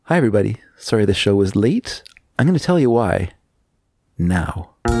Hi, everybody. Sorry the show was late. I'm going to tell you why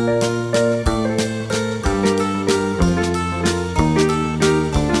now.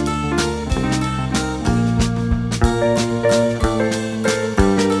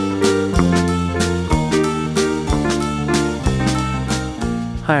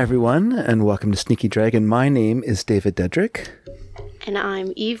 Hi, everyone, and welcome to Sneaky Dragon. My name is David Dedrick. And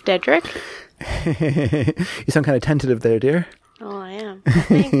I'm Eve Dedrick. You sound kind of tentative there, dear. Oh, I am. I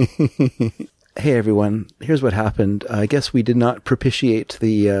think. Hey, everyone. Here's what happened. I guess we did not propitiate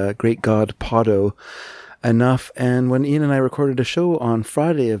the great god Podo enough. And when Ian and I recorded a show on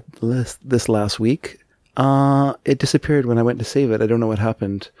Friday of this last week, it disappeared when I went to save it. I don't know what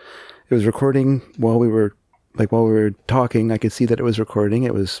happened. It was recording while we were talking. I could see that it was recording.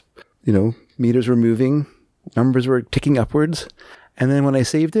 It was, meters were moving, numbers were ticking upwards. And then when I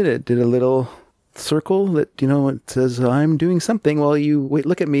saved it, it did a little circle that, it says, I'm doing something while you wait,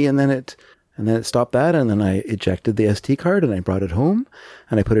 look at me. And then it stopped that. And then I ejected the SD card and I brought it home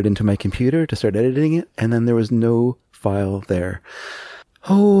and I put it into my computer to start editing it. And then there was no file there.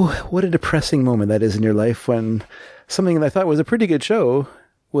 Oh, what a depressing moment that is in your life when something that I thought was a pretty good show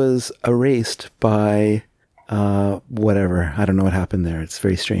was erased by, whatever. I don't know what happened there. It's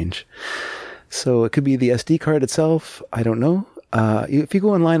very strange. So it could be the SD card itself. I don't know. If you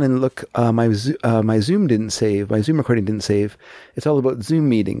go online and look, my Zoom didn't save. My Zoom recording didn't save. It's all about Zoom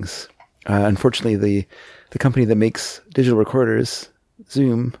meetings. Unfortunately, the company that makes digital recorders,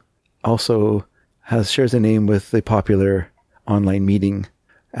 Zoom, also shares a name with the popular online meeting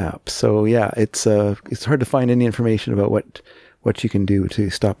app. So yeah, it's hard to find any information about what you can do to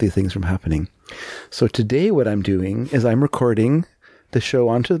stop these things from happening. So today, what I'm doing is I'm recording the show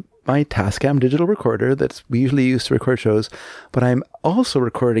onto my Tascam digital recorder that we usually use to record shows, but I'm also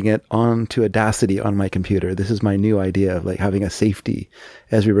recording it onto Audacity on my computer. This is my new idea of having a safety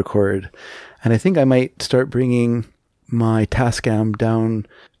as we record. And I think I might start bringing my Tascam down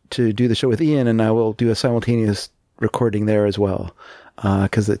to do the show with Ian, and I will do a simultaneous recording there as well.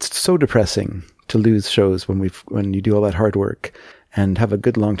 Because it's so depressing to lose shows when you do all that hard work and have a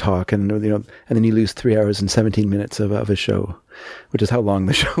good long talk, and and then you lose 3 hours and 17 minutes of a show, which is how long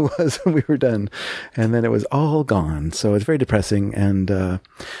the show was when we were done, and then it was all gone. So it's very depressing, and it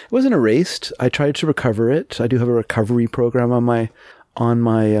wasn't erased. I tried to recover it. I do have a recovery program on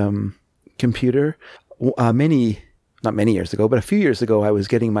my computer. Not many years ago, but a few years ago, I was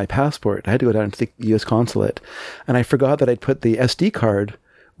getting my passport. I had to go down to the U.S. consulate, and I forgot that I'd put the SD card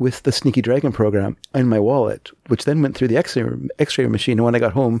with the Sneaky Dragon program in my wallet, which then went through the X-ray machine. And when I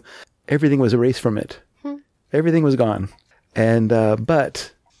got home, everything was erased from it. Everything was gone. And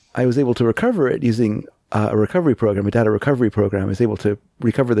but I was able to recover it using a recovery program, a data recovery program. I was able to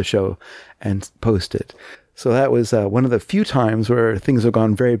recover the show and post it. So that was one of the few times where things have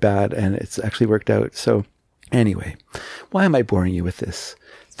gone very bad, and it's actually worked out. So anyway, why am I boring you with this?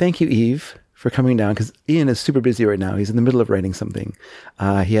 Thank you, Eve, for coming down, because Ian is super busy right now. He's in the middle of writing something.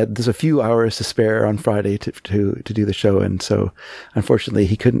 There's a few hours to spare on Friday to do the show, and so unfortunately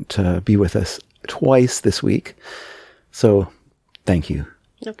he couldn't be with us twice this week. So thank you.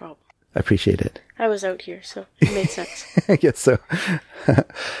 No problem. I appreciate it. I was out here, so it made sense. I guess so.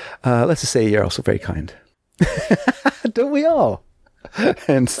 Let's just say you're also very kind. Don't we all?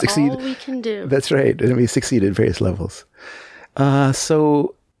 And succeed. All we can do. That's right. And we succeed at various levels.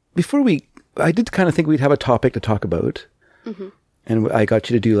 So before I did kind of think we'd have a topic to talk about. Mm-hmm. And I got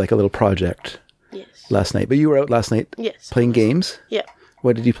you to do a little project. Yes. Last night. But you were out last night. Yes. Playing games? Yeah.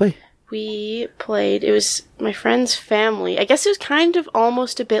 What did you play? We played, it was my friend's family. I guess it was kind of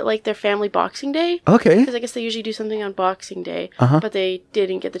almost a bit like their family Boxing Day. Okay. Because I guess they usually do something on Boxing Day. Uh-huh. But they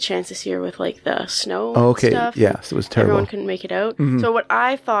didn't get the chance this year with the snow and stuff. Yeah, so it was terrible. Everyone couldn't make it out. Mm-hmm. So what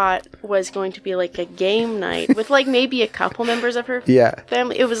I thought was going to be a game night with maybe a couple members of her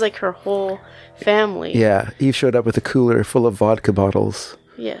family. It was her whole family. Yeah, Eve showed up with a cooler full of vodka bottles.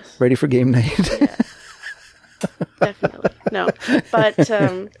 Yes. Ready for game night. Yeah. Definitely. No.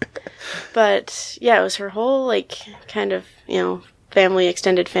 But yeah, it was her whole kind of, family,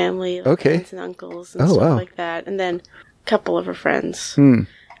 extended family, aunts and uncles and stuff like that. And then a couple of her friends. And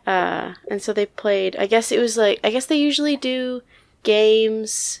so they played, I guess they usually do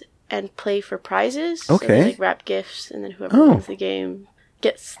games and play for prizes. Okay. So they wrap gifts, and then whoever wins the game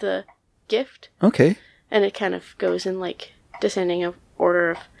gets the gift. Okay. And it kind of goes in descending of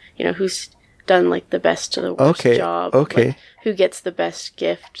order of, who's done the best to the worst job. Okay. Who gets the best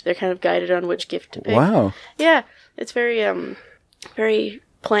gift. They're kind of guided on which gift to pick. Wow. Yeah. It's very, very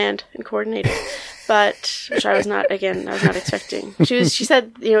planned and coordinated. But which I was not expecting. She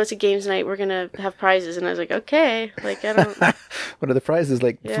said, it's a games night, we're gonna have prizes, and I was like, okay, like I don't. What are the prizes,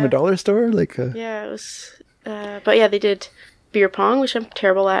 like from a dollar store, like? Yeah, it was. But yeah, they did beer pong, which I'm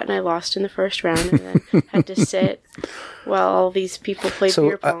terrible at, and I lost in the first round, and then had to sit while all these people played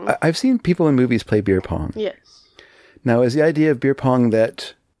beer pong. I've seen people in movies play beer pong. Yes. Now, is the idea of beer pong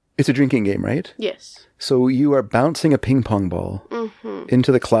that it's a drinking game, right? Yes. So you are bouncing a ping pong ball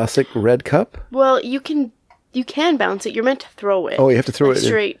into the classic red cup? Well, you can bounce it. You're meant to throw it. Oh, you have to throw it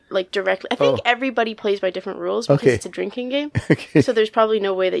straight, like directly. I think everybody plays by different rules because it's a drinking game. Okay. So there's probably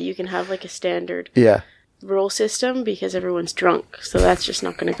no way that you can have like a standard rule system because everyone's drunk. So that's just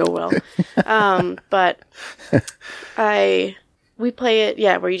not going to go well. But we play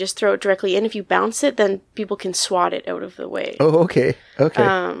it, where you just throw it directly in. If you bounce it, then people can swat it out of the way. Oh, okay. Okay.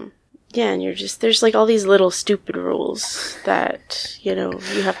 And there's like all these little stupid rules that, you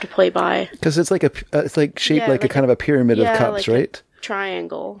have to play by. Because it's like it's like shaped like a kind of a pyramid of cups, like right? A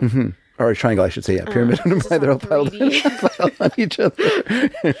triangle. Mm-hmm. Or a triangle, I should say. Yeah, pyramid. They're all piled on each other.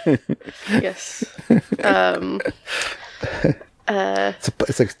 Yes.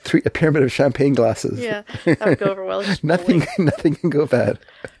 It's like a pyramid of champagne glasses. Yeah, that would go over well. Nothing can go bad.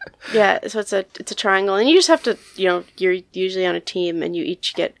 Yeah, so it's a triangle, and you just have to, you're usually on a team, and you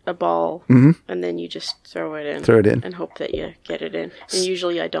each get a ball, and then you just throw it in, and hope that you get it in. And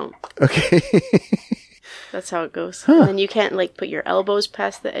usually I don't. Okay. That's how it goes. Huh. And then you can't like put your elbows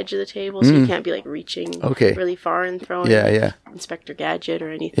past the edge of the table, so you can't be like reaching really far and throwing. Yeah. Inspector Gadget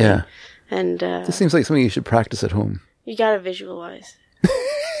or anything. Yeah. And this seems like something you should practice at home. You gotta visualize.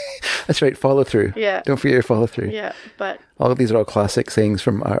 That's right, follow through. Yeah. Don't forget your follow through. Yeah, but... all of these are all classic sayings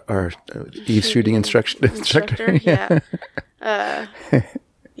from our Eve's shooting instructor. Yeah.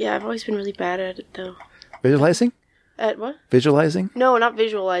 I've always been really bad at it, though. Visualizing? At what? Visualizing? No, not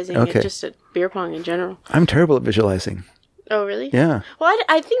visualizing. Okay. It's just at beer pong in general. I'm terrible at visualizing. Oh, really? Yeah. Well,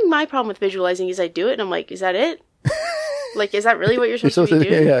 I think my problem with visualizing is I do it, and I'm like, is that it? Like, is that really what you're supposed to be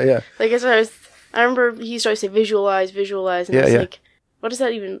doing? Yeah. Like, I remember he used to always say, visualize, and I was like, what does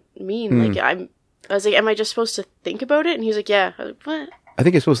that even mean? Like, I was like, am I just supposed to think about it? And he was like, yeah. I was like, what? I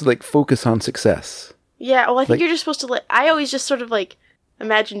think you're supposed to, like, focus on success. Yeah, well, I think you're just supposed to, I always just sort of, like,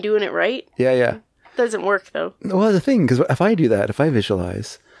 imagine doing it right. Yeah. Doesn't work, though. Well, the thing, because if I do that, if I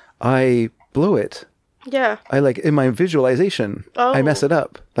visualize, I blow it. Yeah. I in my visualization, I mess it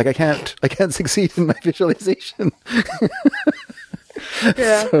up. Like, I can't succeed in my visualization.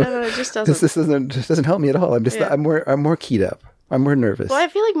 Yeah, so, no, it just doesn't. This doesn't help me at all. I'm more keyed up. I'm more nervous. Well, I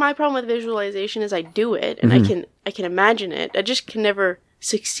feel like my problem with visualization is I do it and I can imagine it. I just can never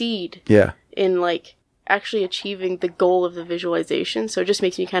succeed. Yeah. In like actually achieving the goal of the visualization, so it just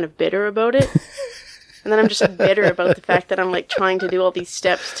makes me kind of bitter about it. And then I'm just bitter about the fact that I'm like trying to do all these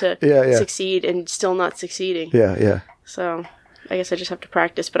steps to succeed and still not succeeding. Yeah. So I guess I just have to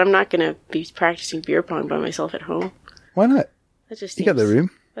practice, but I'm not going to be practicing beer pong by myself at home. Why not? You got the room.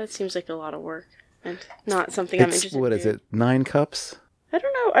 That seems like a lot of work and not something I'm interested in. What is it? 9 cups? I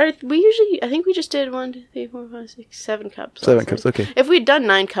don't know. I think we just did 1, 2, 3, 4, 5, 6, 7 cups. 7 cups, okay. If we'd done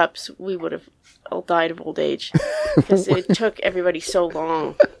 9 cups, we would have all died of old age. Because it took everybody so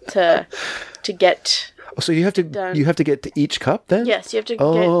long to get... So you have to get to each cup then? Yes, you have to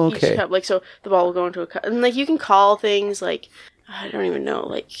get each cup. Like, so the ball will go into a cup. And, like, you can call things, like... I don't even know,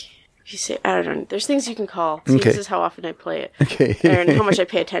 like... You say, I don't know. There's things you can call. See, this is how often I play it. Okay. And how much I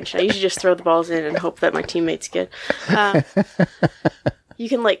pay attention. I usually just throw the balls in and hope that my teammates get. You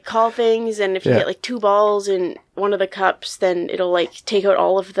can, like, call things, and if you get, like, 2 balls in one of the cups, then it'll, like, take out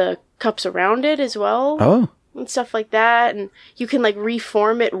all of the cups around it as well. Oh. And stuff like that. And you can, like,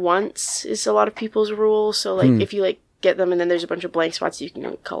 reform it once is a lot of people's rules. So, like, if you, like, get them and then there's a bunch of blank spots, you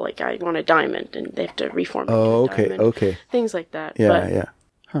can call, like, I want a diamond, and they have to reform it. Oh, okay. Things like that. Yeah.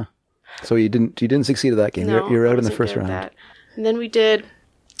 So you didn't succeed at that game. No, you're out in the first round. That. And then we did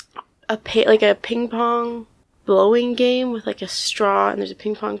a ping pong blowing game with like a straw, and there's a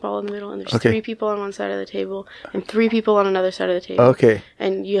ping pong ball in the middle, and there's 3 people on one side of the table and 3 people on another side of the table. Okay.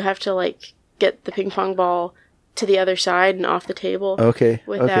 And you have to like get the ping pong ball to the other side and off the table. Okay.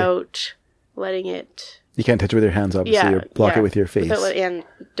 Without letting it. You can't touch it with your hands, obviously. Or block it with your face. And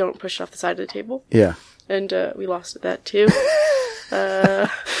don't push it off the side of the table. Yeah. And we lost at that too.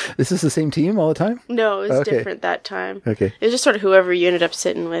 This is the same team all the time? No, it was different that time. Okay. It was just sort of whoever you ended up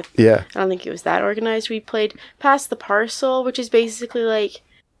sitting with. Yeah. I don't think it was that organized. We played Pass the Parcel, which is basically like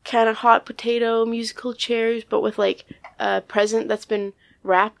kind of hot potato musical chairs, but with like a present that's been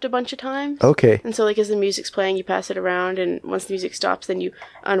wrapped a bunch of times. Okay. And so like as the music's playing, you pass it around, and once the music stops, then you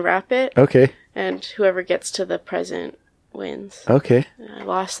unwrap it. Okay. And whoever gets to the present wins. Okay. I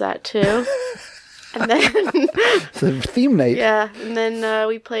lost that too. And then it's a theme night. Yeah, and then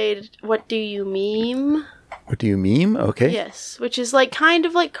we played What Do You Meme? What Do You Meme? Okay. Yes, which is like kind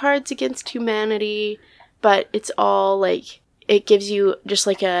of like Cards Against Humanity, but it's all like it gives you just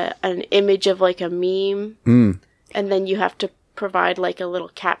like an image of like a meme, and then you have to provide like a little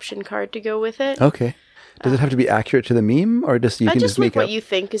caption card to go with it. Okay. Does it have to be accurate to the meme, or just you can just make what up you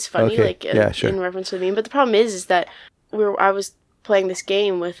think is funny, okay. like in reference to the meme? But the problem is that I was playing this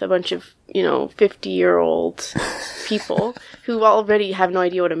game with a bunch of 50-year-old people who already have no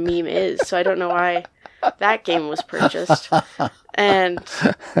idea what a meme is. So I don't know why that game was purchased. And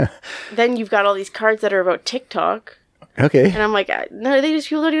then you've got all these cards that are about TikTok. Okay. And I'm like, no,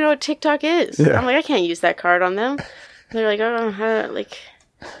 people don't even know what TikTok is. Yeah. I'm like, I can't use that card on them. And they're like, I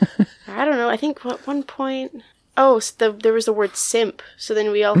don't know. I think at one point, there was the word simp. So then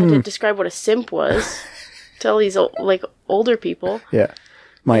we all had to describe what a simp was to all these older people. Yeah,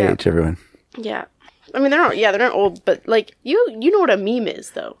 my age, everyone. Yeah, I mean they're not old, but like you know what a meme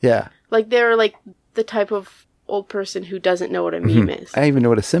is though. Yeah, like they're like the type of old person who doesn't know what a meme is. I even know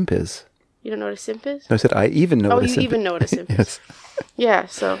what a simp is. You don't know what a simp is? No, I said I even know what a simp is. Oh, you even know what a simp is. Yeah,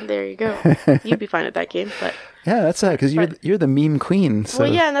 so there you go. You'd be fine at that game, but yeah, that's sad because you're the meme queen. So.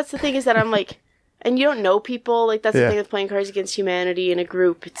 Well, yeah, and that's the thing is that I'm like, and you don't know people. Like that's the thing with playing Cards Against Humanity in a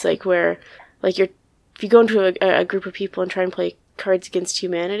group. It's like where, like if you go into a group of people and try and play Cards Against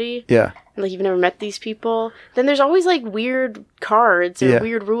Humanity, and like you've never met these people, then there's always like weird cards or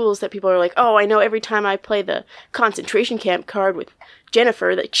weird rules that people are like, oh, I know every time I play the concentration camp card with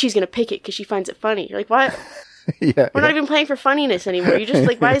Jennifer that she's gonna pick it because she finds it funny. You're like, what? We're not even playing for funniness anymore. You're just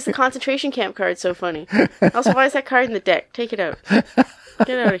like, why is the concentration camp card so funny? Also, why is that card in the deck? Take it out.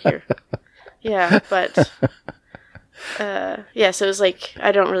 Get out of here. Yeah, but so it was like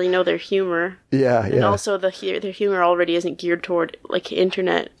I don't really know their humor. Yeah, and also their humor already isn't geared toward like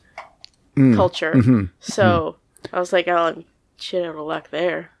internet culture. Mm-hmm. So I was like, oh, I'm shit out of luck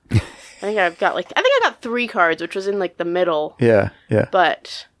there. I think I got 3 cards, which was in like the middle. Yeah.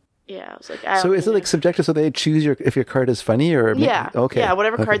 But yeah, I was like, so is it like subjective? So they choose if your card is funny or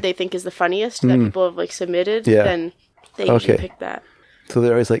whatever card they think is the funniest that people have like submitted, then they usually pick that. So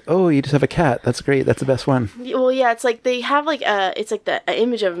they're always like, oh, you just have a cat. That's great. That's the best one. Well, yeah, it's like they have like it's like the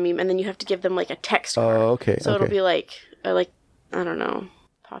image of a meme, and then you have to give them like a text card. Oh, okay. So it'll be like I don't know,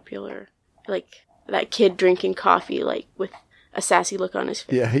 popular, like that kid drinking coffee, like with a sassy look on his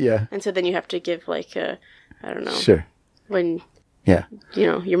face. Yeah. And so then you have to give like I don't know. Sure. When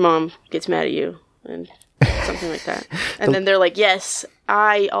your mom gets mad at you and something like that. And then they're like, yes,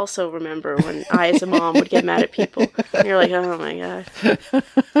 I also remember when I as a mom would get mad at people. And you're like, oh my God.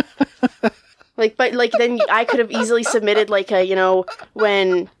 But then I could have easily submitted like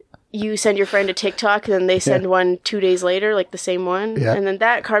when you send your friend a TikTok and then they send one 2 days later, like the same one. Yeah. And then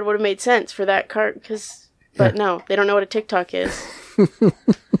that card would have made sense for that card but no, they don't know what a TikTok is.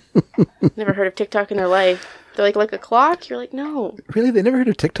 Never heard of TikTok in their life. They're like a clock? You're like, no. Really? They never heard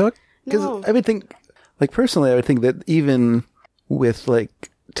of TikTok? Because no. I would think, like personally, I would think that even with like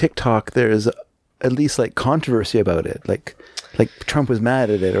TikTok, there's at least like controversy about it. Like Trump was mad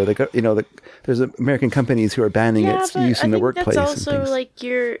at it, or there's American companies who are banning its use in the workplace. That's also like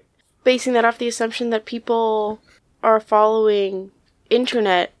you're basing that off the assumption that people are following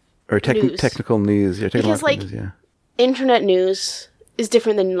internet or news. Technical news. Because internet news is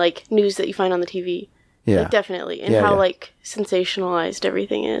different than like news that you find on the TV. Yeah, like, definitely, and how like sensationalized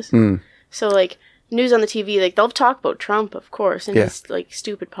everything is. So like news on the TV, like they'll talk about Trump, of course, and his like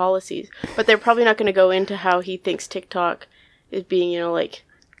stupid policies, but they're probably not going to go into how he thinks TikTok is being, like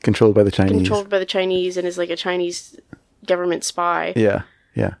controlled by the Chinese, and is like a Chinese government spy. Yeah.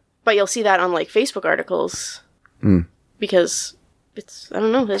 But you'll see that on like Facebook articles because it's, I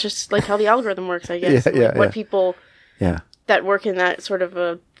don't know, it's just like how the algorithm works, I guess. What people that work in that sort of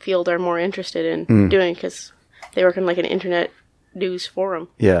a field are more interested in doing because they work in like an internet news forum.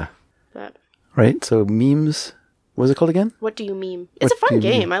 Yeah. Right. So memes. What was it called again? What Do You Meme? It's a fun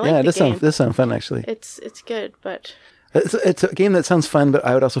game. I like the game. This sounds fun actually. It's good, but it's a game that sounds fun, but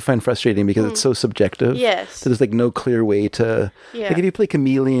I would also find frustrating because it's so subjective. Yes. So there's like no clear way to like if you play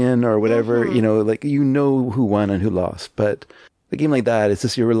Chameleon or whatever, like who won and who lost. But a game like that, it's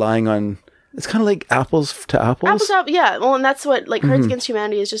just you're relying on. It's kind of like apples to apples. Yeah. Well, and that's what like Cards Against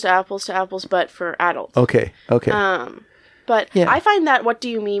Humanity is, just apples to apples, but for adults. Okay. But I find that What Do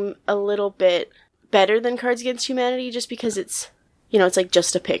You Meme a little bit better than Cards Against Humanity, just because it's it's like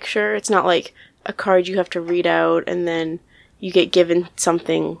just a picture. It's not like a card you have to read out and then you get given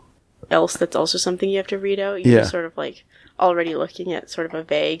something else that's also something you have to read out. You're just sort of like already looking at sort of a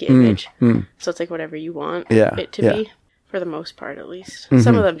vague image. So it's like whatever you want it to be. for the most part, at least.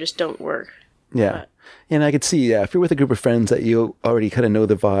 Some of them just don't work. Yeah. But. And I could see, if you're with a group of friends that you already kind of know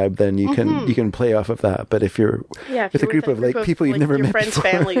the vibe, then you can play off of that. But if you're with a group of people you've never met before. Your friend's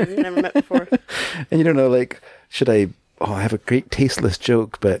family you've never met before. And you don't know, like, should I have a great tasteless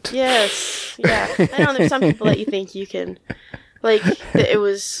joke, but... Yes. Yeah. I know there's some people that you think you can... Like, it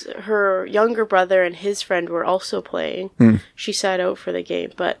was her younger brother and his friend were also playing. She sat out for the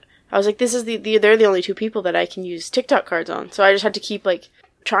game, but I was like, this is they're the only two people that I can use TikTok cards on. So I just had to keep, like,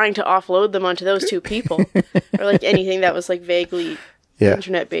 trying to offload them onto those two people. Or, like, anything that was, like, vaguely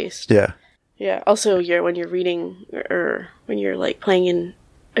internet-based. Yeah. Yeah. Also, when you're reading, or when you're, like, playing in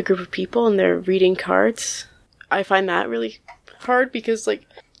a group of people and they're reading cards, I find that really hard because, like,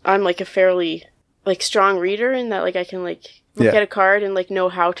 I'm, like, a fairly, like, strong reader in that, like, I can, like... look at a card and, like, know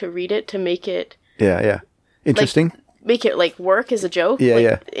how to read it to make it... Interesting. Like, make it, like, work as a joke.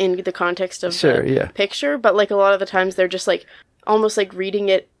 In the context of the picture. But, like, a lot of the times they're just, like, almost, like, reading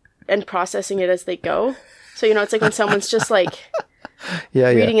it and processing it as they go. So, you know, it's like when someone's just, like...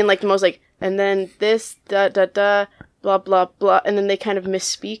 reading in, like, the most, like... And then this, blah, blah, blah. And then they kind of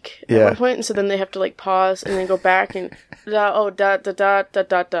misspeak at one point. And so then they have to, like, pause and then go back and... Yeah.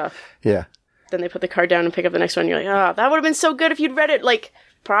 Then they put the card down and pick up the next one. And you're like, that would have been so good if you'd read it, like,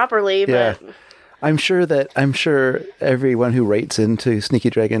 properly. But I'm sure everyone who writes into Sneaky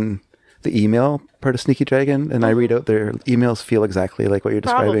Dragon, the email part of Sneaky Dragon, and I read out their emails, feel exactly like what you're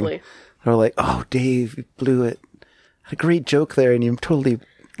describing. Probably. They're like, oh, Dave, you blew it. Had a great joke there, and you totally...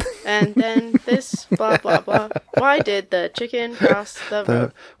 And then this, blah, blah, blah. Why did the chicken cross the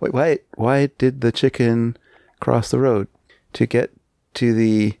road? Wait, why did the chicken cross the road? To get to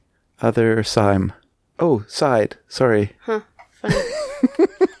the... other side. Oh, side. Sorry. Huh. Funny.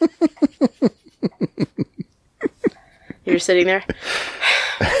 You're sitting there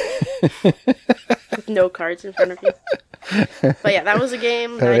with no cards in front of you. But yeah, that was a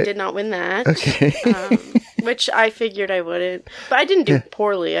game. Right. I did not win that. Okay. Which I figured I wouldn't. But I didn't do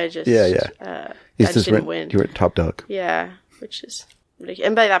poorly. I just I just didn't win. You were top dog. Yeah, which is ridiculous.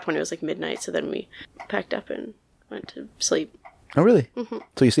 And by that point it was like midnight, so then we packed up and went to sleep. Oh, really? Mm-hmm.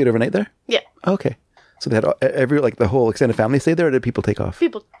 So you stayed overnight there? Yeah. Okay. So they had the whole extended family stay there, or did people take off?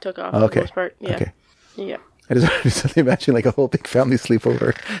 People took off for the most part. Yeah. Okay. Yeah. I just imagine like a whole big family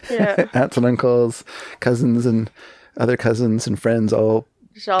sleepover. Yeah. Aunts and uncles, cousins and other cousins and friends all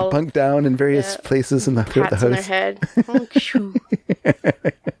bunked down in various places throughout the house. On their head.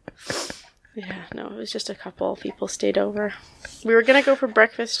 Yeah, no, it was just a couple people stayed over. We were going to go for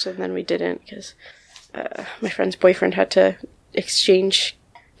breakfast, and then we didn't because my friend's boyfriend had to exchange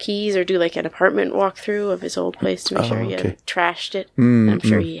keys or do like an apartment walkthrough of his old place to make sure he hadn't trashed it. I'm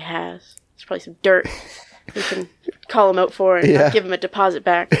sure he has. There's probably some dirt we can call him out for and not give him a deposit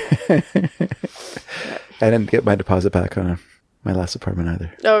back. I didn't get my deposit back on my last apartment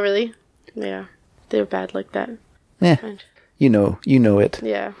either. Oh, really? Yeah. They were bad like that. Yeah. You know it.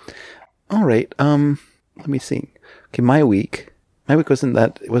 Yeah. All right. Let me see. Okay, my week it wasn't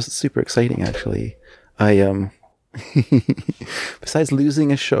super exciting actually. I besides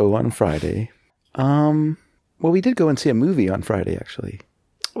losing a show on Friday, well, we did go and see a movie on Friday, actually.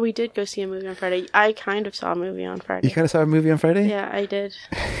 We did go see a movie on Friday. I kind of saw a movie on Friday. You kind of saw a movie on Friday? Yeah, I did.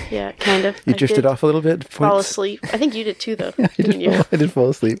 Yeah, kind of. You drifted off a little bit? Fall asleep. I think you did too, though. Yeah, I did fall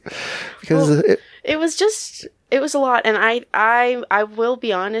asleep. Because it was a lot, and I will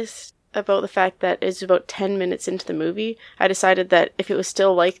be honest about the fact that it's about 10 minutes into the movie. I decided that if it was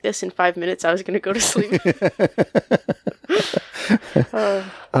still like this in 5 minutes, I was going to go to sleep.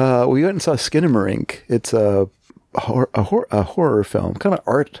 We went and saw Skinamarink. It's a horror film, kind of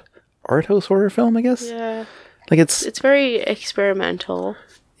art house horror film, I guess. Yeah, like it's very experimental.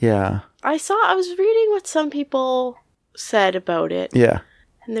 Yeah, I was reading what some people said about it. Yeah,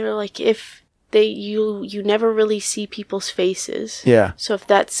 and they were like, if you never really see people's faces. Yeah. So if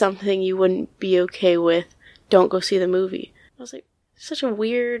that's something you wouldn't be okay with, don't go see the movie. I was like, such a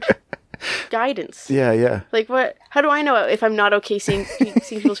weird guidance. Yeah. Like, what? How do I know if I'm not okay seeing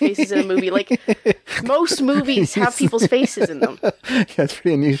people's faces in a movie? Like, most movies have people's faces in them. Yeah, it's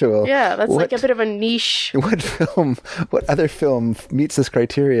pretty unusual. Yeah, that's like a bit of a niche. What other film meets this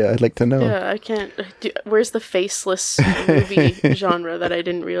criteria? I'd like to know. Yeah, I can't. Where's the faceless movie genre that I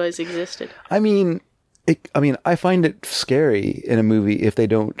didn't realize existed? I mean, I find it scary in a movie if they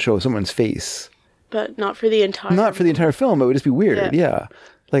don't show someone's face. But not for the entire film. It would just be weird. Yeah.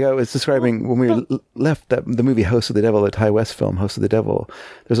 Like I was describing when we left the movie House of the Devil, the Ty West film, House of the Devil.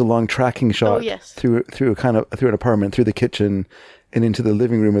 There's a long tracking shot through an apartment, through the kitchen, and into the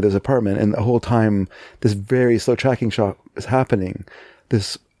living room of this apartment. And the whole time, this very slow tracking shot is happening.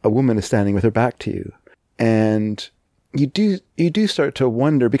 A woman is standing with her back to you, and you do start to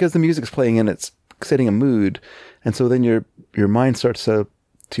wonder, because the music's playing and it's setting a mood, and so then your mind starts to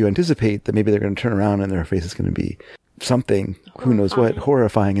anticipate that maybe they're going to turn around and their face is going to be something, who knows what,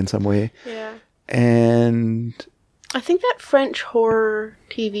 horrifying in some way. Yeah. And I think that French horror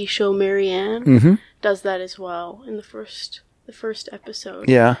TV show Marianne does that as well in the first episode.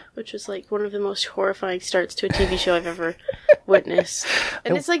 Yeah. Which was like one of the most horrifying starts to a TV show I've ever witnessed.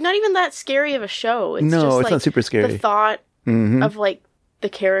 And it's like not even that scary of a show. It's just, it's like, not super scary. The thought of like the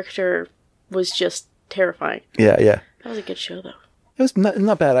character was just terrifying. Yeah, yeah. That was a good show though. It was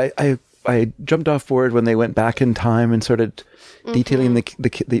not bad. I jumped off board when they went back in time and started detailing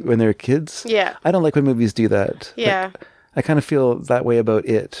the when they were kids. Yeah. I don't like when movies do that. Yeah. Like, I kind of feel that way about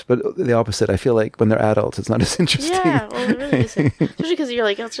it, but the opposite. I feel like when they're adults, it's not as interesting. Yeah, well, it really isn't. Especially because you're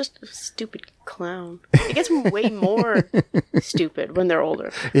like, oh, it's just a stupid clown. It gets way more stupid when they're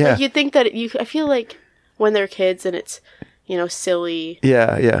older. Yeah. Like, you'd think that I feel like when they're kids and it's, silly.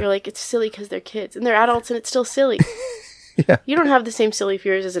 Yeah, yeah. You're like, it's silly because they're kids. And they're adults and it's still silly. Yeah. You don't have the same silly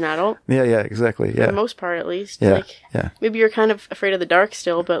fears as an adult. Yeah, yeah, exactly. Yeah. For the most part, at least. Yeah, like, yeah. Maybe you're kind of afraid of the dark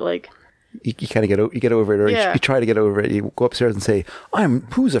still, but like... You kind of get over it, or you try to get over it. You go upstairs and say,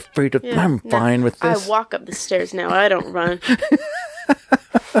 who's afraid of, I'm fine with this. I walk up the stairs now. I don't run.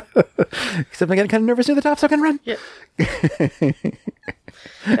 Except I'm getting kind of nervous near the top, so I can run. Yeah.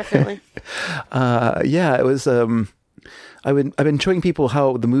 Definitely. It was, I've been showing people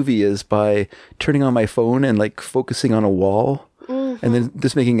how the movie is by turning on my phone and like focusing on a wall. And then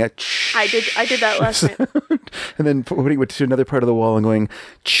just making a I did that last night. And then putting it to another part of the wall and going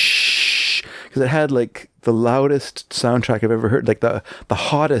because it had like the loudest soundtrack I've ever heard, like the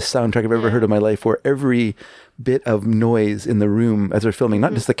hottest soundtrack I've ever heard in my life, where every bit of noise in the room as they're filming,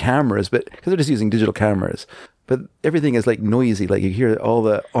 not just the cameras, but because they're just using digital cameras, but everything is like noisy, like you hear all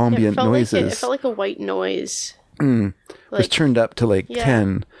the ambient noises. It felt like a white noise. It was turned up to like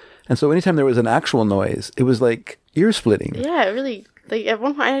 10. And so anytime there was an actual noise, it was like ear splitting. Yeah, it really, like at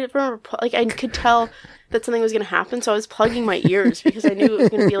one point I remember, like I could tell that something was going to happen, so I was plugging my ears because I knew it was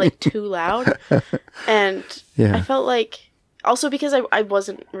going to be like too loud. And I felt like, also because I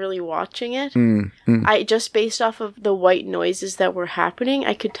wasn't really watching it, I just based off of the white noises that were happening,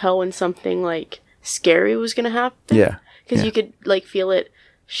 I could tell when something like scary was going to happen. Yeah. Because you could like feel it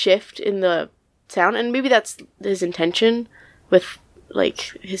shift in the sound, and maybe that's his intention with like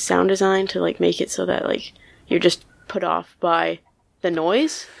his sound design, to like make it so that like you're just put off by the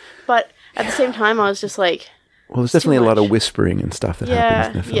noise. But at the same time, I was just like, well, there's definitely a lot of whispering and stuff that happens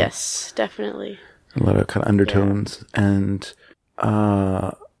in the film. Yes, definitely. A lot of kind of undertones. And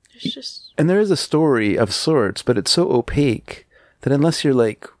and there is a story of sorts, but it's so opaque that unless you're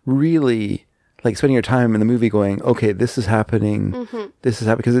like really like spending your time in the movie going, okay, this is happening, this is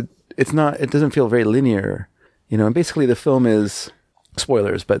happening, because it doesn't feel very linear, and basically the film is,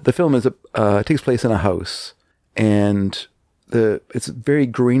 spoilers, but the film is takes place in a house, and it's very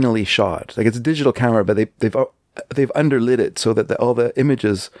grainily shot. Like, it's a digital camera, but they've underlit it so that all the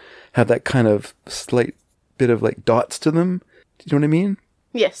images have that kind of slight bit of like dots to them. Do you know what I mean?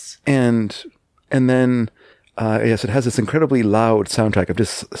 Yes. And then yes, it has this incredibly loud soundtrack of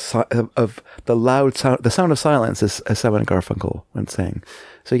just of the loud sound, the sound of silence, as Simon Garfunkel once sang.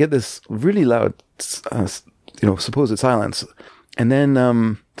 So you get this really loud, supposed silence. And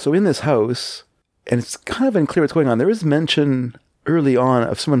then, so in this house, and it's kind of unclear what's going on. There is mention early on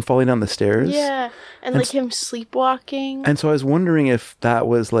of someone falling down the stairs. Yeah, and like him sleepwalking. And so I was wondering if that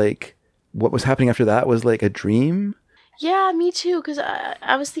was like, what was happening after that was like a dream? Yeah, me too, because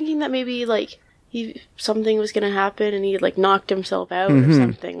I was thinking that maybe like something was going to happen and he like knocked himself out or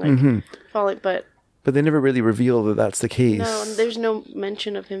something, like falling, but they never really reveal that that's the case. No, and there's no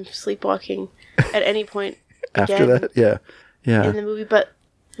mention of him sleepwalking at any point after that. Yeah. In the movie, but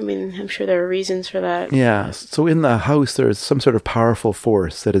I mean, I'm sure there are reasons for that. Yeah. So in the house, there's some sort of powerful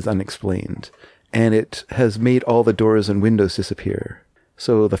force that is unexplained, and it has made all the doors and windows disappear.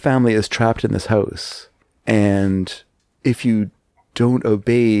 So the family is trapped in this house, and if you don't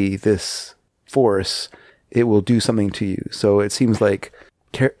obey this force, it will do something to you. So it seems like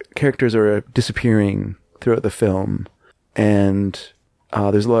characters are disappearing throughout the film, and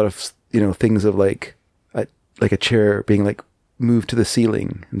there's a lot of things of like a chair being like moved to the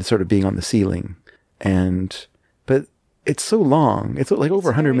ceiling and sort of being on the ceiling, but it's so long. It's like over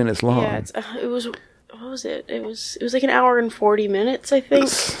 100 minutes long. Yeah, it was. What was it? It was like an hour and 40 minutes, I think.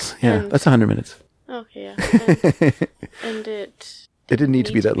 Yeah, that's 100 minutes. Okay, yeah. And it didn't need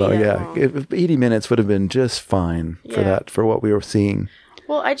to be that long. Yeah, 80 minutes would have been just fine for what we were seeing.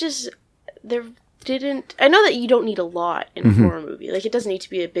 Well, I know that you don't need a lot in a horror movie. Like, it doesn't need to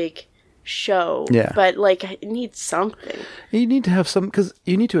be a big show. Yeah. But like, it needs something. You need to have some, because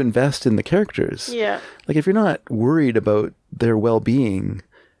you need to invest in the characters. Yeah. Like, if you're not worried about their well-being,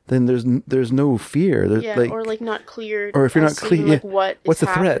 then there's no fear. Like, or like not clear. Or if you're not clear, like what's the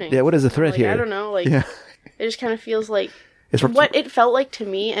threat? Yeah, what is the threat here? I don't know. Like, it just kind of feels like what it felt like to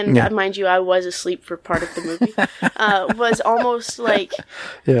me. And mind you, I was asleep for part of the movie. Was almost like,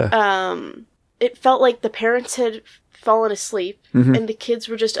 it felt like the parents had fallen asleep and the kids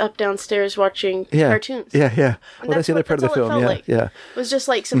were just up downstairs watching cartoons. Well, that's the other part of the film. It was just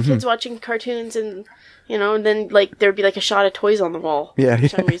like some kids watching cartoons and, you know, and then like there'd be like a shot of toys on the wall for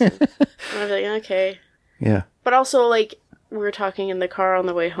some reason. And I'd be like, okay. Yeah. But also, like, we were talking in the car on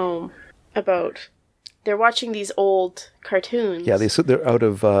the way home about they're watching these old cartoons. Yeah, they're out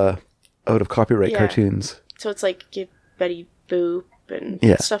of copyright cartoons. So it's like Betty Boop and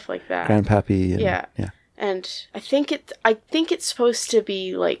stuff like that. Grandpappy. Yeah. And I think it's supposed to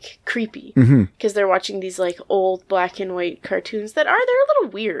be like creepy because they're watching these like old black and white cartoons they're a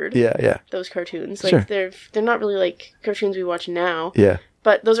little weird. Yeah. Those cartoons, like they're not really like cartoons we watch now. Yeah.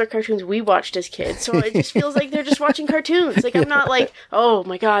 But those are cartoons we watched as kids, so it just feels like they're just watching cartoons. Like, I'm not like, oh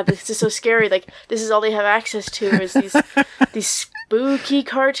my god, this is so scary. Like, this is all they have access to is these spooky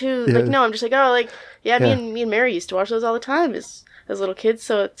cartoons. Like, no, I'm just like, oh, like, me and Mary used to watch those all the time as little kids,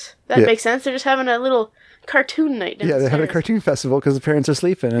 so that makes sense. They're just having a little cartoon night downstairs. Yeah, they're having a cartoon festival because the parents are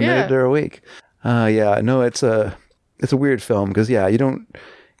sleeping and they're awake. No, it's a weird film because you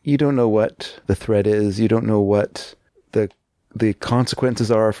don't know what the threat is. You don't know what the consequences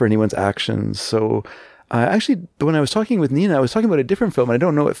are for anyone's actions. So actually, when I was talking with Nina, I was talking about a different film. And I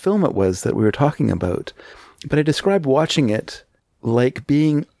don't know what film it was that we were talking about, but I described watching it like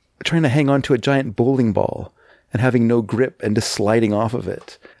trying to hang on to a giant bowling ball and having no grip and just sliding off of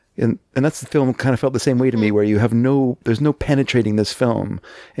it. And that's the film kind of felt the same way to me, where there's no penetrating this film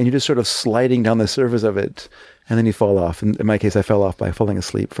and you're just sort of sliding down the surface of it and then you fall off. And in my case, I fell off by falling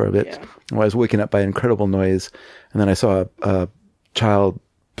asleep for a bit. Yeah. I was waken up by incredible noise. And then I saw a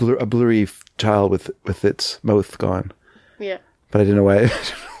blurry child with its mouth gone. Yeah. But I didn't know why.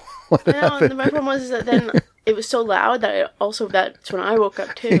 What happened. And my problem was that then it was so loud that that's when I woke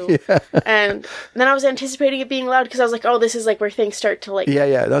up too. Yeah. And then I was anticipating it being loud because I was like, oh, this is like where things start to like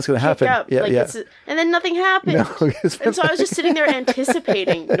that's going to happen. Up. And then nothing happened. No, and so I was just sitting there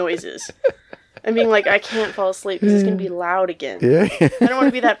anticipating noises. And being like, I can't fall asleep because it's going to be loud again. Yeah. I don't want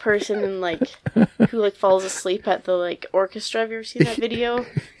to be that person who like falls asleep at the like orchestra. Have you ever seen that video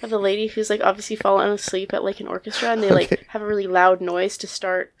of the lady who's like obviously fallen asleep at like an orchestra and they like have a really loud noise to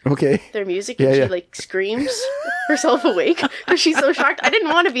start their music and she like screams herself awake because she's so shocked. I didn't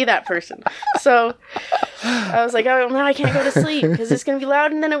want to be that person. So I was like, oh, no, I can't go to sleep because it's going to be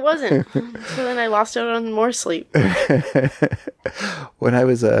loud, and then it wasn't. So then I lost out on more sleep. When I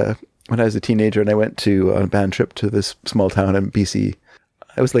was a teenager and I went to a band trip to this small town in BC,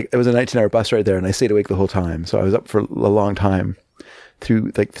 it was a 19-hour bus ride there, and I stayed awake the whole time. So I was up for a long time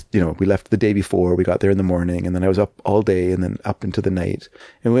through, we left the day before, we got there in the morning, and then I was up all day and then up into the night.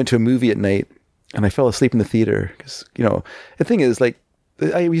 And we went to a movie at night, and I fell asleep in the theater because, the thing is, like,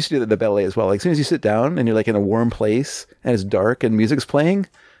 I used to do that at the ballet as well. Like, as soon as you sit down and you're like in a warm place and it's dark and music's playing,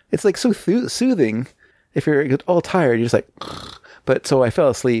 it's like so soothing. If you're all tired, you're just like, but so I fell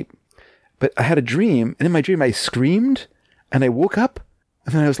asleep. But I had a dream, and in my dream I screamed, and I woke up,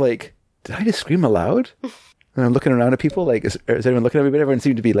 and then I was like, did I just scream aloud? And I'm looking around at people, like, is anyone looking at me? But everyone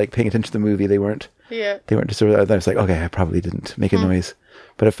seemed to be, like, paying attention to the movie. They weren't just sort of, I was like, okay, I probably didn't make a noise.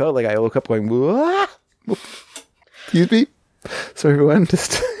 But it felt like I woke up going, wah! Excuse me? So everyone,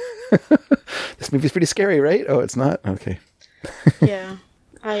 just, this movie's pretty scary, right? Oh, it's not? Okay. Yeah.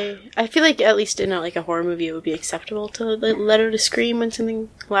 I feel like at least in a horror movie it would be acceptable to let her to scream when something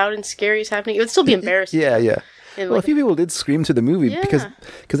loud and scary is happening. It would still be embarrassing. Yeah. Well, a few people did scream to the movie because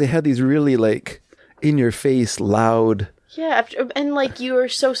they had these really like in your face loud. Yeah, and like you are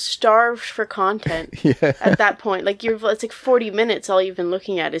so starved for content at that point. Like it's like 40 minutes. All you've been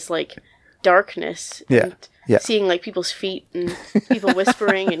looking at is like darkness. And seeing like people's feet and people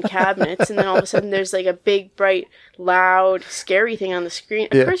whispering in cabinets, and then all of a sudden there's like a big, bright, loud, scary thing on the screen.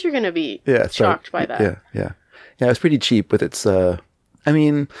 Of course you're going to be shocked by that. Yeah, it was pretty cheap with its, I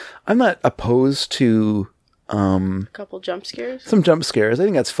mean, I'm not opposed to... a couple jump scares? Some jump scares. I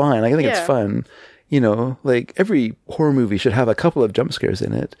think that's fine. I think it's fun. Like every horror movie should have a couple of jump scares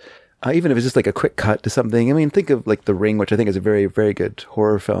in it. Even if it's just like a quick cut to something. I mean, think of like The Ring, which I think is a very, very good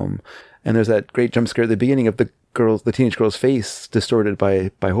horror film. And there's that great jump scare at the beginning of the teenage girl's face distorted by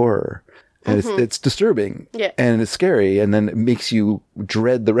horror. And it's disturbing. Yeah. And it's scary. And then it makes you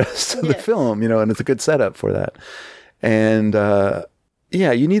dread the rest of the film, and it's a good setup for that. And,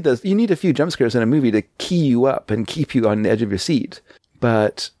 Yeah, you need those. You need a few jump scares in a movie to key you up and keep you on the edge of your seat.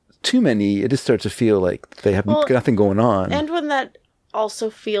 But too many, it just starts to feel like they have nothing going on. And when that also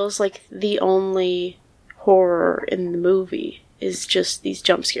feels like the only horror in the movie is just these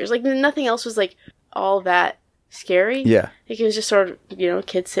jump scares. Like, nothing else was, like, all that scary. Yeah. Like, it was just sort of,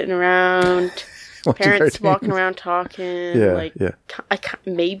 kids sitting around, parents walking around talking.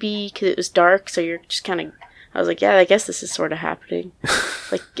 Maybe because it was dark, so you're just kind of... I was like, yeah, I guess this is sort of happening.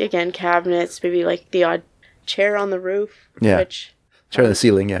 Like, again, cabinets, maybe, like, the odd chair on the roof. Yeah. Which, chair on the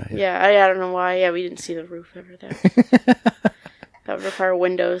ceiling, yeah. Yeah, I don't know why. Yeah, we didn't see the roof ever there. That would require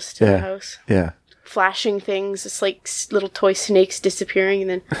windows to the house. Yeah. Flashing things. It's like little toy snakes disappearing and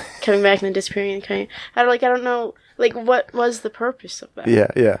then coming back and then disappearing and coming. I don't know. Like, what was the purpose of that?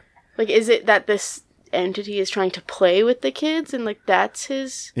 Yeah. Like, is it that this entity is trying to play with the kids and, like, that's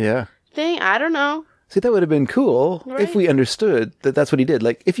his thing? I don't know. See, that would have been cool if we understood that that's what he did.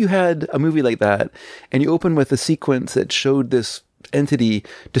 Like, if you had a movie like that and you open with a sequence that showed this entity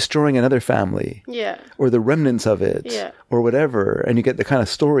destroying another family. Yeah. Or the remnants of it. Yeah. Or whatever, and you get the kind of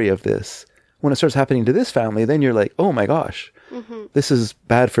story of this. When it starts happening to this family, then you're like, oh my gosh, this is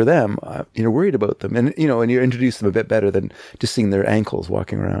bad for them. You're worried about them. And, and you introduce them a bit better than just seeing their ankles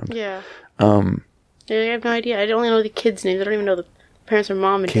walking around. Yeah. I have no idea. I only know the kids' names. I don't even know the parents are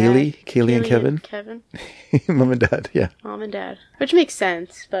mom and dad. Kaylee and Kevin. Mom and dad, yeah. Mom and dad. Which makes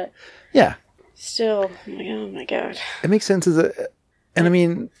sense, but... Yeah. Still, oh my God. It makes sense and I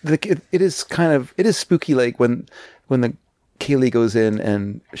mean, it is spooky, like when the Kaylee goes in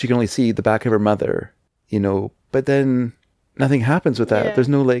and she can only see the back of her mother, but then nothing happens with that. Yeah. There's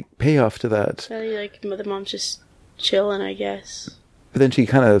no, like, payoff to that. So, like, the mom's just chilling, I guess. But then she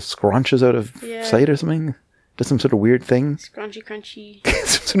kind of scrunches out of sight or something. Does some sort of weird thing. Scrunchy, crunchy.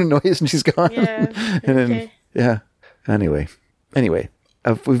 Some sort of noise and she's gone. Yeah. And then, yeah. Anyway.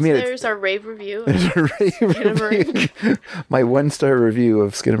 We've made There's our rave review. There's a rave review. My 1-star review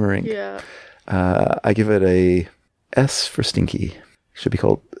of Skinamarink. Yeah. I give it a S for stinky. Should be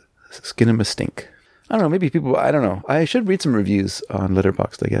called Skinamastink. I don't know. Maybe people... I don't know. I should read some reviews on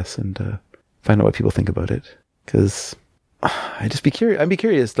Letterboxd, I guess, and find out what people think about it. Because... I'd be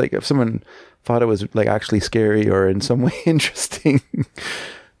curious, like, if someone thought it was, like, actually scary or in some way interesting.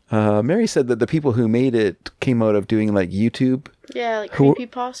 Mary said that the people who made it came out of doing, like, YouTube. Yeah, like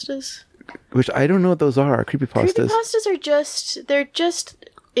creepypastas. Which I don't know what those are, creepypastas. Creepypastas are they're just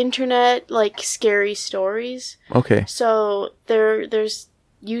internet, like, scary stories. Okay. So there's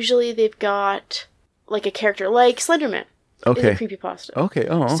usually they've got, like, a character, like Slenderman. Okay. Is a creepypasta. Okay.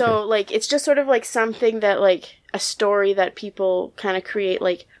 Oh, okay. So, like, it's just sort of like something that, like, a story that people kind of create,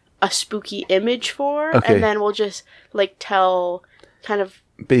 like, a spooky image for. Okay. And then we'll just, like, tell kind of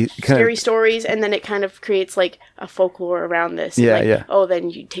scary stories, and then it kind of creates, like, a folklore around this. Yeah, like, yeah. Oh,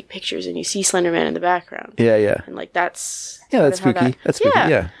 then you take pictures and you see Slenderman in the background. Yeah, yeah. And, like, that's... Yeah, that's spooky. That's spooky,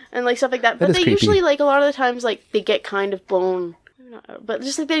 yeah. And, like, stuff like that. But they creepy. Usually, like, a lot of the times, like, they get kind of blown... But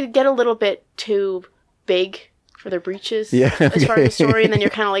just, like, they get a little bit too big for their breeches, as far as the story, and then you're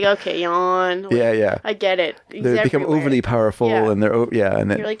kind of like, okay, yawn. Like, yeah. I get it. They become overly powerful, and they're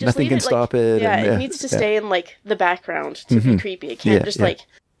and then like, nothing can stop it. Yeah, it needs to stay in, like, the background to be creepy. It can't just like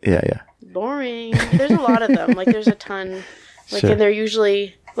boring. There's a lot of them. Like, there's a ton. Like, and they're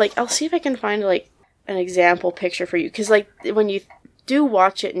usually like, I'll see if I can find, like, an example picture for you, because, like, when you do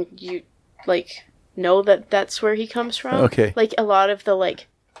watch it and you, like, know that that's where he comes from. Okay. Like, a lot of the, like,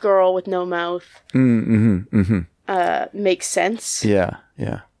 girl with no mouth makes sense. Yeah,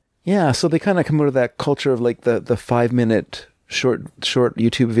 so they kind of come out of that culture of, like, the 5-minute short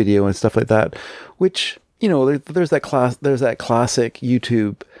YouTube video and stuff like that, which, there's that classic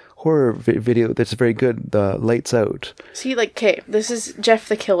YouTube horror video that's very good, the Lights Out. See, like, okay, this is Jeff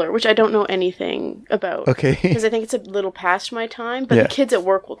the Killer, which I don't know anything about. Okay. Because I think it's a little past my time, but the kids at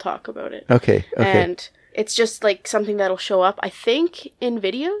work will talk about it. Okay. And it's just, like, something that'll show up, I think, in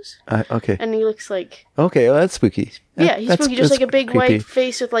videos. Okay. And he looks like... Okay, well, that's spooky. Yeah, he's spooky. Just, like, a big creepy white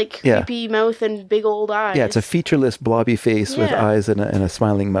face with, like, creepy mouth and big old eyes. Yeah, it's a featureless, blobby face with eyes and a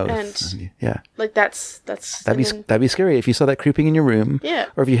smiling mouth. And, yeah. Like, that's... That'd be scary if you saw that creeping in your room. Yeah.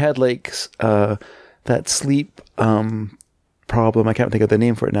 Or if you had, like, that sleep problem, I can't think of the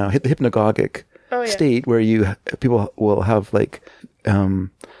name for it now, the hypnagogic state where people will have, like...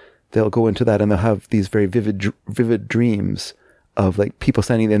 they'll go into that and they'll have these very vivid dreams of, like, people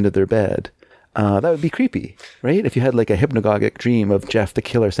standing at the end of their bed. That would be creepy, right? If you had, like, a hypnagogic dream of Jeff the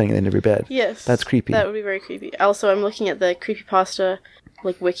Killer standing at the end of your bed. Yes. That's creepy. That would be very creepy. Also, I'm looking at the creepypasta,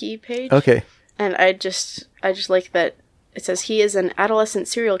 like, wiki page. Okay. And I just like that it says he is an adolescent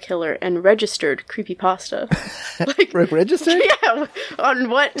serial killer and registered creepypasta. Registered? Yeah. On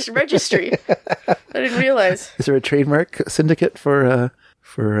what registry? I didn't realize. Is there a trademark syndicate for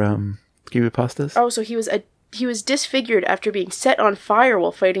creepypastas? Oh, so he was disfigured after being set on fire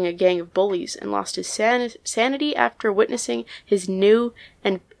while fighting a gang of bullies and lost his sanity after witnessing his new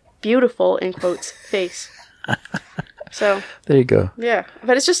and beautiful, in quotes, face. So there you go. Yeah,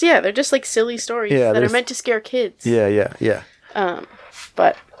 but it's just they're just like silly stories that are meant to scare kids. Yeah.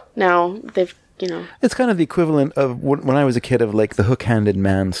 But now they've it's kind of the equivalent of when I was a kid of like the hook-handed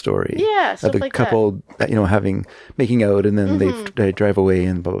man story. Yeah, stuff of the like couple making out and then they drive away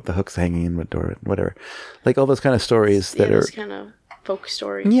and the hook's hanging in the door and whatever, like all those kind of stories that are those kind of folk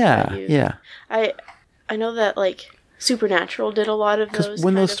stories. Yeah. I know that like Supernatural did a lot of those. Because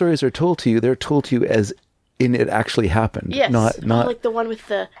when those stories are told to you, they're told to you as in it actually happened. Yes. Not like the one with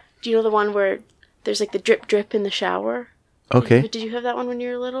do you know the one where there's like the drip drip in the shower? Okay. Did you have that one when you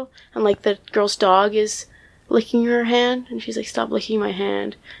were little? And like the girl's dog is licking her hand and she's like, stop licking my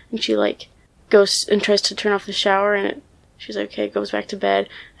hand. And she like goes and tries to turn off the shower and she's like, okay, goes back to bed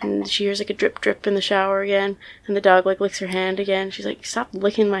and she hears like a drip drip in the shower again and the dog like licks her hand again. She's like, stop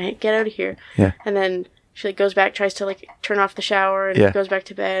licking my hand, get out of here. Yeah. And then she like goes back, tries to like turn off the shower and goes back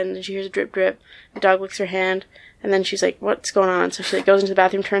to bed and then she hears a drip drip. The dog licks her hand and then she's like, what's going on? So she like goes into the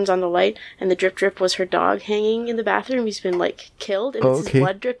bathroom, turns on the light and the drip drip was her dog hanging in the bathroom. He's been like killed and it's his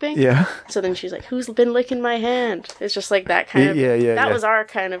blood dripping. Yeah. So then she's like, who's been licking my hand? It's just like that kind of, that was our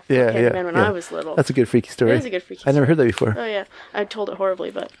kind of Candyman when I was little. That's a good freaky story. It is a good freaky story. I never heard that before. Oh yeah. I told it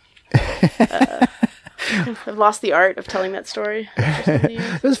horribly, but I've lost the art of telling that story.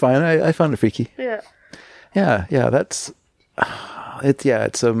 It was fine. I found it freaky. Yeah. Yeah, that's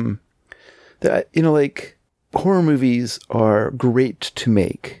it's like horror movies are great to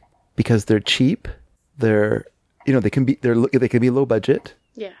make because they're cheap. They're they can be low budget.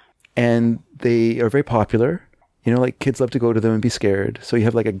 Yeah. And they are very popular. Like kids love to go to them and be scared. So you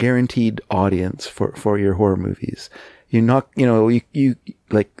have like a guaranteed audience for your horror movies. You're not you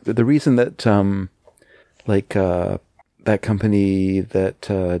like the reason that that company that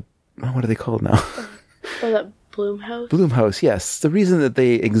what are they called now? Oh, that Blumhouse? Blumhouse, yes. The reason that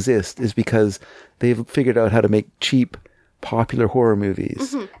they exist is because they've figured out how to make cheap, popular horror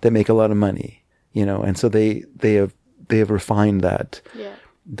movies that make a lot of money, and so they have refined that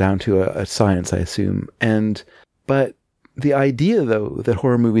down to a science, I assume. But the idea, though, that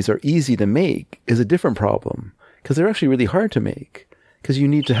horror movies are easy to make is a different problem because they're actually really hard to make because you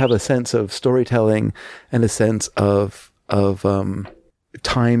need to have a sense of storytelling and a sense of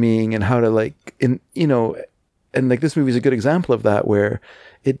timing and how to and like this movie is a good example of that where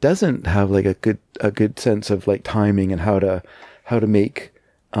it doesn't have like a good sense of like timing and how to make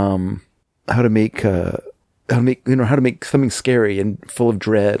something scary and full of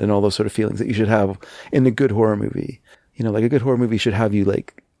dread and all those sort of feelings that you should have in a good horror movie. Like a good horror movie should have you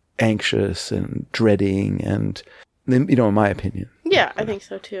like anxious and dreading and in my opinion. Yeah, I think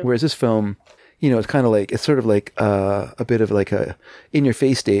so too. Whereas this film, it's kind of like, it's sort of like a bit of like a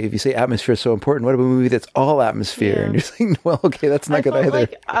in-your-face, Dave. You say atmosphere is so important. What about a movie that's all atmosphere? Yeah. And you're saying, well, okay, that's not good either.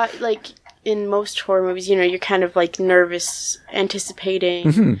 Like in most horror movies, you're kind of like nervous,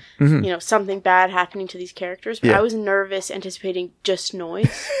 anticipating, something bad happening to these characters. But I was nervous, anticipating just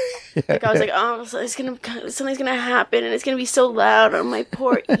noise. Like I was like, oh, something's gonna happen, and it's gonna be so loud on my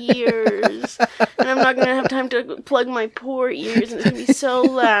poor ears, and I'm not gonna have time to plug my poor ears, and it's gonna be so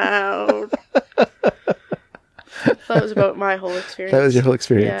loud. That was about my whole experience. That was your whole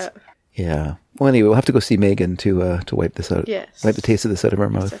experience. Yeah. Well, anyway, we'll have to go see Megan to wipe this out. Yes. Wipe the taste of this out of our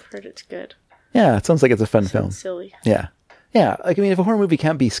mouth. I've heard it's good. Yeah, it sounds like it's a fun film. Silly. Yeah. Like if a horror movie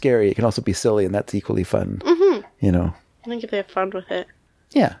can't be scary, it can also be silly, and that's equally fun. I think if they have fun with it.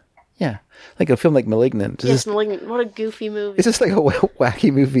 Yeah. Like a film like Malignant. Malignant. What a goofy movie. It's just like a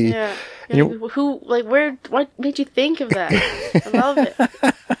wacky movie. Yeah. What made you think of that? I love it.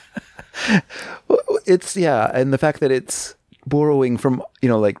 And the fact that it's borrowing from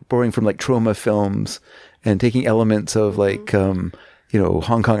trauma films and taking elements of like Hong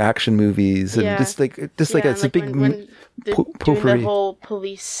Kong action movies and it's a big when doing the whole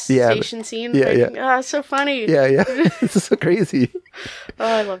police station scene. It's so funny. It's so crazy. Oh,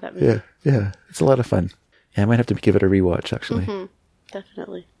 I love that movie. Yeah, it's a lot of fun. Yeah, I might have to give it a rewatch actually.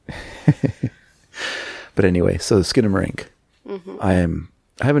 Definitely. But anyway, so Skinamarink. I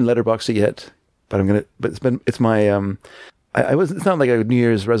haven't letterboxed it yet, but I'm gonna. But it's my it's not like a New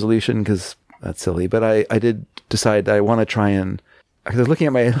Year's resolution because that's silly. But I did decide that I want to try and. Because I was looking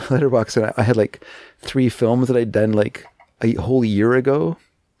at my letterbox and I had like 3 films that I'd done like a whole year ago.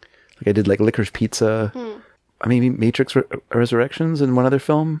 Like I did like Licorice Pizza, maybe Matrix Resurrections and one other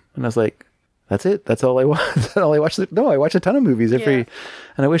film, and I was like, that's it. That's all I watch. That's all I watch. No, I watch a ton of movies and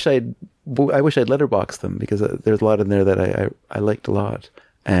I wish I'd letterboxed them, because there's a lot in there that I liked a lot.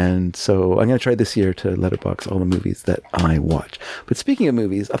 And so I'm going to try this year to letterbox all the movies that I watch. But speaking of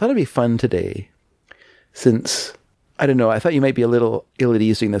movies, I thought it'd be fun today, since I don't know, I thought you might be a little ill at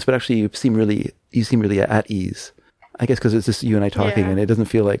ease doing this, but actually you seem really at ease. I guess because it's just you and I talking, and it doesn't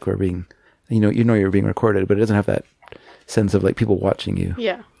feel like we're being, you're being recorded, but it doesn't have that sense of like people watching you.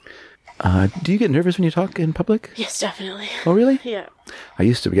 Yeah. Do you get nervous when you talk in public? Yes, definitely. Oh, really? Yeah. I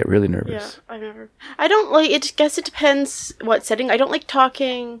used to get really nervous. Yeah, I don't like it. Guess it depends what setting. I don't like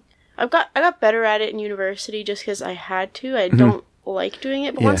talking. I got better at it in university just because I had to. I don't like doing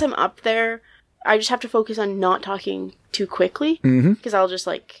it, but once I'm up there, I just have to focus on not talking too quickly, because I'll just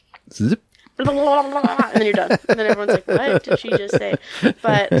like zip, and then you're done, and then everyone's like, "What did she just say?"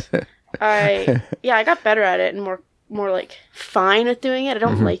 But I got better at it and more like fine at doing it. I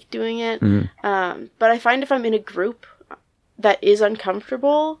don't like doing it. But I find if I'm in a group that is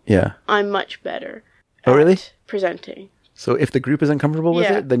uncomfortable, I'm much better at presenting. So if the group is uncomfortable with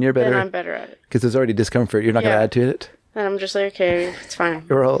it, then you're better. Then I'm better at it. Because there's already discomfort. You're not going to add to it. And I'm just like, okay, it's fine.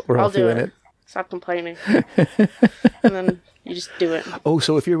 We're all feeling it. Stop complaining. And then you just do it. Oh,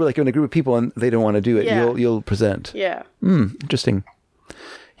 so if you're like in a group of people and they don't want to do it, you'll present. Yeah. Interesting.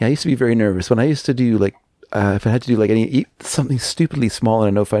 Yeah, I used to be very nervous when I used to do like, if I had to do like something stupidly small in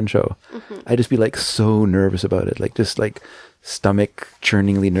a no fun show, I'd just be like so nervous about it, like just like stomach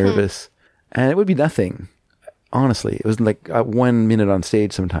churningly nervous, and it would be nothing. Honestly, it was like 1 minute on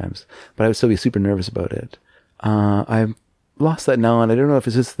stage sometimes, but I would still be super nervous about it. I've lost that now, and I don't know if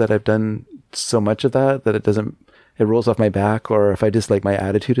it's just that I've done so much of that it rolls off my back, or if I just like my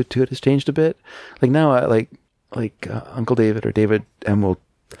attitude to it has changed a bit. Like now, I like Uncle David or David M will,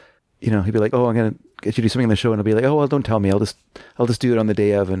 he'd be like, "Oh, I'm gonna get you to do something in the show," and I'll be like, "Oh, well, don't tell me. I'll just do it on the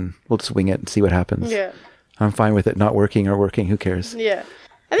day of, and we'll just wing it and see what happens." Yeah, I'm fine with it not working or working. Who cares? Yeah,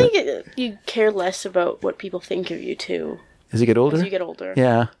 I think you care less about what people think of you too. As you get older? As you get older.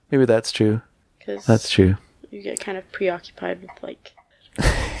 Yeah, maybe that's true. That's true. You get kind of preoccupied with like,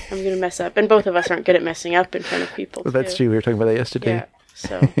 I'm going to mess up. And both of us aren't good at messing up in front of people. Well, that's true. We were talking about that yesterday. Yeah,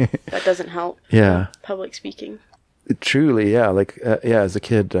 so that doesn't help. Yeah. Public speaking. Truly, yeah. Like, as a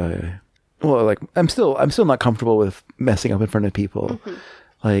kid, I'm still not comfortable with messing up in front of people.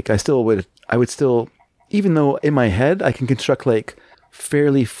 Like, I would still, even though in my head I can construct like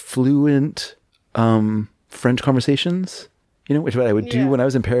fairly fluent French conversations, which what I would do when I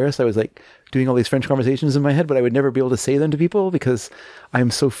was in Paris. I was like doing all these French conversations in my head, but I would never be able to say them to people because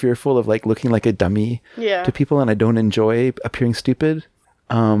I'm so fearful of like looking like a dummy to people, and I don't enjoy appearing stupid.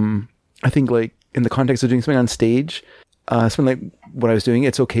 I think like in the context of doing something on stage, something like what I was doing,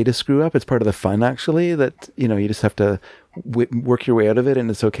 it's okay to screw up. It's part of the fun, actually, that, you just have to work your way out of it, and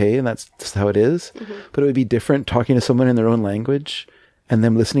it's okay, and that's just how it is. But it would be different talking to someone in their own language and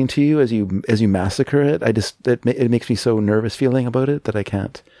them listening to you as you massacre it. It makes me so nervous feeling about it that I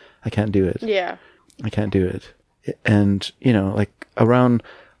can't do it. Yeah. I can't do it. And, like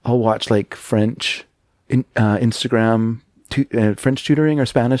I'll watch like French, Instagram, French tutoring or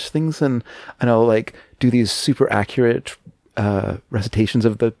Spanish things, and I'll like do these super accurate recitations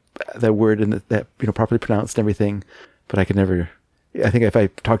of the word and that properly pronounced and everything, but I could never. I think if I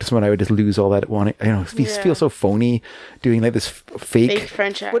talked to someone, I would just lose all that wanting. Feel so phony doing like this fake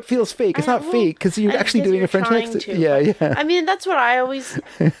French accent. What feels fake? It's not fake because you're actually doing a French accent. Yeah. I mean, that's what I always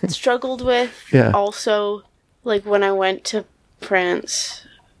struggled with. Yeah. Also, like when I went to France,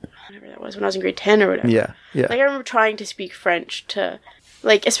 whenever that was, when I was in grade 10 or whatever. Yeah. Like I remember trying to speak French to,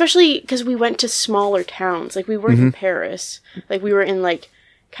 like, especially because we went to smaller towns. Like we weren't in Paris. Like we were in like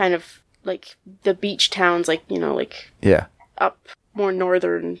kind of like the beach towns, like up more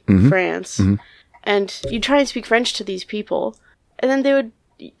northern France, and you try and speak French to these people, and then they would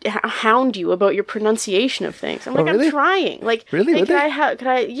hound you about your pronunciation of things. I'm like, really? I'm trying. Like, really? Like, could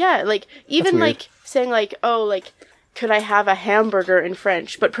I? Yeah. Like, even like saying like, oh, like, could I have a hamburger in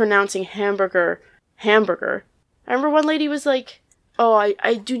French, but pronouncing hamburger. I remember one lady was like, oh,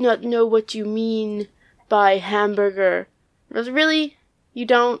 I do not know what you mean by hamburger. I was, really? You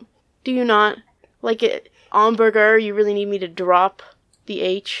don't? Do you not? Like it? Hamburger, you really need me to drop the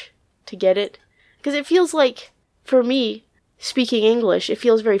H to get it? Because it feels like, for me, speaking English, it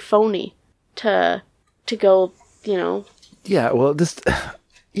feels very phony to go, Yeah, well,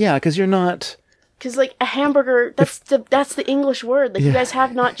 because you're not... Because, like, a hamburger, that's the English word. Like, you guys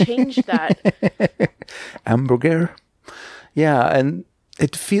have not changed that. Hamburger? Yeah, and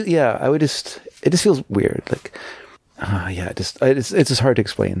it just feels weird. Like, it's just hard to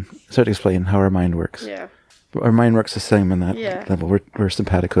explain. It's hard to explain how our mind works. Yeah. Our mind works the same on that level. We're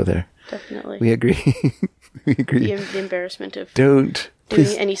simpatico there. Definitely. We agree. We agree. The embarrassment of doing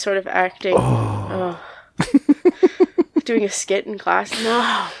any sort of acting. Oh. Doing a skit in class.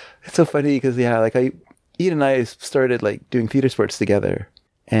 No. It's so funny because Ian and I started like doing theater sports together,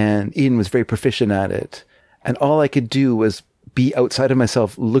 and Ian was very proficient at it, and all I could do was be outside of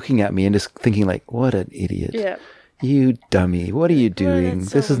myself, looking at me and just thinking like, "What an idiot! Yeah, you dummy! What are you doing?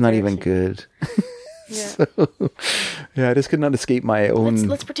 This is not even good." Yeah. So, I just could not escape my own.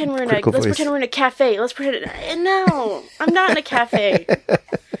 Let's pretend we're in a cafe. Let's pretend. No, I'm not in a cafe.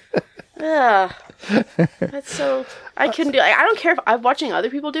 Ugh. That's so. I couldn't do it. I don't care if I'm watching other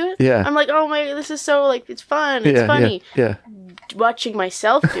people do it. Yeah. I'm like, oh my, this is so like, it's fun. It's funny. Yeah. Watching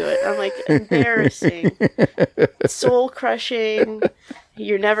myself do it, I'm like, embarrassing. Soul crushing.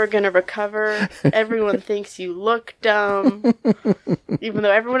 You're never going to recover. Everyone thinks you look dumb. Even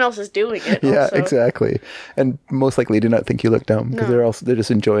though everyone else is doing it. Yeah, also. Exactly. And most likely do not think you look dumb because they're just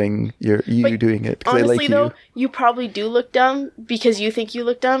enjoying you doing it. Honestly, they like though, you probably do look dumb because you think you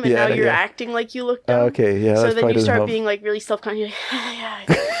look dumb, and now you're acting like you look dumb. Okay, yeah. So then you start being like really self-conscious. Can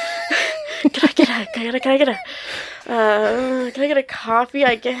I get a coffee?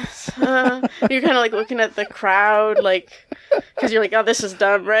 I guess. You're kind of like looking at the crowd, like, because you're like, oh, this is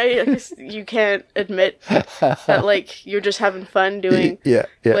dumb, right? Like, you can't admit that like you're just having fun doing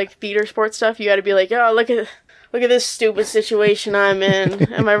like theater sports stuff. You got to be like, oh, look at this stupid situation I'm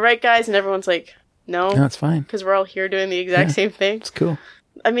in. Am I right, guys? And everyone's like, no, it's fine because we're all here doing the exact same thing. It's cool.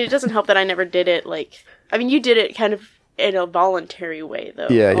 I mean, it doesn't help that I never did it. Like, I mean, you did it kind of in a voluntary way, though.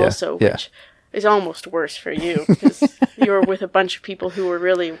 Which is almost worse for you because you were with a bunch of people who were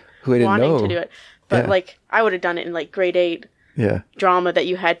really wanting to do it. But like, I would have done it in like grade 8 drama that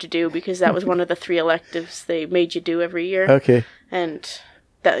you had to do because that was one of the 3 electives they made you do every year. Okay. And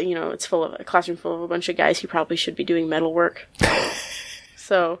that, it's full of a classroom full of a bunch of guys who probably should be doing metal work.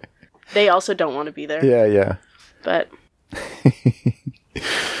 So they also don't want to be there. Yeah. But.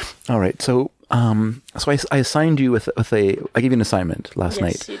 All right. So I assigned you with I gave you an assignment last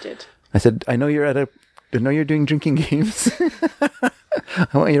night. Yes, you did. I said, I know you're doing drinking games. I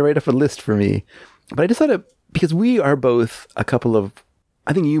want you to write up a list for me. But I decided, because we are both a couple of,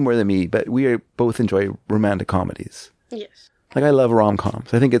 I think you more than me, but we both enjoy romantic comedies. Yes. Like, I love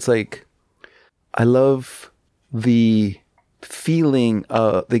rom-coms. I think it's like, I love the feeling,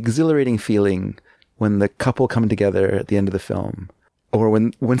 the exhilarating feeling when the couple come together at the end of the film. Or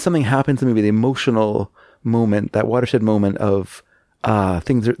when something happens in the movie, the emotional moment, that watershed moment of,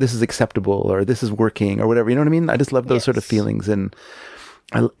 this is acceptable, or this is working, or whatever. You know what I mean? I just love those sort of feelings. And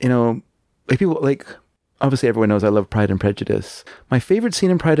like people, like, obviously everyone knows I love Pride and Prejudice. My favorite scene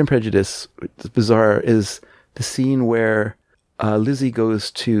in Pride and Prejudice, it's bizarre, is the scene where Lizzie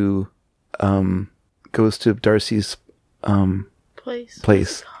goes to Darcy's place. I'm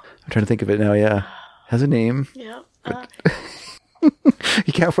trying to think of it now. Yeah, has a name. Yeah.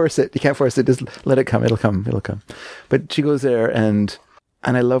 You can't force it. Just let it come. It'll come. But she goes there, and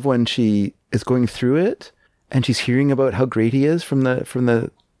I love when she is going through it, and she's hearing about how great he is from the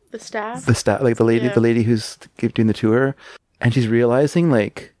staff. The staff, like the lady who's doing the tour, and she's realizing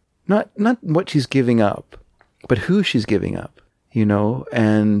like not what she's giving up, but who she's giving up,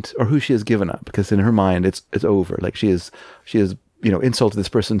 or who she has given up, because in her mind it's over. Like she has insulted this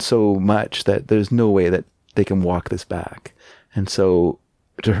person so much that there's no way that they can walk this back. And so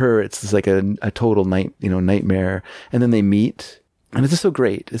to her, it's just like a total nightmare. And then they meet, and it's just so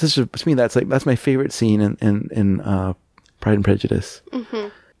great. It's just, to me, that's my favorite scene in Pride and Prejudice.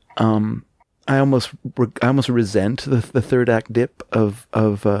 Mm-hmm. I almost resent the third act dip with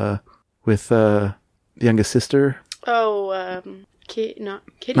the youngest sister. Oh, not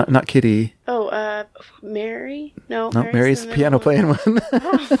Kitty. Not Kitty. Oh, Mary. No, Mary's the piano playing one.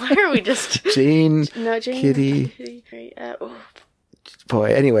 Why are we just Jane? No, Jane. Kitty.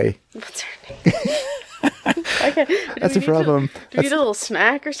 Boy. Anyway. What's her name? That's a problem. Do we need a little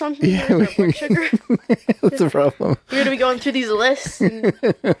snack or something? Yeah, sugar. That's a problem. We're gonna be going through these lists and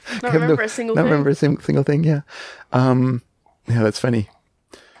not remember a single thing. Not remember a single thing. Yeah. Yeah, that's funny.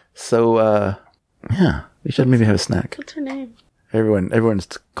 So, yeah, we should maybe have a snack. What's her name? Everyone's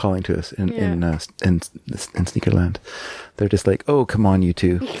calling to us in Sneakerland. They're just like, oh, come on, you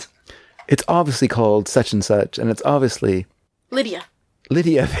two. It's obviously called such and such, and it's obviously Lydia,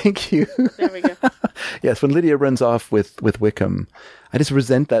 thank you. There we go. Yes, when Lydia runs off with Wickham, I just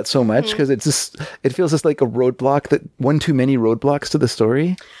resent that so much because it feels just like a roadblock, one too many roadblocks to the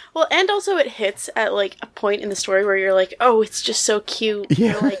story. Well, and also it hits at like a point in the story where you're like, oh, it's just so cute.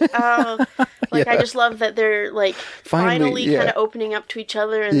 Yeah. You're like, oh, Like, I just love that they're, like, finally kind of opening up to each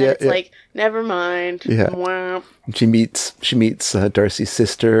other, and then it's like, never mind. Yeah. She meets Darcy's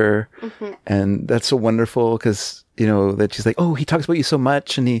sister, and that's so wonderful, because, you know, that she's like, oh, he talks about you so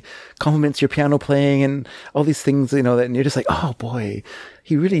much, and he compliments your piano playing, and all these things, you know, and you're just like, oh, boy,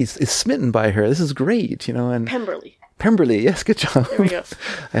 he really is smitten by her. This is great, you know. And Pemberley, yes, good job. There we go.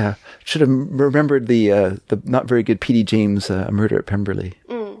 Yeah, should have remembered the not very good P.D. James Murder at Pemberley.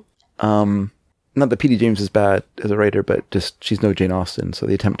 Not that P.D. James is bad as a writer, but just she's no Jane Austen. So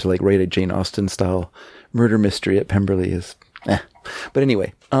the attempt to like write a Jane Austen style murder mystery at Pemberley is, But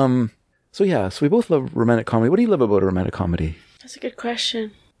anyway, so we both love romantic comedy. What do you love about a romantic comedy? That's a good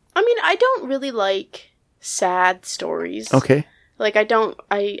question. I mean, I don't really like sad stories. Okay. Like, I don't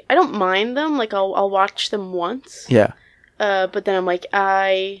mind them. Like, I'll watch them once. Yeah. But then I'm like,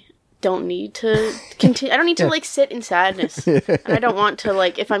 I don't need to continue. I don't need to, like, sit in sadness. And I don't want to,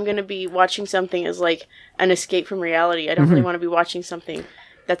 like, if I'm going to be watching something as, like, an escape from reality, I don't really want to be watching something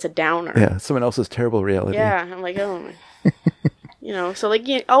that's a downer. Yeah, someone else's terrible reality. Yeah, I'm like, oh, you know, so, like,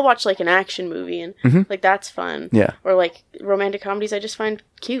 I'll watch, like, an action movie, and, like, that's fun. Yeah. Or, like, romantic comedies I just find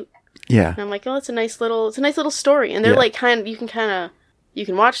cute. Yeah. And I'm like, oh, it's a nice little story. And they're, like, you can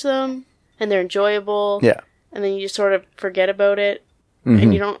watch them, and they're enjoyable. Yeah. And then you just sort of forget about it.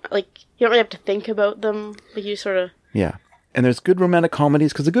 And you don't really have to think about them. Like, you sort of... Yeah. And there's good romantic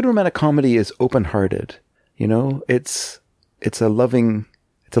comedies, because a good romantic comedy is open-hearted. You know? It's a loving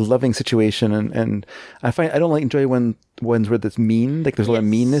situation, and I find I don't enjoy ones where that's mean. Like, there's a lot of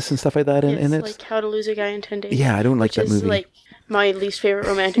meanness and stuff like that in it. Like How to Lose a Guy in 10 Days. Yeah, I don't like that movie. Which is, like, my least favorite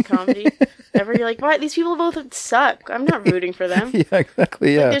romantic comedy ever. You're like, why? These people both suck. I'm not rooting for them. Yeah,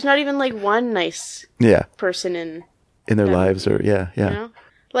 exactly, yeah. Like, there's not even, like, one nice person in their lives, or you know?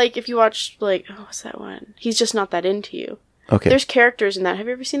 Like, if you watch, like, what's that one? He's Just Not That Into You. Okay. There's characters in that. Have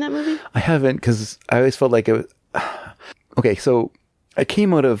you ever seen that movie? I haven't, because I always felt like it was... Okay, so I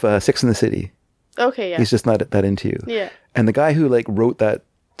came out of Sex and the City. Okay, yeah. He's Just Not That Into You. Yeah. And the guy who, like, wrote that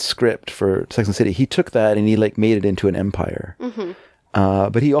script for Sex and the City, he took that and he, like, made it into an empire.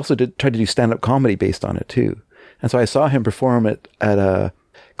 But he also tried to do stand-up comedy based on it, too. And so I saw him perform it at a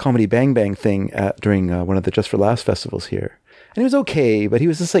Comedy Bang Bang thing during one of the Just for Laughs festivals here. And he was okay, but he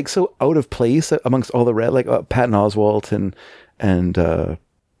was just, like, so out of place amongst all the like Patton Oswalt and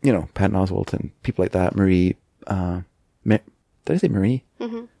you know, Patton Oswalt and people like that. Marie, did I say Marie?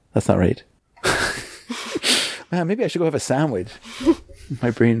 That's not right. Man, maybe I should go have a sandwich.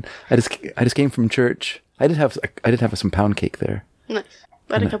 My brain. I just came from church. I did have some pound cake there. Nice.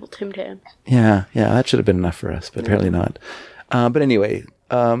 I had a couple Tim Tams. Yeah, that should have been enough for us, but apparently not. But anyway,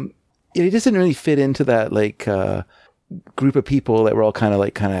 it just didn't really fit into that, like, group of people that were all kind of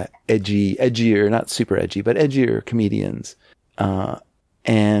edgier, not super edgy, but edgier comedians.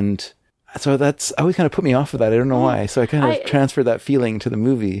 And so that's always kind of put me off of that. I don't know why. So I kind of transferred that feeling to the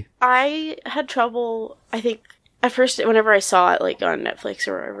movie. I had trouble, I think, at first, whenever I saw it, like, on Netflix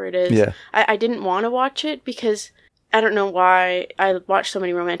or wherever it is. Yeah. I didn't want to watch it because... I don't know why I watched so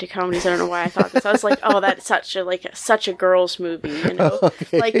many romantic comedies. I don't know why I thought this. I was like, oh, that's such a girl's movie, you know?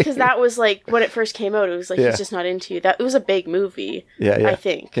 Okay. Like, because that was, like, when it first came out, it was like, He's Just Not Into You. It was a big movie, I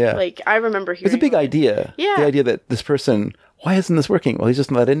think. Yeah. Like, I remember hearing... It's a big idea. Yeah. The idea that this person, why isn't this working? Well, he's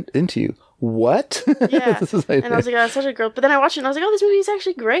just not into you. What? Yeah. And I was like, oh, that's such a girl. But then I watched it and I was like, oh, this movie is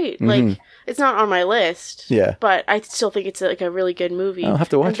actually great. Like, it's not on my list. Yeah. But I still think it's, like, a really good movie. I'll have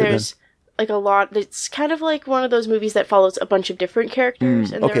to watch it then. Like, a lot, it's kind of like one of those movies that follows a bunch of different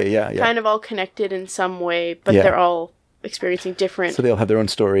characters, and they're kind of all connected in some way, but they're all experiencing different... So they all have their own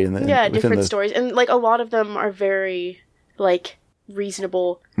story. Different stories. And, like, a lot of them are very, like,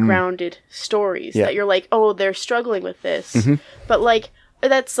 reasonable, grounded stories that you're like, oh, they're struggling with this. But, like,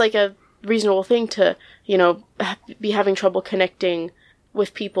 that's, like, a reasonable thing to, you know, be having trouble connecting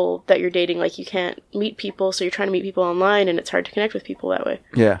with people that you're dating. Like, you can't meet people, so you're trying to meet people online, and it's hard to connect with people that way.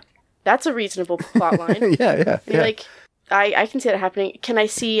 Yeah. That's a reasonable plot line. Like, I can see that happening. Can I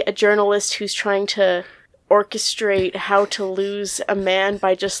see a journalist who's trying to orchestrate how to lose a man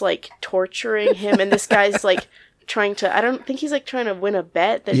by just, like, torturing him, and this guy's, like, trying to... I don't think he's, like, trying to win a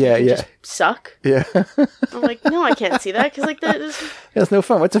bet that he can just suck. Yeah. I'm like, no, I can't see that, because, like, it's no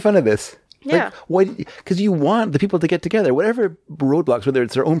fun. What's the fun of this? Yeah. Like, because you want the people to get together, whatever roadblocks, whether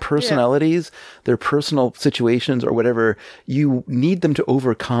it's their own personalities, their personal situations, or whatever, you need them to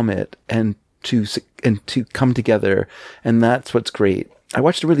overcome it and to come together. And that's what's great. I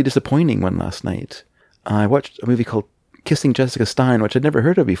watched a really disappointing one last night. I watched a movie called Kissing Jessica Stein, which I'd never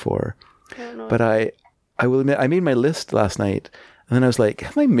heard of before. But I will admit, I made my list last night, and then I was like,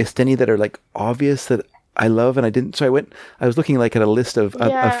 have I missed any that are, like, obvious that I love and I didn't? So I was looking, like, at a list of films.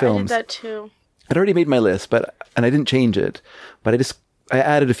 I did that too. I'd already made my list, and I didn't change it, but I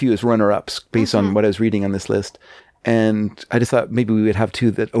added a few as runner-ups based on what I was reading on this list. And I just thought maybe we would have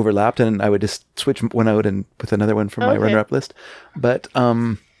two that overlapped, and I would just switch one out and with another one from my runner-up list. But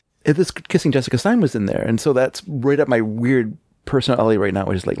this Kissing Jessica Stein was in there, and so that's right up my weird personality right now,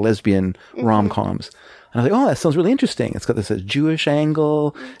 which is like lesbian rom-coms. And I was like, oh, that sounds really interesting. It's got this Jewish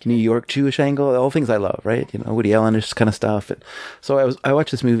angle, New York Jewish angle, all things I love, right? You know, Woody Allen-ish kind of stuff. And so I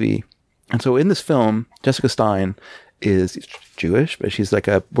watched this movie, and so in this film, Jessica Stein is Jewish, but she's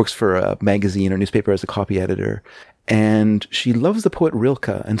works for a magazine or newspaper as a copy editor. And she loves the poet Rilke.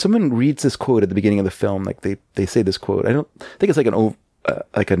 And someone reads this quote at the beginning of the film. Like they say this quote. I don't think it's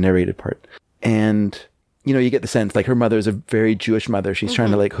like a narrated part. And, you know, you get the sense like her mother is a very Jewish mother. She's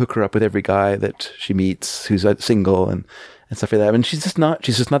trying to like hook her up with every guy that she meets who's single and stuff like that. And she's just not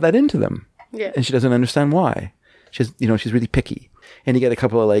that into them. Yeah. And she doesn't understand why. She's really picky. And you get a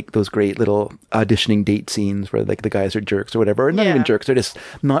couple of like those great little auditioning date scenes where like the guys are jerks or whatever, or not even jerks. They're just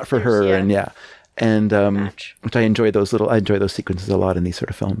not for her. Yeah. And which I enjoy those sequences a lot in these sort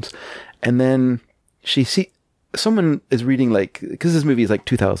of films. And then someone is reading because this movie is like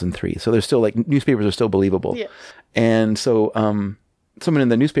 2003, so there's still like newspapers are still believable. Yeah. And so someone in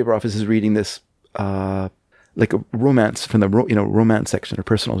the newspaper office is reading this like a romance from the romance section or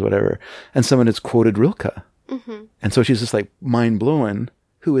personals or whatever, and someone has quoted Rilke. And so she's just like mind blown.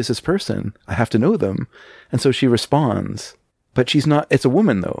 Who is this person? I have to know them. And so she responds, but she's not. It's a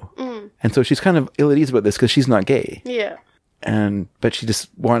woman though. And so she's kind of ill at ease about this because she's not gay. Yeah. But she just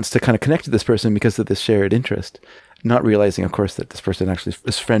wants to kind of connect to this person because of this shared interest, not realizing, of course, that this person actually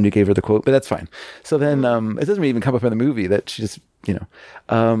is a friend who gave her the quote, but that's fine. So then it doesn't even come up in the movie that she just,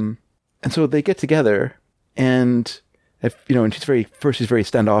 and so they get together and, and she's very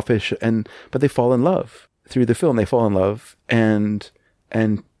standoffish but they fall in love through the film. They fall in love and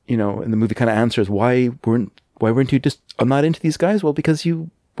and the movie kind of answers, why weren't you just, I'm not into these guys? Well, because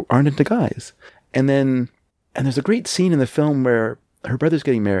you aren't into guys. And there's a great scene in the film where her brother's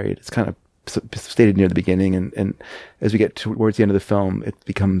getting married. It's kind of stated near the beginning. And as we get towards the end of the film, it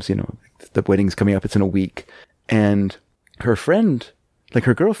becomes, the wedding's coming up. It's in a week. And her friend, like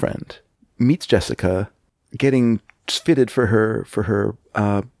her girlfriend, meets Jessica getting fitted for her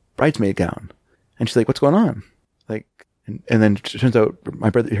bridesmaid gown. And she's like, what's going on? And then it turns out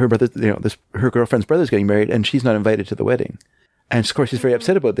her brother, her girlfriend's brother's getting married and she's not invited to the wedding. And of course she's very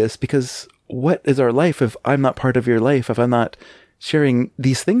upset about this because what is our life if I'm not part of your life, if I'm not sharing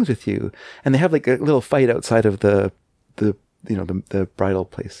these things with you? And they have like a little fight outside of the bridal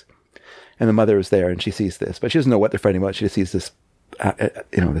place. And the mother is there and she sees this, but she doesn't know what they're fighting about. She just sees this,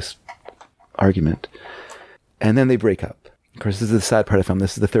 this argument. And then they break up. Of course, this is the sad part of the film.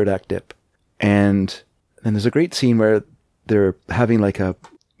 This is the third act dip. And then there's a great scene where they're having like a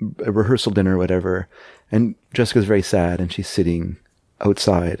rehearsal dinner or whatever. And Jessica's very sad and she's sitting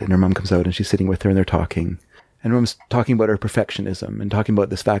outside and her mom comes out and she's sitting with her and they're talking. And her mom's talking about her perfectionism and talking about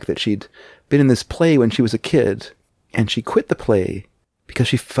this fact that she'd been in this play when she was a kid and she quit the play because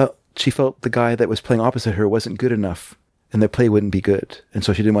she felt the guy that was playing opposite her wasn't good enough and the play wouldn't be good. And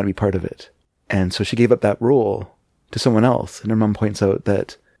so she didn't want to be part of it. And so she gave up that role to someone else. And her mom points out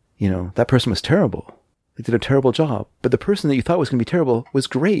that, that person was terrible. They did a terrible job. But the person that you thought was going to be terrible was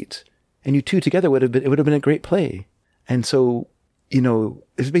great. And you two together it would have been a great play. And so,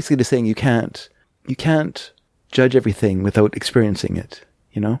 it's basically just saying you can't judge everything without experiencing it,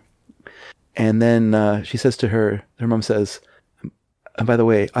 And then she says to her mom says, and by the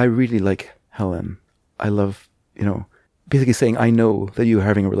way, I really like Helen. I love, basically saying, I know that you are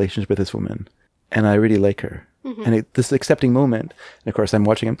having a relationship with this woman and I really like her. Mm-hmm. And this accepting moment. And of course I'm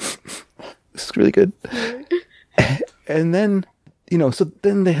watching him. This is really good. And then, so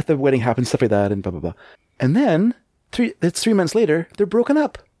then the wedding happens, stuff like that and blah, blah, blah. And then 3 months later, they're broken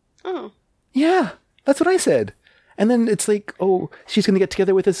up. Oh. Yeah. That's what I said. And then it's like, oh, she's going to get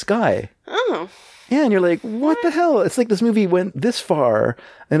together with this guy. Oh. Yeah, and you're like, what the hell? It's like this movie went this far,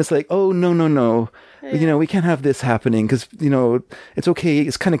 and it's like, oh, no. Yeah. We can't have this happening, because, it's okay,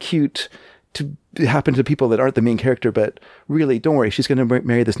 it's kind of cute to happen to people that aren't the main character, but really, don't worry, she's going to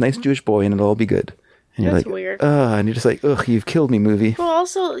marry this nice Jewish boy, and it'll all be good. And you're That's like, weird. And you're just like, ugh, you've killed me, movie. Well,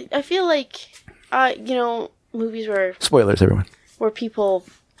 also, I feel like, movies where... Spoilers, everyone. Where people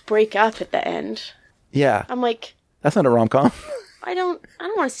break up at the end. Yeah. I'm like... That's not a rom-com. I don't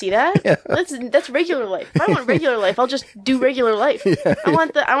want to see that. Yeah. That's regular life. If I want regular life, I'll just do regular life. Yeah. I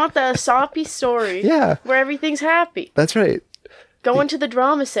want the soppy story. Yeah. Where everything's happy. That's right. Go into the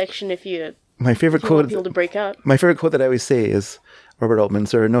drama section if you want people to break up. My favorite quote that I always say is Robert Altman's,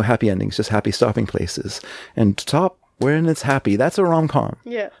 there are no happy endings, just happy stopping places. And to top wherein it's happy. That's a rom-com.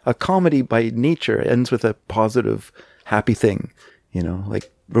 Yeah. A comedy by nature ends with a positive, happy thing.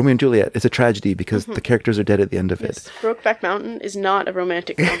 Like Romeo and Juliet is a tragedy because the characters are dead at the end of it. Brokeback Mountain is not a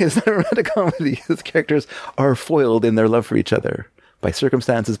romantic comedy. It's not a romantic comedy. The characters are foiled in their love for each other by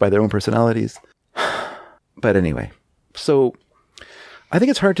circumstances, by their own personalities. But anyway, so I think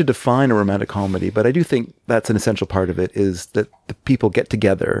it's hard to define a romantic comedy, but I do think that's an essential part of it, is that the people get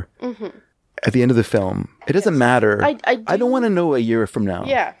together at the end of the film. It doesn't matter. I don't want to know a year from now.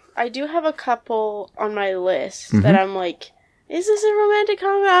 Yeah. I do have a couple on my list that I'm like, is this a romantic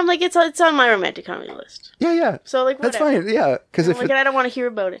comedy? I'm like, it's on my romantic comedy list. Yeah. So like, whatever. That's fine. Yeah, because and I don't want to hear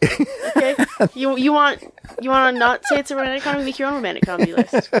about it. Okay, you want to not say it's a romantic comedy? Make your own romantic comedy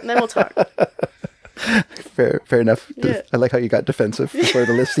list, and then we'll talk. Fair enough. Yeah. I like how you got defensive before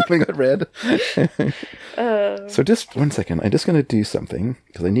the list even got read. So just 1 second. I'm just going to do something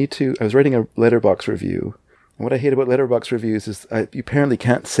because I was writing a Letterboxd review. And what I hate about Letterboxd reviews is you apparently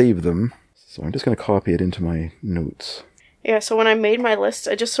can't save them. So I'm just going to copy it into my notes. Yeah, so when I made my list,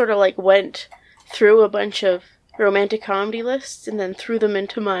 I just sort of like went through a bunch of romantic comedy lists and then threw them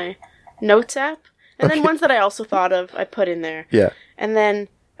into my notes app. And then ones that I also thought of, I put in there. Yeah. And then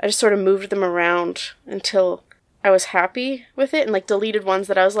I just sort of moved them around until I was happy with it and like deleted ones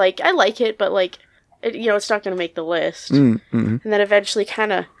that I was like, I like it, but like, it's not going to make the list. And then eventually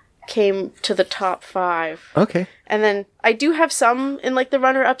kind of came to the top 5. Okay. And then I do have some in like the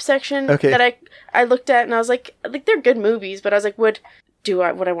runner-up section that I looked at and I was like they're good movies, but I was like, would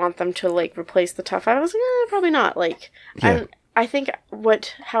I want them to like replace the top 5? I was like, probably not. Like, I think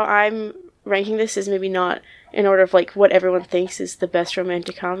how I'm ranking this is maybe not in order of like what everyone thinks is the best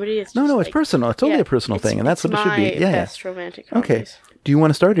romantic comedy. It's no, it's personal. It's totally a personal thing, and that's what it should be. Yeah, best romantic comedies. Okay. Do you want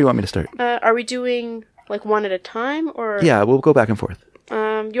to start, or do you want me to start? Are we doing like one at a time, or? Yeah, we'll go back and forth.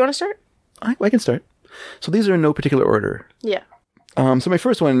 You want to start? I can start. So these are in no particular order. Yeah. So my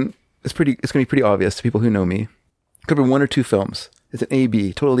first one is it's going to be pretty obvious to people who know me. It could be 1 or 2 films. It's an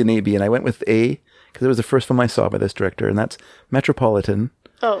A-B, totally an A-B, and I went with A because it was the first film I saw by this director, and that's Metropolitan.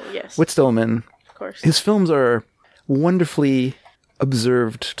 Oh, yes. Whit Stillman. Of course. His films are wonderfully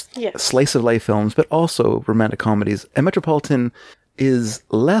observed slice-of-life films, but also romantic comedies. And Metropolitan is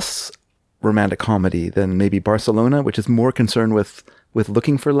less romantic comedy than maybe Barcelona, which is more concerned with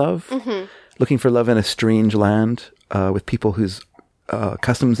looking for love. Looking for love in a strange land with people whose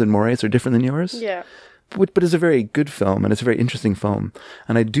customs and mores are different than yours. Yeah. But it's a very good film, and it's a very interesting film,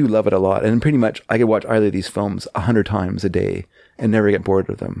 and I do love it a lot. And pretty much, I could watch either of these films 100 times a day and never get bored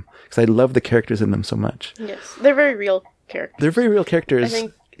of them because I love the characters in them so much. Yes, they're very real characters. They're very real characters. I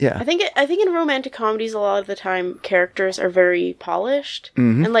think in romantic comedies, a lot of the time, characters are very polished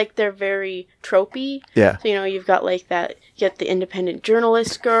and like they're very tropey. Yeah. So you've got like that. You get the independent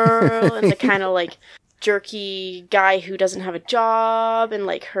journalist girl and the kind of like jerky guy who doesn't have a job, and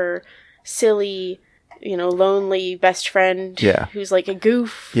like her silly, lonely best friend who's like a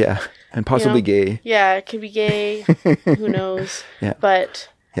goof. Yeah, and possibly gay. Yeah, it could be gay. Who knows? Yeah. But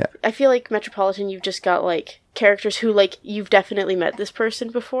I feel like Metropolitan, you've just got like characters who like you've definitely met this person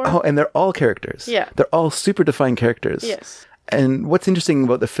before. Oh, and they're all characters. Yeah. They're all super defined characters. Yes. And what's interesting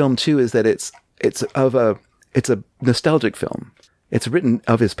about the film too is that it's a nostalgic film. It's written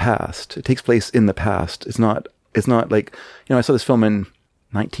of his past. It takes place in the past. It's not like, I saw this film in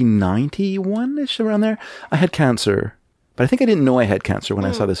 1991-ish, around there. I had cancer, but I think I didn't know I had cancer when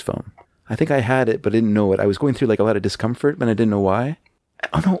I saw this film. I think I had it, but I didn't know it. I was going through like a lot of discomfort, but I didn't know why.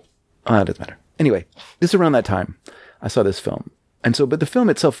 Oh no, it doesn't matter. Anyway, this is around that time I saw this film. And so, but the film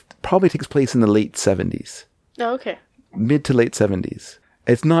itself probably takes place in the late 70s. Oh, okay. Mid to late 70s.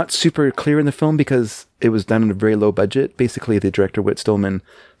 It's not super clear in the film because it was done on a very low budget. Basically, the director, Whit Stillman,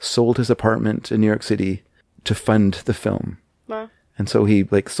 sold his apartment in New York City to fund the film. Wow. And so he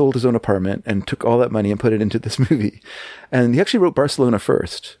sold his own apartment and took all that money and put it into this movie. And he actually wrote Barcelona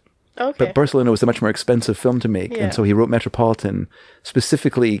first. Okay. But Barcelona was a much more expensive film to make. Yeah. And so he wrote Metropolitan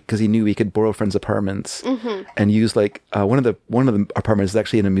specifically because he knew he could borrow friends' apartments and use one of the apartments is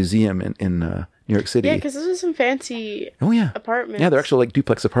actually in a museum in New York City. Yeah, because those are some fancy apartments. Yeah, they're actually like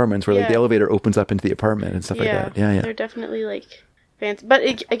duplex apartments where the elevator opens up into the apartment and stuff like that. Yeah. They're definitely like fancy. But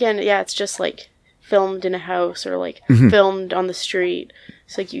it's just like filmed in a house or like filmed on the street.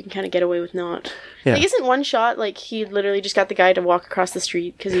 So like you can kind of get away with not. Yeah. Like, isn't one shot like he literally just got the guy to walk across the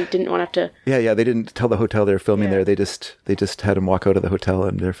street because he didn't want to have to. Yeah. They didn't tell the hotel they were filming there. They just had him walk out of the hotel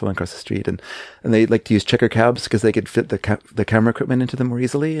and they're filming across the street. And they like to use checker cabs because they could fit the camera equipment into them more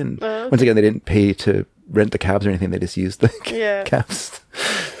easily. And once again, they didn't pay to rent the cabs or anything. They just used the cabs.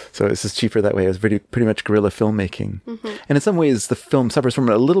 So it's just cheaper that way. It was pretty much guerrilla filmmaking. And in some ways, the film suffers from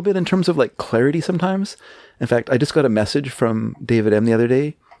it a little bit in terms of like clarity sometimes. In fact, I just got a message from David M. the other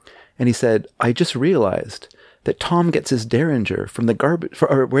day, and he said, I just realized that Tom gets his Derringer from the garbage,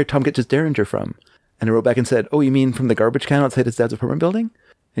 or where Tom gets his Derringer from. And I wrote back and said, oh, you mean from the garbage can outside his dad's apartment building? And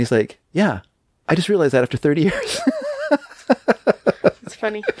he's like, yeah, I just realized that after 30 years. It's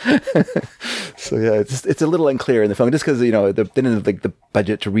funny. So yeah, it's a little unclear in the film, just because, you know, they didn't have like the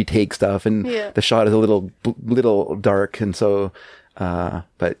budget to retake stuff, and the shot is a little dark, and so,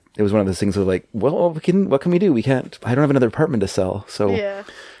 but it was one of those things of like, well, what can we do? I don't have another apartment to sell. So,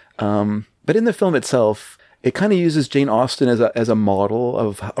 but in the film itself, it kind of uses Jane Austen as a model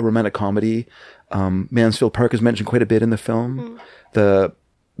of a romantic comedy. Mansfield Park is mentioned quite a bit in the film. The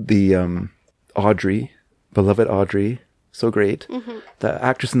Audrey, beloved Audrey, so great. The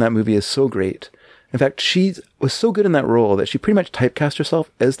actress in that movie is so great. In fact, she was so good in that role that she pretty much typecast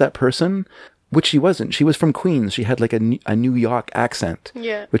herself as that person, which she wasn't. She was from Queens. She had like a New York accent,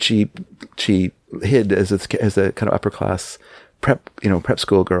 which she hid as a kind of upper class prep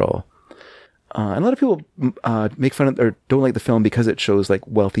school girl. And a lot of people make fun of or don't like the film because it shows like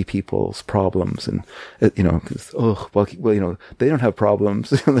wealthy people's problems, and they don't have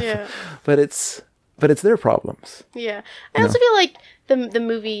problems, but it's their problems. Yeah, I also feel like the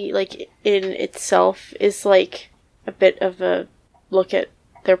movie, like in itself, is like a bit of a look at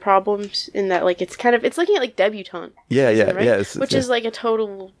their problems in that, like it's looking at like debutante. Which is like a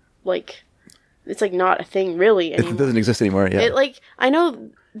total like, it's like not a thing really anymore. It doesn't exist anymore. Yeah, I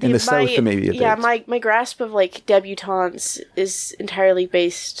know. In the South, maybe it is. My grasp of like debutantes is entirely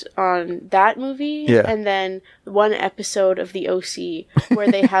based on that movie, and then one episode of The OC where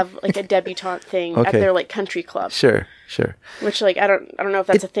they have like a debutante thing at their like country club. Sure. Which like I don't know if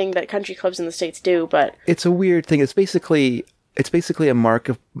that's a thing that country clubs in the States do, but it's a weird thing. It's basically a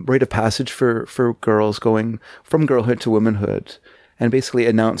rite of passage for girls going from girlhood to womanhood, and basically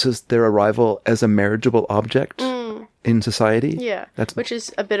announces their arrival as a marriageable object. In society, which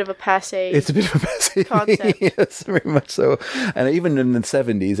is a bit of a passé. It's a bit of a passé concept. Yes, very much so. And even in the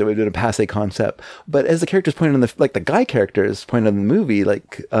 70s, it would have been a passé concept. But as the characters pointed on the guy characters pointed in the movie,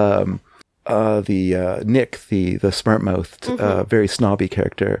 like Nick, the smart mouthed, very snobby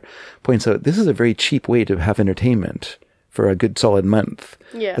character, points out this is a very cheap way to have entertainment for a good solid month.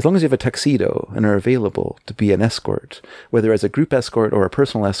 Yeah. As long as you have a tuxedo and are available to be an escort, whether as a group escort or a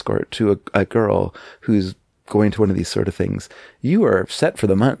personal escort to a girl who's going to one of these sort of things, you are set for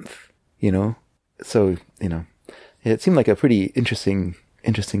the month, So, it seemed like a pretty interesting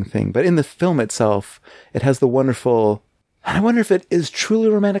thing. But in the film itself, it has the wonderful, I wonder if it is truly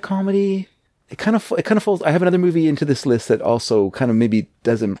a romantic comedy. It kind of falls. I have another movie into this list that also kind of maybe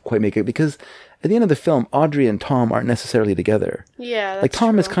doesn't quite make it, because at the end of the film, Audrey and Tom aren't necessarily together. Yeah, that's like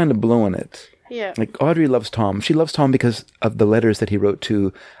Tom true. is kind of blowing it. Yeah. Like Audrey loves Tom. She loves Tom because of the letters that he wrote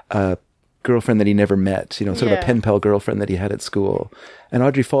to girlfriend that he never met, sort of a pen pal girlfriend that he had at school. And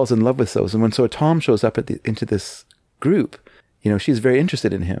Audrey falls in love with those. And when Tom shows up into this group, she's very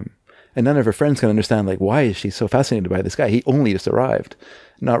interested in him. And none of her friends can understand, like, why is she so fascinated by this guy? He only just arrived,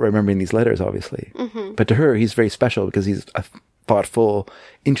 not remembering these letters, obviously. But to her, he's very special because he's a thoughtful,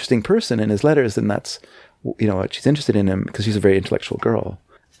 interesting person in his letters. And that's, she's interested in him because she's a very intellectual girl.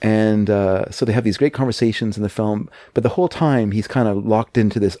 And so they have these great conversations in the film, but the whole time he's kind of locked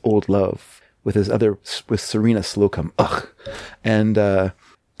into this old love with Serena Slocum. Ugh. And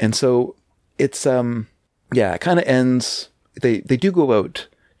so it's it kind of ends. They do go out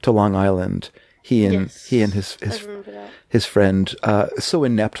to Long Island. He and his friend so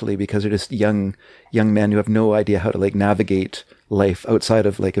ineptly, because they're just young men who have no idea how to like navigate life outside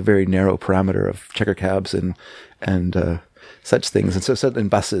of like a very narrow parameter of checker cabs and such things, and so suddenly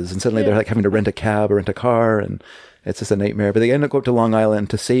buses, and suddenly they're like having to rent a cab or rent a car, and it's just a nightmare. But they end up going to Long Island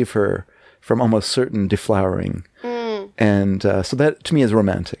to save her from almost certain deflowering, and so that to me is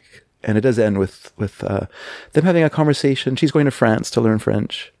romantic. And it does end with them having a conversation. She's going to France to learn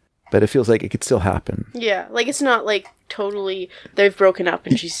French, but it feels like it could still happen. Yeah, like it's not like totally they've broken up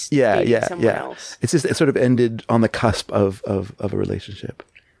and she's dating someone else. It's just it sort of ended on the cusp of a relationship.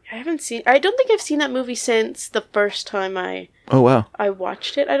 I don't think I've seen that movie since the first time I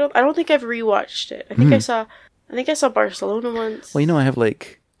watched it. I don't think I've rewatched it. I think I saw Barcelona once. Well, I have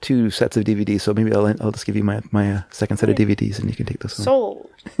like 2 sets of DVDs, so maybe I'll just give you my second set of DVDs and you can take those home. Sold.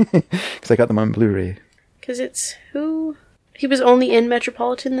 Because I got them on Blu-ray. Because it's who? He was only in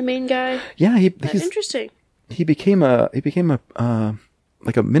Metropolitan, the main guy? Yeah, That's interesting. He became a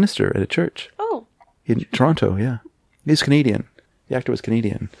like a minister at a church. Oh. In Toronto, yeah. He's Canadian. The actor was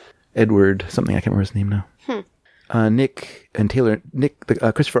Canadian. Edward something, I can't remember his name now. Nick and Taylor,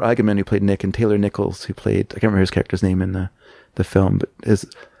 Christopher Eigenmann, who played Nick, and Taylor Nichols, who played, I can't remember his character's name in the film, but is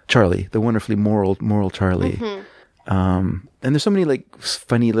Charlie, the wonderfully moral Charlie. And there's so many like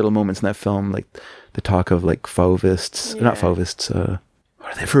funny little moments in that film, like the talk of like Fauvists, not Fauvists,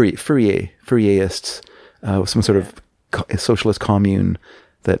 what are they? Fourierists, some sort of socialist commune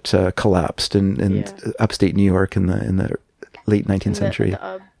that collapsed in upstate New York in the late 19th century.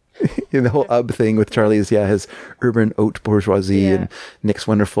 The whole UB thing with Charlie's, his urban haute bourgeoisie and Nick's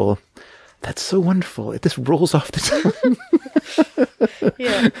wonderful. That's so wonderful. It just rolls off the tongue.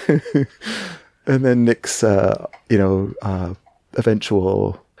 And then Nick's,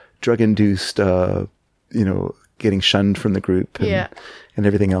 eventual drug-induced, getting shunned from the group and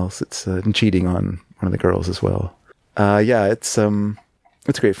everything else. It's and cheating on one of the girls as well. It's a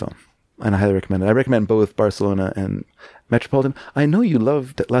great film, and I highly recommend it. I recommend both Barcelona and Metropolitan. I know you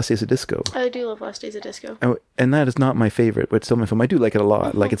loved Last Days of Disco. I do love Last Days of Disco. Oh, and that is not my favorite Whit Stillman film. I do like it a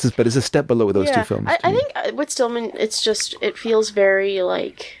lot. Like it's a step below those two films. I think Whit Stillman, it feels very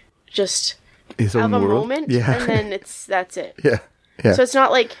like just his own have a world. moment, Yeah. and then that's it. Yeah. So it's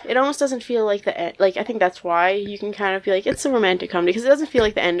not like, it almost doesn't feel like the end. Like, I think that's why you can kind of be like, it's a romantic comedy, because it doesn't feel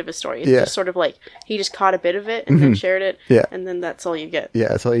like the end of a story. It's just sort of like, he just caught a bit of it and then shared it, and then that's all you get. Yeah,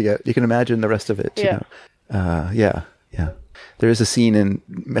 that's all you get. You can imagine the rest of it. You know? Yeah. There is a scene in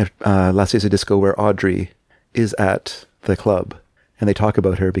Last Days of Disco where Audrey is at the club, and they talk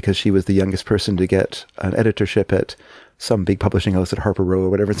about her because she was the youngest person to get an editorship at some big publishing house at Harper Row or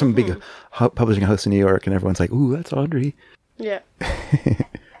whatever, some big publishing house in New York, and everyone's like, ooh, that's Audrey. Yeah.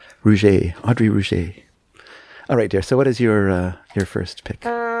 Audrey Rouget. All right, dear. So what is your first pick?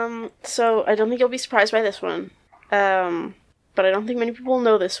 So I don't think you'll be surprised by this one. But I don't think many people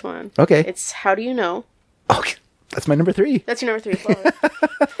know this one. Okay. It's How Do You Know? Okay. That's my number 3. That's your number 3. Well,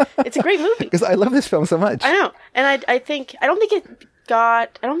 it's a great movie. Because I love this film so much. I know. And I don't think it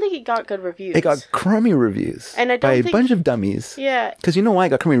got good reviews. It got crummy reviews. And by a bunch of dummies. Yeah. Because you know why it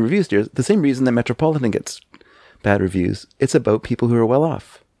got crummy reviews, dear? The same reason that Metropolitan gets bad reviews. It's about people who are well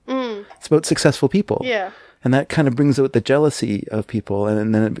off. It's about successful people. Yeah. And that kind of brings out the jealousy of people,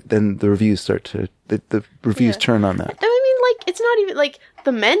 and then the reviews start to the reviews turn on that. I mean, like, it's not even like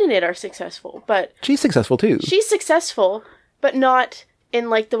the men in it are successful, but she's successful too. She's successful, but not in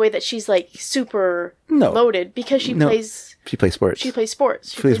like the way that she's like super loaded, because she plays sports. She plays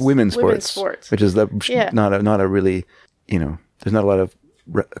sports. She plays women's sports, which is not a really, there's not a lot of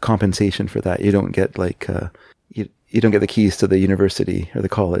compensation for that. You don't get like you don't get the keys to the university or the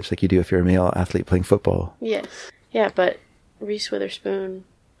college like you do if you're a male athlete playing football. Yes. Yeah, but Reese Witherspoon,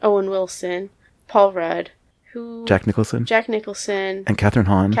 Owen Wilson, Paul Rudd, Jack Nicholson, and Catherine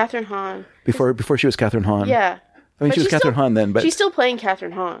Hahn. Before she was Catherine Hahn. Yeah. I mean, she was Catherine Hahn then, but she's still playing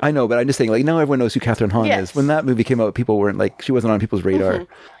Catherine Hahn. I know, but I'm just saying, like, now everyone knows who Catherine Hahn is. When that movie came out, people weren't like, she wasn't on people's radar.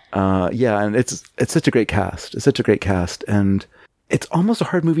 And it's such a great cast. It's such a great cast, and it's almost a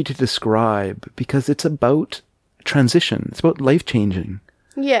hard movie to describe because it's about transition. It's about life changing.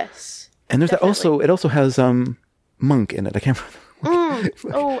 Yes. And there's it also has Monk in it. I can't remember.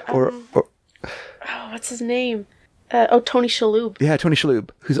 What's his name? Tony Shalhoub. Yeah, Tony Shalhoub,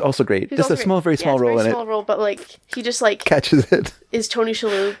 who's also great. Just a very small role in it. Small role, but like he just like catches it. Is Tony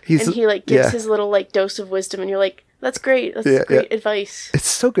Shalhoub, and he like gives his little like dose of wisdom, and you're like, that's great. That's great advice. It's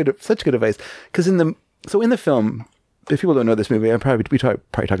so good, such good advice. Because in the film, if people don't know this movie, we probably talked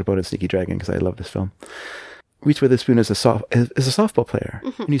about it in Sneaky Dragon because I love this film. Reese Witherspoon is a softball player,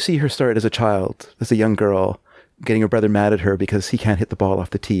 and you see her start as a child, as a young girl, getting her brother mad at her because he can't hit the ball off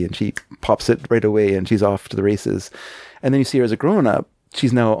the tee, and she pops it right away, and she's off to the races. And then you see her as a grown-up.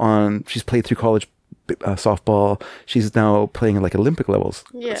 She's played through college softball. She's now playing at like Olympic levels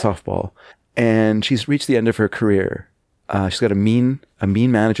softball, and she's reached the end of her career. She's got a mean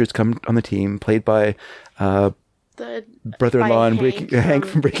manager that's come on the team, played by the brother-in-law and Hank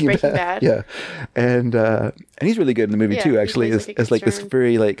from Breaking Bad. Yeah, and he's really good in the movie too. Actually, as like this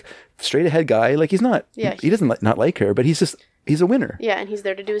very like straight ahead guy. Like he's not. Yeah, he doesn't not like her, but he's a winner. Yeah, and he's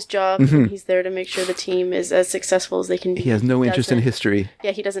there to do his job. And he's there to make sure the team is as successful as they can be. He has no interest in history.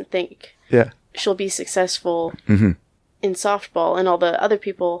 Yeah, he doesn't think. She'll be successful in softball, and all the other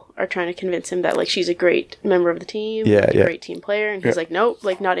people are trying to convince him that like she's a great member of the team, a great team player, and he's like, nope,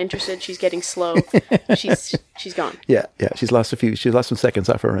 like not interested. She's getting slow. she's gone. Yeah. She's lost some seconds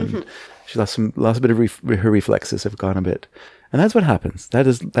off her, and she lost a bit of her reflexes have gone a bit, and that's what happens. That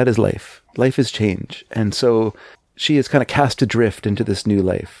is life. Life is change, and so she is kind of cast adrift into this new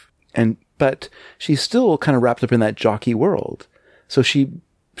life, but she's still kind of wrapped up in that jockey world. So she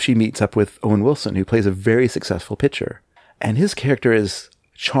meets up with Owen Wilson, who plays a very successful pitcher. And his character is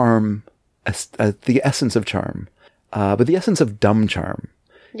charm, the essence of charm. but the essence of dumb charm.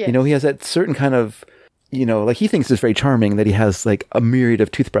 Yes. You know, he has that certain kind of, you know, like he thinks it's very charming that he has like a myriad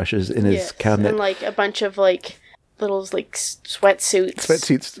of toothbrushes in his cabinet. And like a bunch of like little like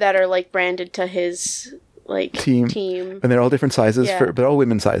sweatsuits that are like branded to his like team. And they're all different sizes, but all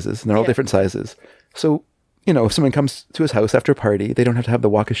women's sizes, and they're all different sizes. So, you know, if someone comes to his house after a party, they don't have to have the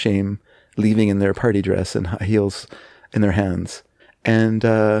walk of shame leaving in their party dress and high heels in their hands. And,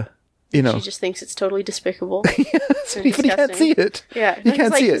 you know. She just thinks it's totally despicable. Yes, but he can't see it. Yeah. He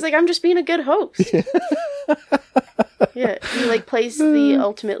can't see it. He's like, I'm just being a good host. Yeah. He like plays the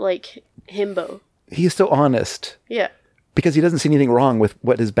ultimate like himbo. He's so honest. Yeah. Because he doesn't see anything wrong with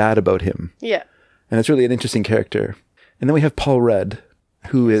what is bad about him. Yeah. And it's really an interesting character. And then we have Paul Rudd,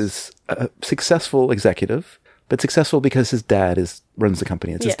 who is a successful executive, but successful because his dad runs the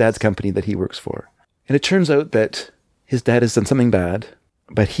company. It's his dad's company that he works for. And it turns out that his dad has done something bad,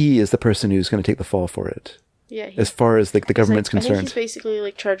 but he is the person who's going to take the fall for it. Yeah. As far as like the government's concerned. I think he's basically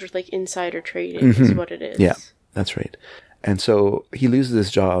like charged with like insider trading is what it is. Yeah, that's right. And so he loses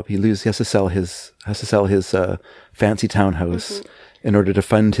his job. He has to sell his fancy townhouse in order to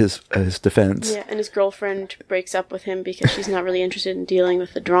fund his defense. Yeah, and his girlfriend breaks up with him because she's not really interested in dealing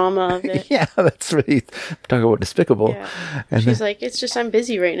with the drama of it. Yeah, that's really talk about despicable. Yeah. And she's like, it's just I'm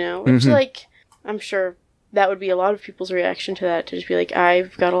busy right now. Which like I'm sure that would be a lot of people's reaction to that, to just be like,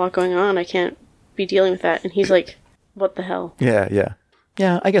 I've got a lot going on. I can't be dealing with that. And he's like, what the hell? Yeah,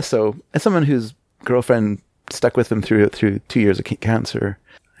 I guess so. As someone whose girlfriend stuck with him through 2 years of cancer,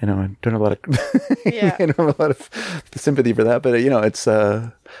 I don't have a lot of I don't have a lot of sympathy for that, but you know, it's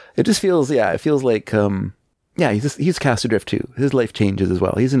it just feels it feels like he's cast adrift too. His life changes as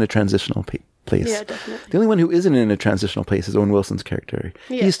well. He's in a transitional place. Yeah, definitely. The only one who isn't in a transitional place is Owen Wilson's character.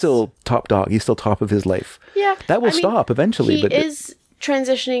 Yes. He's still top dog. He's still top of his life. Yeah, that will stop eventually. He is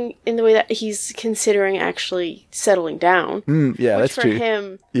transitioning in the way that he's considering actually settling down. Yeah, which that's true. For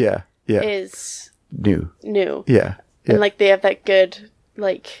him, is new. Yeah. And like they have that good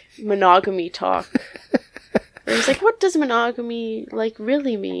like monogamy talk. Where he's like, what does monogamy like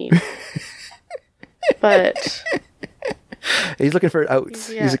really mean? But he's looking for outs.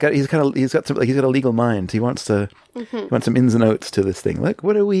 Yeah. He's got a legal mind. He wants to he wants some ins and outs to this thing. Like,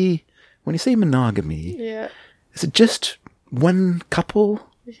 when you say monogamy, is it just one couple?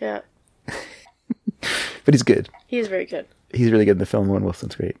 Yeah. But he's good. He is very good. He's really good in the film. Owen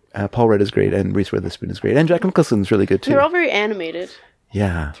Wilson's great. Paul Rudd is great, and Reese Witherspoon is great, and Jack Nicholson's really good too. They're all very animated.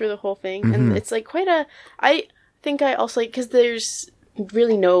 Yeah. Through the whole thing, and it's like quite a. I think I also like because there's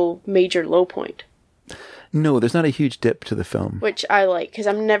really no major low point. No, there's not a huge dip to the film, which I like because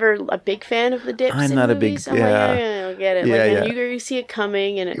I'm never a big fan of the dips. I'm not movies. a big. I'm like, I don't get it. Yeah, like, you see it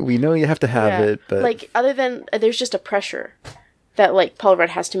coming, and we know you have to have it, but like other than there's just a pressure that like Paul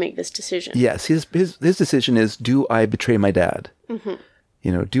Rudd has to make this decision. Yes, his decision is: do I betray my dad?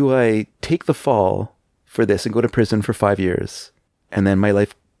 You know, do I take the fall for this and go to prison for 5 years, and then my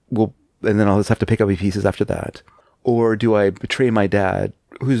life and then I'll just have to pick up the pieces after that, or do I betray my dad,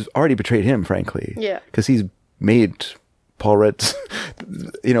 who's already betrayed him, frankly? Yeah, because he's made Paul Rudd,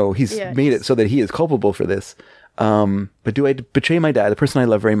 he's made it so that he is culpable for this. But do I betray my dad, the person I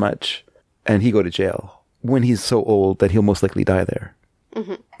love very much, and he go to jail when he's so old that he'll most likely die there?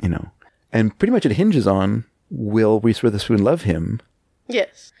 You know, and pretty much it hinges on, will Reese Witherspoon love him?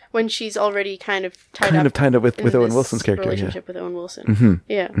 Yes, when she's already kind of tied up with Owen Wilson's character. Relationship with Owen Wilson.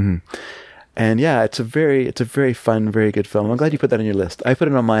 And it's a very fun, very good film. I'm glad you put that on your list. I put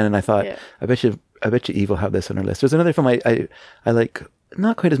it on mine, and I thought, I bet you Eve will have this on her list. There's another film I like,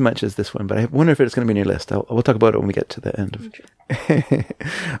 not quite as much as this one, but I wonder if it's going to be on your list. We'll talk about it when we get to the end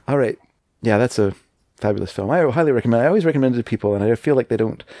of. All right, that's a fabulous film. I highly recommend it. I always recommend it to people, and I feel like they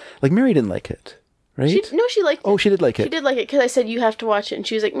don't like. Mary didn't like it. Right? She liked it. Oh, she did like it. She did like it because I said, you have to watch it. And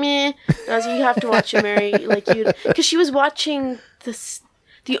she was like, meh. And I was like, you have to watch it, Mary. Like, because she was watching this.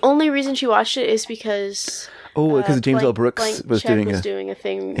 The only reason she watched it is because. Oh, because James L. Brooks was doing a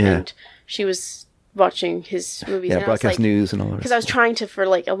thing. Yeah. And she was watching his movies. Yeah, broadcast news and all that. Because I was trying to, for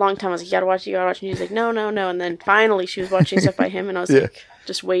like a long time, I was like, you gotta watch it. And she was like, no. And then finally she was watching stuff by him. And I was like,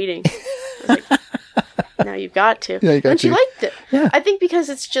 just waiting. I was like, now you've got to. Yeah, you got to. And she liked it. Yeah. I think because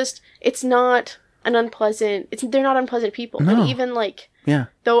it's not an unpleasant. They're not unpleasant people. No. And even like,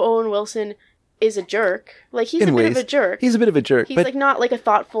 though Owen Wilson is a jerk, like he's a bit of a jerk. He's a bit of a jerk. He's like not like a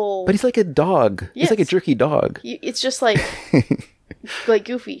thoughtful. But he's like a dog. Yes. He's like a jerky dog. It's just like, like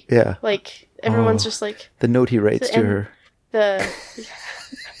goofy. Yeah. Like everyone's just like the note he writes to her. I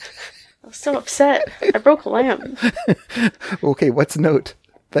was so upset. I broke a lamp. Okay, what's note?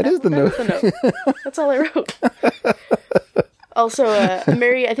 That is the note. That's all I wrote. Also,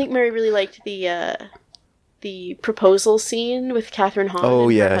 Mary. I think Mary really liked the the proposal scene with Catherine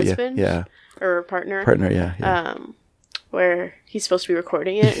Hahn and her husband. Yeah. Or partner. Yeah. Where he's supposed to be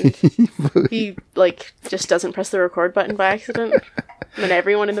recording it, and he, like, just doesn't press the record button by accident. And then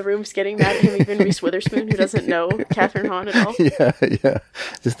everyone in the room's getting mad at him, even Reese Witherspoon, who doesn't know Catherine Hahn at all. Yeah.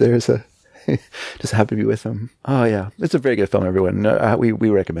 Just happy to be with him. Oh, yeah. It's a very good film, everyone. We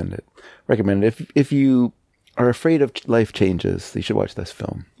recommend it. If you are afraid of life changes, you should watch this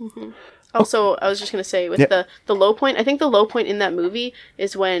film. Mm-hmm. Also, I was just going to say, with the low point, I think the low point in that movie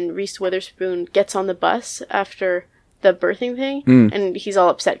is when Reese Witherspoon gets on the bus after the birthing thing, and he's all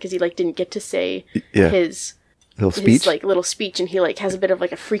upset because he, like, didn't get to say his little speech, and he, like, has a bit of,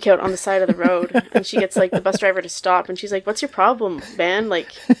 like, a freak out on the side of the road, and she gets, like, the bus driver to stop, and she's like, "What's your problem, man? Like,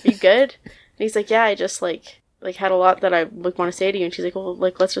 are you good?" And he's like, "Yeah, I just, like had a lot that I want to say to you." And she's like, "Well,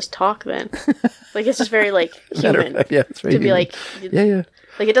 like, let's just talk then." Like, it's just very, like, human. It's very to human. Be like,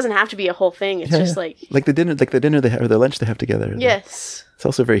 like, it doesn't have to be a whole thing. It's just like the dinner they have, or the lunch they have together. Yes, it's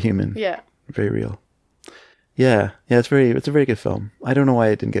also very human. Yeah, very real. Yeah. It's a very good film. I don't know why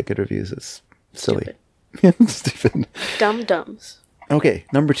it didn't get good reviews. It's silly. Stupid. Dum-dums. Okay,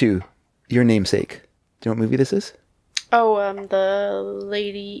 number 2, Your Namesake. Do you know what movie this is? Oh, the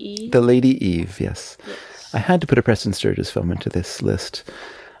Lady Eve. The Lady Eve, yes. I had to put a Preston Sturges film into this list.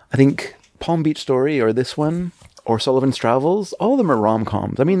 I think Palm Beach Story, or this one, or Sullivan's Travels, all of them are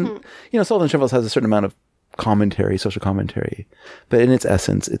rom-coms. I mean, Sullivan's Travels has a certain amount of commentary, social commentary, but in its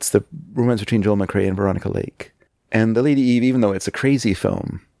essence, it's the romance between Joel McCrea and Veronica Lake. And The Lady Eve, even though it's a crazy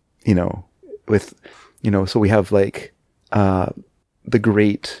film, so we have, like, the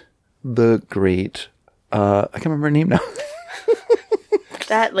great, I can't remember her name now.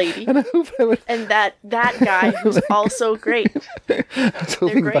 That lady. And that guy who's also great. I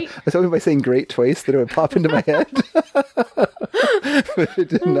was hoping by saying great twice that it would pop into my head. But it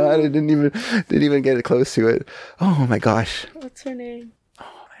did not. It didn't even get close to it. Oh my gosh. What's her name? Oh,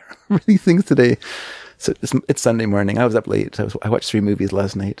 I remember these things today. So it's Sunday morning. I was up late. I watched 3 movies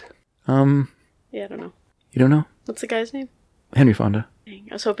last night. Yeah, I don't know. You don't know? What's the guy's name? Henry Fonda. Dang,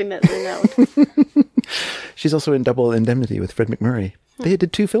 I was hoping that would. She's also in Double Indemnity with Fred McMurray. They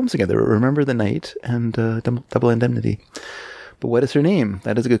did 2 films together, Remember the Night and Double Indemnity. But what is her name?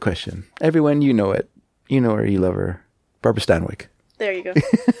 That is a good question. Everyone, you know it. You know her, you love her. Barbara Stanwyck. There you go.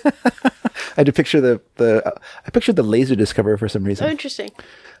 I had to picture I pictured the laser discoverer for some reason. Oh, interesting.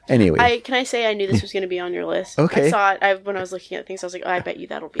 Anyway. Can I say I knew this was going to be on your list? Okay. I saw it when I was looking at things. I was like, oh, I bet you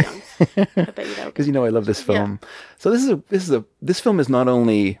that'll be on. Because I love this film. Yeah. So this film is not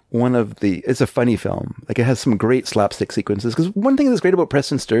only it's a funny film. Like, it has some great slapstick sequences. Because one thing that's great about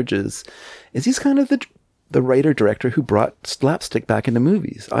Preston Sturges is he's kind of the writer-director who brought slapstick back into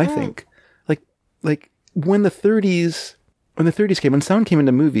movies, I think. Like when the 30s came, when sound came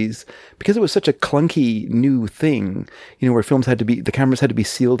into movies, because it was such a clunky new thing, where the cameras had to be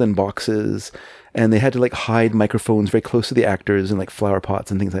sealed in boxes, and they had to, like, hide microphones very close to the actors in, like, flower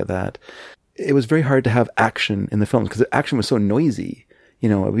pots and things like that. It was very hard to have action in the films because the action was so noisy.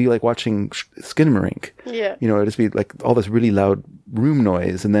 It'd be like watching Skinamarink. Yeah. It'd just be like all this really loud room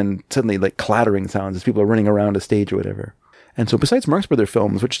noise, and then suddenly, like, clattering sounds as people are running around a stage or whatever. And so besides Marx Brothers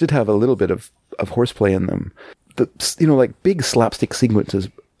films, which did have a little bit of horseplay in them, like, big slapstick sequences.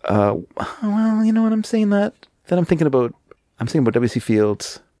 Well, what I'm saying that I'm thinking about W.C.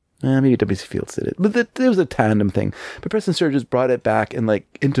 Fields. Maybe W.C. Fields did it, but there was a tandem thing. But Preston Sturges brought it back and, like,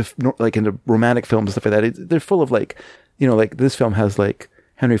 into romantic films and stuff like that. They're full of, like, like, this film has, like,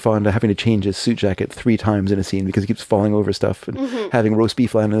 Henry Fonda having to change his suit jacket 3 times in a scene because he keeps falling over stuff and having roast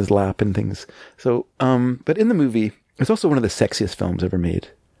beef land in his lap and things. So, but in the movie, it's also one of the sexiest films ever made.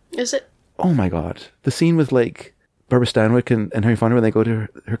 Is it? Oh my God. The scene with, like, Barbara Stanwyck and Henry Fonda when they go to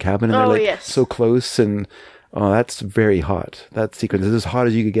her cabin and they're, like, so close, and that's very hot. That sequence is as hot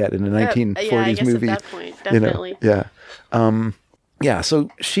as you could get in a 1940s I guess movie. At that point, definitely. So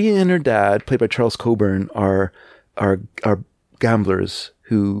she and her dad, played by Charles Coburn, are gamblers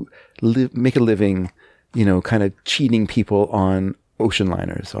who make a living, kind of cheating people on ocean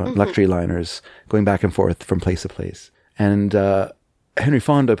liners, on luxury liners, going back and forth from place to place. And Henry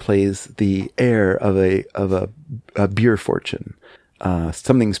Fonda plays the heir of a beer fortune,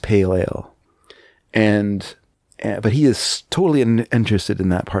 Something's Pale Ale, but he is totally interested in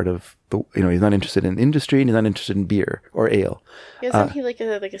that part of the. He's not interested in industry, and he's not interested in beer or ale. Isn't he like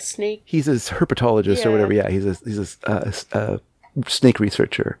a snake? He's a herpetologist or whatever. Yeah, he's a snake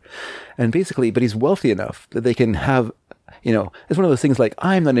researcher, and basically, but he's wealthy enough that they can have. It's one of those things like,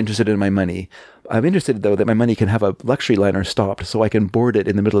 I'm not interested in my money. I'm interested, though, that my money can have a luxury liner stopped so I can board it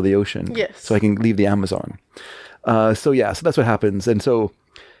in the middle of the ocean. Yes. So I can leave the Amazon. So that's what happens. And so,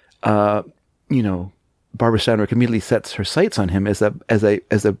 Barbara Stanwyck immediately sets her sights on him as a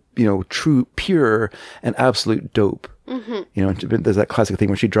true, pure, and absolute dope. Mm-hmm. There's that classic thing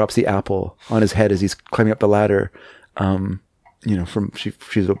where she drops the apple on his head as he's climbing up the ladder.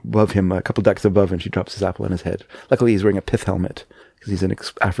 She's above him, a couple decks above, and she drops his apple on his head. Luckily, he's wearing a pith helmet because he's an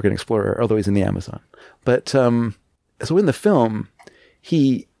African explorer, although he's in the Amazon. But so in the film,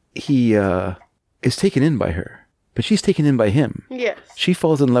 he is taken in by her, but she's taken in by him. Yes, she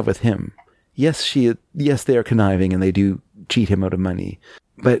falls in love with him. Yes, they are conniving and they do cheat him out of money,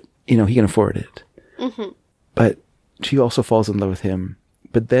 but he can afford it. Mm-hmm. But she also falls in love with him.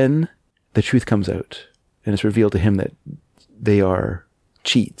 But then the truth comes out, and it's revealed to him that they are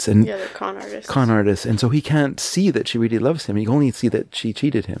cheats and they're con artists. Con artists, and so he can't see that she really loves him. He can only see that she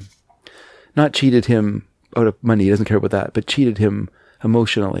cheated him, not cheated him out of money. He doesn't care about that, but cheated him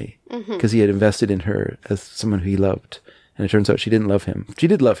emotionally because he had invested in her as someone who he loved. And it turns out she didn't love him. She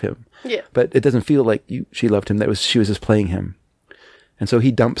did love him. Yeah. But it doesn't feel like she loved him. She was just playing him. And so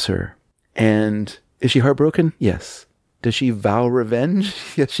he dumps her. And is she heartbroken? Yes. Does she vow revenge?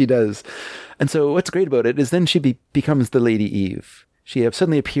 Yes, she does. And so what's great about it is then she becomes the Lady Eve. She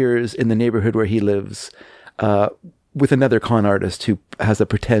suddenly appears in the neighborhood where he lives with another con artist who has a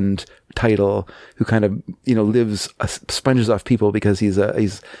pretend title, who kind of, lives, sponges off people because he's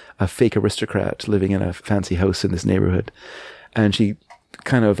a fake aristocrat living in a fancy house in this neighborhood. And she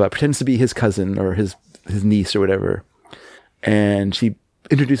kind of pretends to be his cousin or his niece or whatever. And she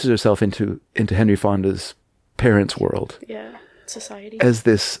introduces herself into Henry Fonda's parents' world. Yeah, society. As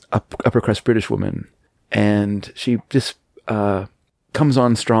this upper crust British woman. And she just comes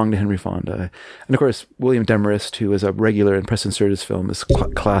on strong to Henry Fonda. And of course, William Demarest, who is a regular in Preston Sturges film, is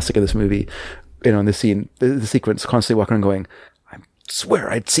classic in this movie. In the scene, the sequence, constantly walking around going, I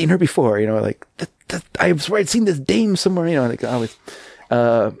swear I'd seen her before, I swear I'd seen this dame somewhere,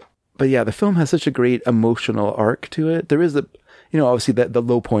 but yeah, the film has such a great emotional arc to it. There is obviously the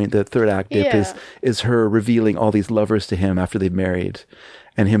low point, the third act dip is her revealing all these lovers to him after they've married,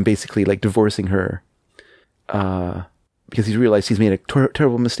 and him basically like divorcing her, because he's realized he's made a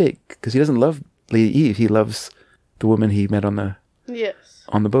terrible mistake, because he doesn't love Lady Eve. He loves the woman he met on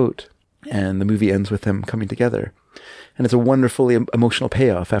the boat. And the movie ends with them coming together. And it's a wonderfully emotional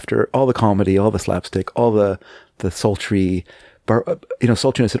payoff after all the comedy, all the slapstick, all the sultry,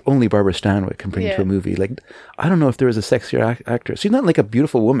 sultriness that only Barbara Stanwyck can bring to a movie. Like, I don't know if there is a sexier actress. She's not like a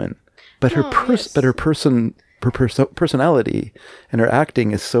beautiful woman, but her personality and her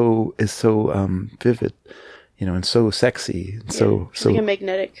acting is so vivid, and so sexy, and so like a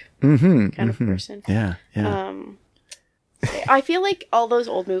magnetic kind of person. Yeah. I feel like all those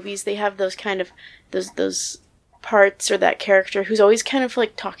old movies, they have those kind of those parts or that character who's always kind of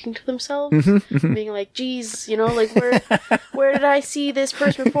like talking to themselves, being like, geez, like where did I see this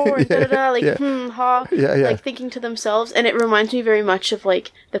person before? And like thinking to themselves. And it reminds me very much of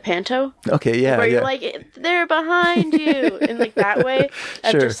like the Panto. Okay, yeah. Where you're like, they're behind you. And like that way.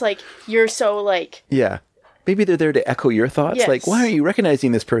 Of just like, you're so like. Yeah. Maybe they're there to echo your thoughts. Yes. Like, why aren't you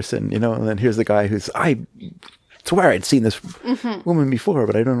recognizing this person? And then here's the guy who's, I swear I'd seen this woman before,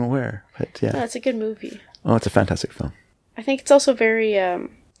 but I don't know where. But yeah. No, it's a good movie. Oh, it's a fantastic film. I think it's also very,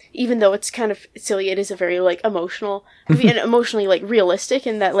 even though it's kind of silly, it is a very like emotional movie and emotionally like realistic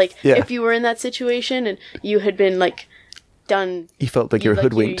in that like if you were in that situation and you had been like done, you felt like you're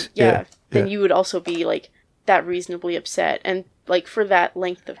hoodwinked. Then you would also be like that reasonably upset, and like for that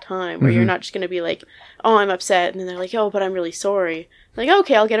length of time where you're not just going to be like, oh, I'm upset, and then they're like, oh, but I'm really sorry. Like,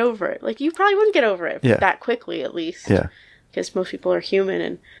 okay, I'll get over it. Like, you probably wouldn't get over it that quickly, at least. Yeah. Because most people are human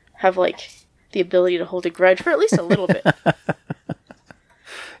and have like the ability to hold a grudge for at least a little bit.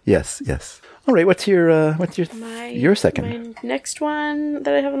 Yes. All right, what's your second? My next one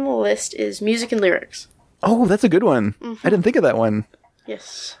that I have on the list is music and lyrics. Oh, that's a good one. I didn't think of that one.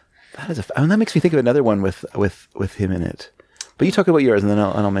 Yes. That makes me think of another one with him in it. But you talk about yours, and then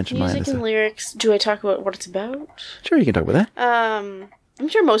I'll mention mine. Music and lyrics. Do I talk about what it's about? Sure, you can talk about that. I'm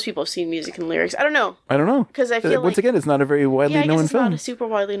sure most people have seen music and lyrics. I don't know. Because I feel once again, it's not a very widely known film. It's not a super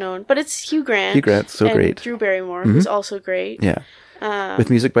widely known, but it's Hugh Grant. Hugh Grant's so great. Drew Barrymore, who's also great. Yeah. With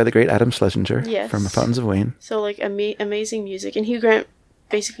music by the great Adam Schlesinger from Fountains of Wayne. So like amazing music, and Hugh Grant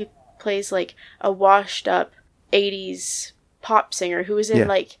basically plays like a washed-up 80s pop singer who is in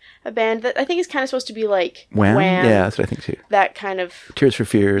like a band that I think is kind of supposed to be like Wham. Yeah, that's what I think too. That kind of Tears for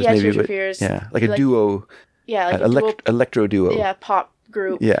Fears, maybe. Tears for Fears. Yeah, like a duo. Yeah, like electro duo. Yeah, pop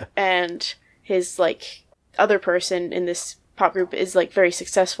group. Yeah, and his like other person in this pop group is like very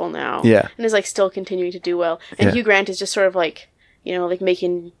successful now. Yeah, and is like still continuing to do well. And Hugh Grant is just sort of like like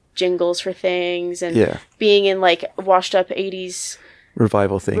making jingles for things and being in like washed up 80s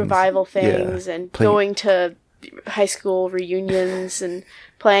revival things and going to high school reunions and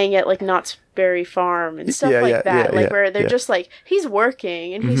playing at like Knott's Berry Farm and stuff like that. Where they're just like, he's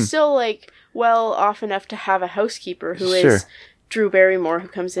working and he's still like well off enough to have a housekeeper who is Drew Barrymore, who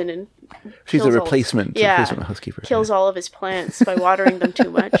comes in and she's a replacement housekeeper. Kills all of his plants by watering them too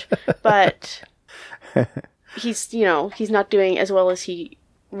much. But he's not doing as well as he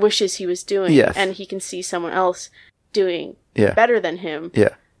wishes he was doing. Yes. And he can see someone else doing better than him.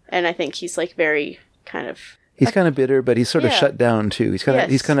 Yeah. And I think he's like very kind of... He's kind of bitter, but he's sort of shut down too. He's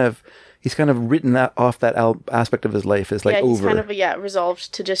kind of written that off, that aspect of his life is like over. He's kind of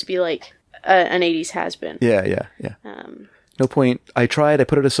resolved to just be like an 80s has-been. Yeah. No point. I tried. I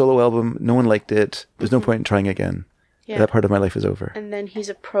put out a solo album. No one liked it. There's no point in trying again. Yeah. That part of my life is over. And then he's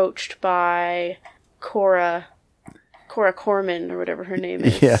approached by Cora Corman or whatever her name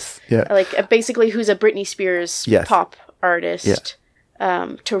is. Yes. Yeah. Like basically, who's a Britney Spears pop artist.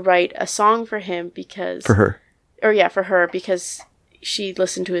 To write a song for him because... For her. For her, because she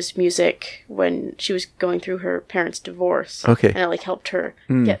listened to his music when she was going through her parents' divorce. Okay. And it like helped her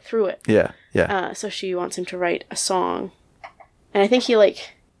get through it. Yeah. So she wants him to write a song. And I think he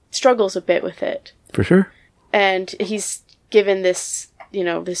like struggles a bit with it. For sure. And he's given this,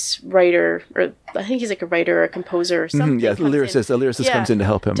 this writer, or I think he's like a writer or a composer or something. Yeah, a lyricist comes in to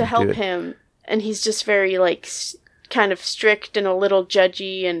help him. And he's just very like... kind of strict and a little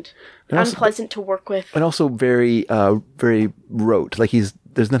judgy and unpleasant to work with, and also very very rote. Like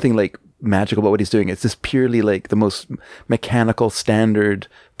there's nothing like magical about what he's doing. It's just purely like the most mechanical standard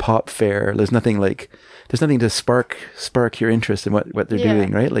pop fare. There's nothing to spark your interest in what they're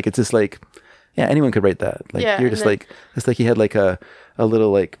doing, right? Like it's just like anyone could write that. Like you're just like it's like he had like a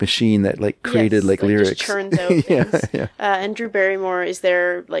little like machine that like created like lyrics. Just churns out things. And Drew Barrymore is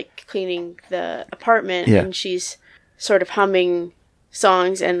there like cleaning the apartment and she's sort of humming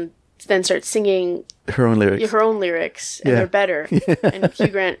songs and then starts singing her own lyrics and they're better. And Hugh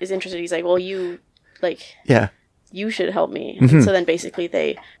Grant is interested. He's like, well, you should help me. And so then basically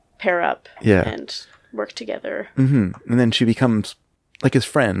they pair up and work together. And then she becomes like his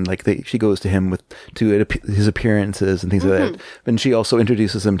friend. Like she goes to him to his appearances and things like that. And she also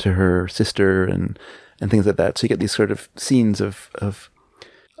introduces him to her sister and things like that. So you get these sort of scenes of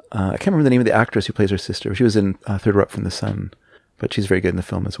I can't remember the name of the actress who plays her sister. She was in Third Rock from the Sun, but she's very good in the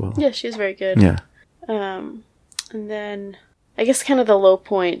film as well. Yeah, she's very good. Yeah. And then I guess kind of the low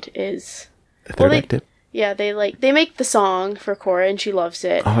point is the third act. Yeah, they make the song for Cora and she loves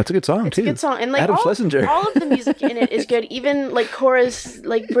it. Oh, it's a good song too. It's a good song, and like Adam Schlesinger. all of the music in it is good. Even like Cora's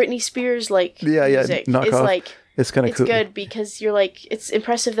like Britney Spears music is like it's kind of cool. It's good because you're like it's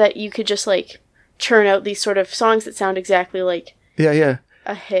impressive that you could just like churn out these sort of songs that sound exactly like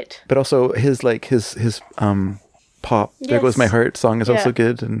a hit. But also his pop There Goes My Heart song is also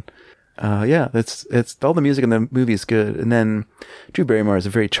good, and it's all the music in the movie is good. And then Drew Barrymore is a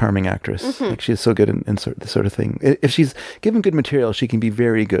very charming actress. Like she is so good in this sort of thing. If she's given good material, she can be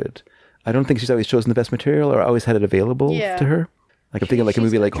very good. I don't think she's always chosen the best material or always had it available to her. Like I'm thinking like a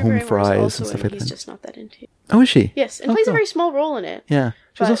movie like Home Fries and stuff like that. He's just not that into it. Oh, is she? Yes, and plays a very small role in it. Yeah.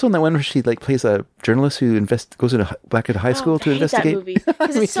 She was also in that one where she like plays a journalist who goes back into high school to investigate. I hate that movie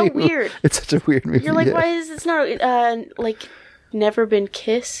because it's so weird. It's such a weird movie. You're like, why is it's not like Never Been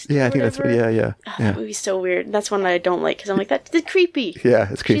Kissed? Yeah, I think that's That movie's so weird. That's one that I don't like because I'm like that's creepy. Yeah,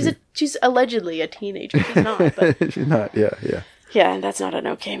 it's creepy. She's allegedly a teenager. She's not. But she's not. Yeah. Yeah, and that's not an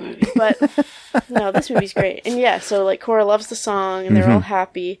okay movie. But no, this movie's great. And so like Cora loves the song and they're all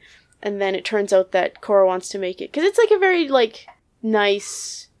happy. And then it turns out that Cora wants to make it. Because it's like a very like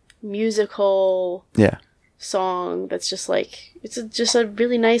nice musical song that's just like, it's just a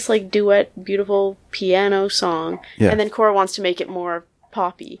really nice like duet, beautiful piano song. Yeah. And then Cora wants to make it more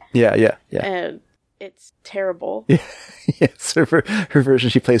poppy. Yeah. And it's terrible. Yeah. Yes, her version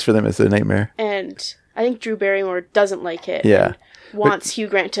she plays for them is a nightmare. And I think Drew Barrymore doesn't like it. Yeah. Wants Hugh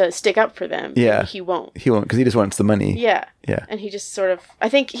Grant to stick up for them. Yeah. He won't. He won't because he just wants the money. Yeah. Yeah. And he just sort of, I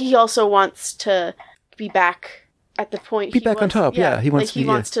think he also wants to be back at the point. On top. Yeah. He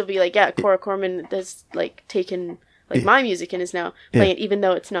wants to be like, Cora Corman has like taken like my music and is now playing it even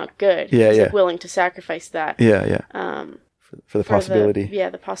though it's not good. Yeah. He's like willing to sacrifice that. Yeah. For the possibility.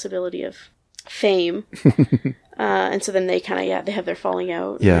 The possibility of fame. And so then they kind of, they have their falling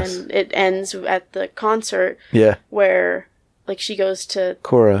out. Yes. And it ends at the concert. Where, like, she goes to...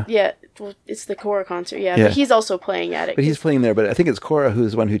 Cora. Yeah. Well, it's the Cora concert, But he's also playing at it. But he's playing there, but I think it's Cora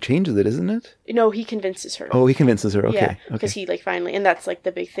who's the one who changes it, isn't it? No, he convinces her. Oh, he convinces her. Okay. Yeah, because he, like, finally... And that's, like,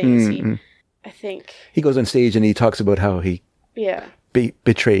 the big thing is I think... He goes on stage and he talks about how he... Yeah.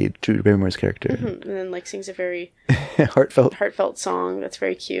 betrayed Drew Barrymore's character. Mm-hmm. And then like sings a very heartfelt song that's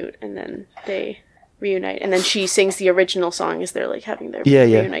very cute, and then they reunite, and then she sings the original song as they're like having their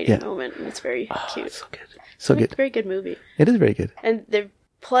reuniting moment, and it's very cute. So good. So good. Very good movie. It is very good. And they're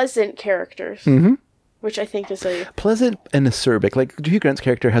pleasant characters. Mm-hmm. Which I think is a... Pleasant and acerbic. Like, Hugh Grant's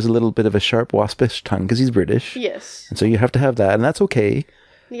character has a little bit of a sharp, waspish tongue because he's British. Yes. And so you have to have that, and that's okay.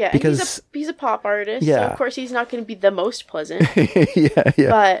 Yeah, because and he's a pop artist, so of course he's not going to be the most pleasant.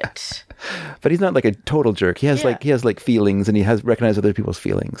 yeah. But he's not like a total jerk. He has like feelings, and he has recognized other people's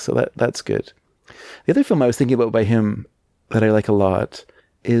feelings, so that's good. The other film I was thinking about by him that I like a lot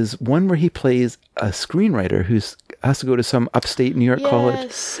is one where he plays a screenwriter who has to go to some upstate New York college.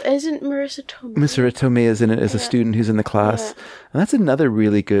 Yes, isn't Marissa Tomei? Marissa Tomei is in it as a student who's in the class. Yeah. And that's another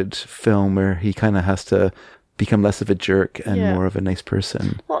really good film where he kind of has to become less of a jerk and more of a nice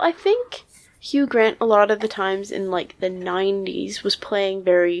person. Well, I think Hugh Grant, a lot of the times in like the 90s, was playing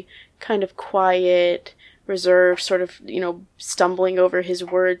very kind of quiet, reserved, sort of, stumbling over his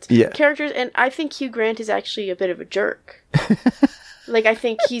words characters. And I think Hugh Grant is actually a bit of a jerk. Like, I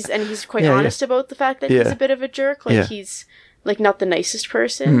think he's quite honest about the fact that he's a bit of a jerk. Like, he's, like, not the nicest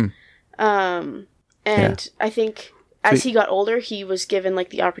person. And I think as he got older, he was given, like,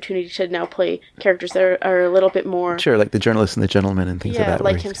 the opportunity to now play characters that are a little bit more... Sure, like the journalist and the gentleman and things like that. Yeah,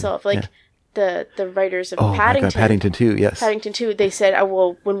 like himself. Like, the writers of Paddington. God, Paddington 2, yes. Paddington 2, they said,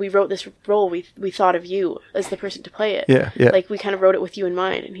 well, when we wrote this role, we thought of you as the person to play it. Yeah. Like, we kind of wrote it with you in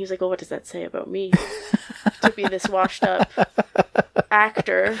mind. And he's like, well, what does that say about me? To be this washed up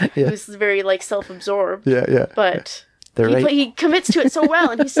actor who's very, like, self-absorbed. Yeah. But he commits to it so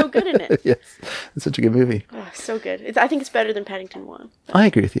well, and he's so good in it. Yes. It's such a good movie. Oh, so good. I think it's better than Paddington 1. I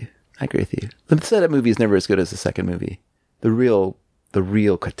agree with you. The setup movie is never as good as the second movie. The real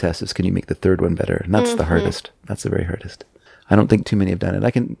test is, can you make the third one better? And that's the hardest. That's the very hardest. I don't think too many have done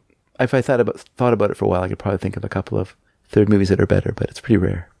it. If I thought about it for a while, I could probably think of a couple of third movies that are better, but it's pretty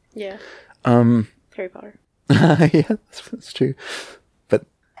rare. Yeah. Harry Potter. Yeah, that's true. But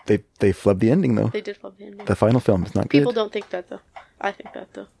they flubbed the ending, though. They did flub the ending. The final film is not good. People don't think that, though. I think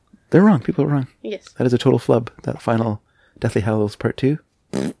that, though. They're wrong. People are wrong. Yes. That is a total flub. That final Deathly Hallows Part 2.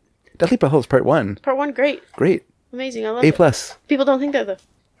 Deathly Hallows Part 1. Part 1, great. Great. Amazing. I love it. A+. People don't think that, though.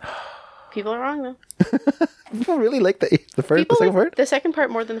 People are wrong, though. People really like the second part? The second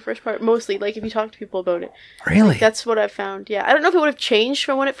part more than the first part, mostly. Like, if you talk to people about it. Really? Like, that's what I've found, yeah. I don't know if it would have changed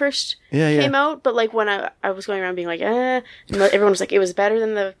from when it first came out, but, like, when I was going around being like, and everyone was like, it was better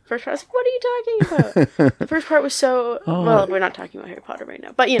than the first part. I was like, what are you talking about? The first part was so... Well, we're not talking about Harry Potter right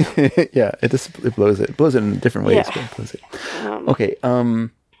now, but, Yeah, it blows it. It blows it in different ways, but it blows it. Okay,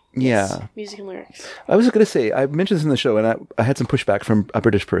 Yes, music and lyrics. I was going to say, I mentioned this in the show, and I had some pushback from a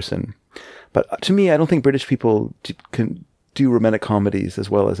British person. But to me, I don't think British people can do romantic comedies as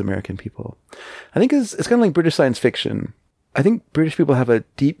well as American people. I think it's kind of like British science fiction. I think British people have a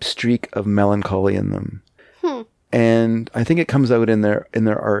deep streak of melancholy in them. And I think it comes out in their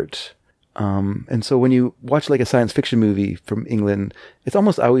art. And so when you watch like a science fiction movie from England, it's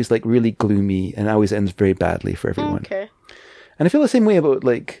almost always like really gloomy and always ends very badly for everyone. Okay. And I feel the same way about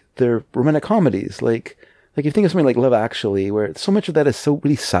like their romantic comedies. Like if you think of something like Love Actually, where so much of that is so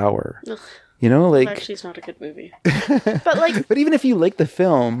really sour. Ugh. Like... Love Actually is not a good movie. But even if you like the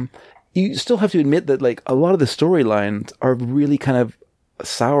film, you still have to admit that like a lot of the storylines are really kind of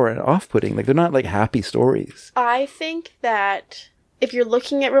sour and off-putting. Like they're not like happy stories. I think that if you're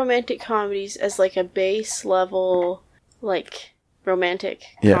looking at romantic comedies as like a base level, like romantic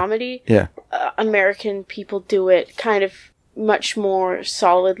comedy, American people do it kind of much more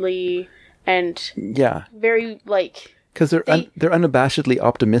solidly and very like, because they're unabashedly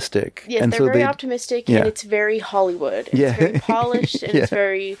optimistic. Yes, and they're very optimistic, and it's very Hollywood. It's very polished, and it's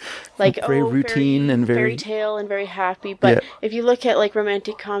very like very routine and very fairy tale and very happy. But if you look at like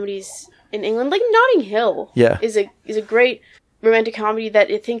romantic comedies in England, like Notting Hill, is a great romantic comedy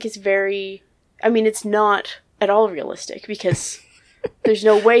that I think is very. I mean, it's not at all realistic because. There's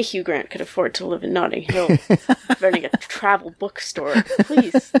no way Hugh Grant could afford to live in Notting Hill running a travel bookstore.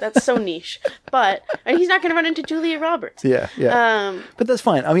 Please, that's so niche. And he's not going to run into Julia Roberts. Yeah. But that's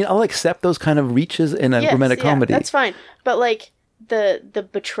fine. I mean, I'll accept those kind of reaches in a romantic comedy. That's fine. But like the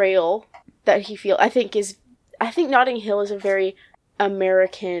betrayal that he feels, I think Notting Hill is a very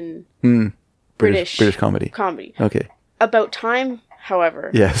American British comedy. Okay. About Time,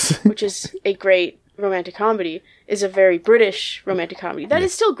 however, yes, which is a great romantic comedy, is a very British romantic comedy that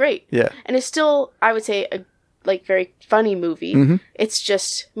is still great. Yeah. And it's still, I would say, a like very funny movie. It's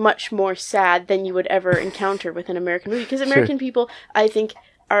just much more sad than you would ever encounter with an American movie, because American people, I think,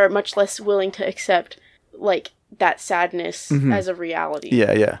 are much less willing to accept like that sadness as a reality.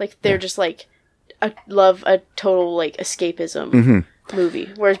 Yeah, yeah. Like they're just like a total like escapism movie,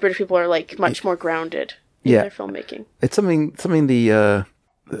 whereas British people are like much more grounded in their filmmaking. It's something the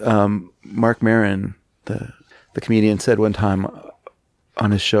Mark Maron, the comedian, said one time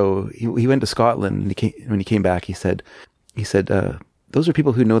on his show. He went to Scotland, and when he came back, he said those are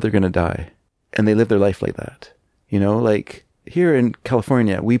people who know they're going to die, and they live their life like that. You know, like here in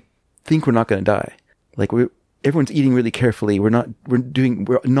California, we think we're not going to die. Like everyone's eating really carefully. We're not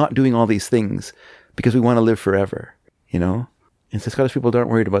doing all these things because we want to live forever. You know, and so Scottish people aren't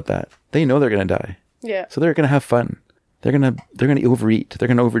worried about that. They know they're going to die. Yeah. So they're going to have fun. They're going to overeat. They're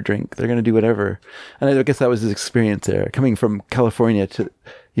going to overdrink. They're going to do whatever. And I guess that was his experience there, coming from California to,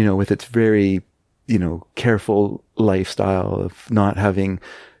 you know, with its very, you know, careful lifestyle of not having,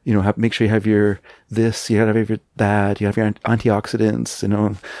 you know, make sure you have your this, you have your that, you have your antioxidants, you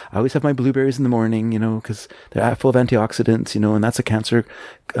know. I always have my blueberries in the morning, you know, because they're full of antioxidants, you know, and that's a cancer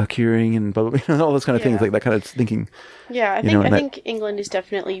curing and blah, blah, blah, you know, all those kind of things, like that kind of thinking. Yeah, I think England is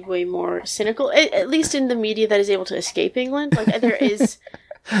definitely way more cynical, at least in the media that is able to escape England. Like there is...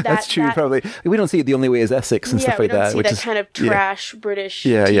 That's true, probably. We don't see it the only way is Essex and stuff like that. We don't see that kind of trash British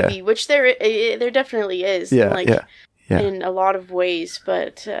TV, which there definitely is. In a lot of ways,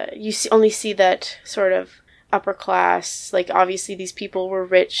 but you only see that sort of upper class. Like obviously these people were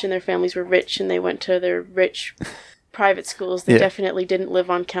rich and their families were rich and they went to their rich private schools. They definitely didn't live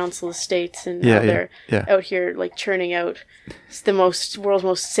on council estates, and now they're out here like churning out the world's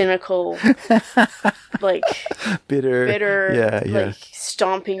most cynical, like bitter, like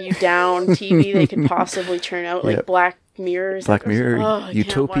stomping you down TV they could possibly churn out, like Black Mirror,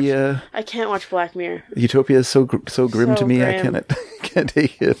 Utopia. I can't watch Black Mirror. Utopia is so grim to me. Grim. I can't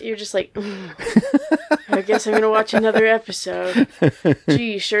take it. You're just like, I guess I'm gonna watch another episode.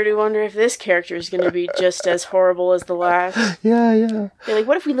 Gee, sure do wonder if this character is gonna be just as horrible as the last. Yeah. They're like,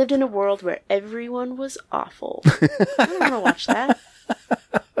 what if we lived in a world where everyone was awful? I don't want to watch that.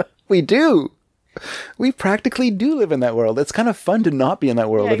 We do. We practically do live in that world. It's kind of fun to not be in that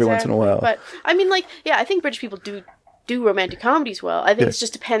world every once in a while. But I mean, like, I think British people do romantic comedies well. I think it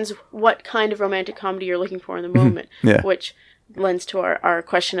just depends what kind of romantic comedy you're looking for in the moment, which lends to our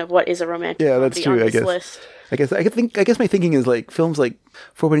question of what is a romantic comedy that's true, on this list. I guess my thinking is like films like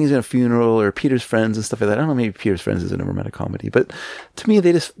Four Weddings and a Funeral or Peter's Friends and stuff like that. I don't know, maybe Peter's Friends isn't a romantic comedy, but to me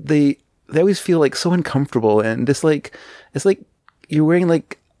they always feel like so uncomfortable, and just like it's like you're wearing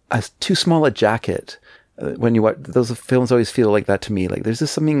like too small a jacket when you watch those films. Always feel like that to me. Like there's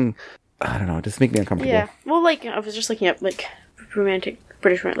just something, I don't know, just make me uncomfortable. Yeah, well, like I was just looking up like British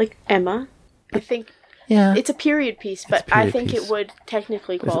romantic, like Emma. I think it's a period piece, but I think it would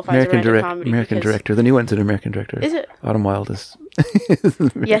technically qualify as a romantic comedy. American Director. The new one's an American Director. Is it? Autumn Wilde is.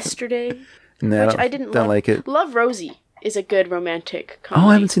 Yesterday, no, which I didn't like it. Love Rosie is a good romantic comedy. Oh,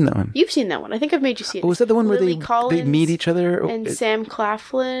 I haven't seen that one. You've seen that one. I think I've made you see it. Oh, was that the one Lily where they meet each other? And Sam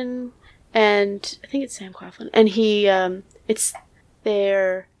Claflin, and I think it's Sam Claflin, and he it's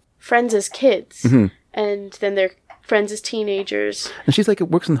their friends as kids, and then they're friends as teenagers. And she's like,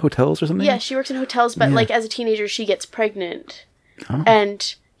 works in hotels or something? Yeah, she works in hotels, but like as a teenager she gets pregnant. Oh.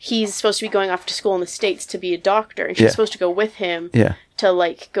 And he's supposed to be going off to school in the States to be a doctor, and she's supposed to go with him to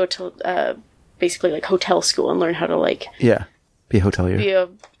like go to basically like hotel school and learn how to like be a hotelier. Be a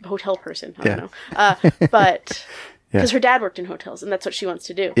hotel person. I don't know. But because her dad worked in hotels and that's what she wants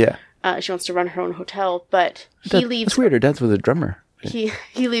to do. Yeah. She wants to run her own hotel, but he leaves. That's weird. Her dad was a drummer. He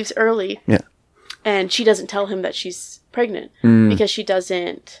leaves early. Yeah. And she doesn't tell him that she's pregnant because she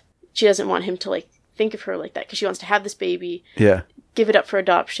doesn't want him to like think of her like that, because she wants to have this baby. Yeah. Give it up for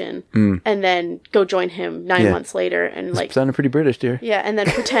adoption, and then go join him 9 months later, and like sounded pretty British, dear. Yeah, and then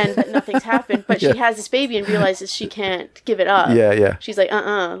pretend that nothing's happened, but she has this baby and realizes she can't give it up. Yeah. She's like,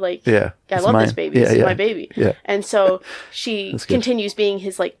 like, I love this baby. This is my baby. Yeah. And so she continues being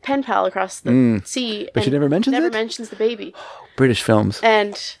his like pen pal across the sea, but she never mentions the baby. British films.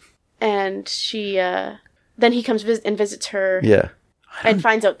 And she then he comes and visits her. Yeah. And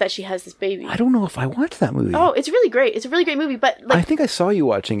finds out that she has this baby. I don't know if I watched that movie. Oh, it's really great. It's a really great movie, but like, I think I saw you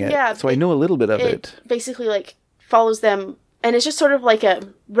watching it, so I know a little bit of it. Basically, like, follows them, and it's just sort of like a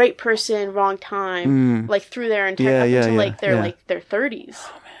right person, wrong time, like through their entire until like their 30s.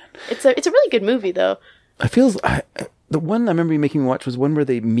 Oh man, it's a really good movie though. The one I remember you making me watch was one where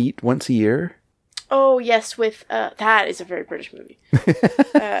they meet once a year. Oh yes, with that is a very British movie.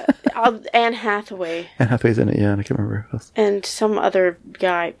 Anne Hathaway. Anne Hathaway's in it, and I can't remember who else. And some other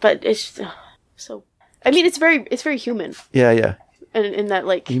guy, but it's so. I mean, it's very human. Yeah. And in that,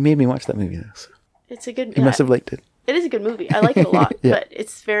 like, you made me watch that movie, though. So. It's a good. You must have liked it. It is a good movie. I like it a lot, but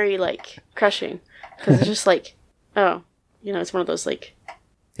it's very like crushing because it's just like Oh, it's one of those like.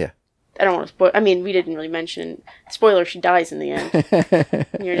 Yeah. I don't want to spoil. I mean, we didn't really mention spoiler. She dies in the end.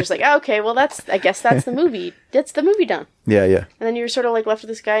 And you're just like, oh, okay, well, I guess that's the movie. That's the movie done. Yeah, yeah. And then you're sort of like left with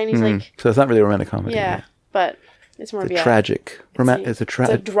this guy, and he's like. So it's not really a romantic comedy. Yeah, but it's more of a tragic. It's a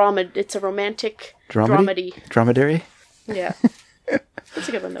drama. It's a romantic dramedy. Dromedary. Yeah. It's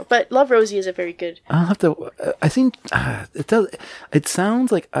a good one though. But Love Rosie is a very good. I'll have to. I think it does. It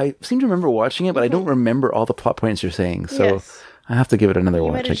sounds like I seem to remember watching it, but I don't remember all the plot points you're saying. So yes. I have to give it another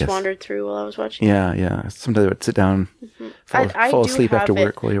watch. I guess. Wandered through while I was watching. Yeah, yeah. Sometimes I would sit down, fall asleep after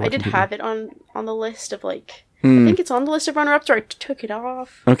work while you're watching. I did have it on the list of like. I think it's on the list of runner-ups, or I took it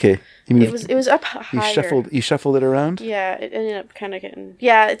off. Okay, it was up higher. You shuffled it around. Yeah, it ended up kind of getting.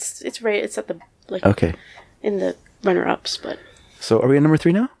 Yeah, it's right. It's at the like. Okay. In the runner-ups, but. So are we on number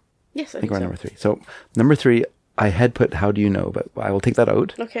 3 now? Yes, I think we're on so. number 3. So number 3, I had put How Do You Know, but I will take that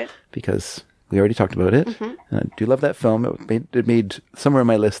out. Okay. Because we already talked about it. And I do love that film. It made somewhere on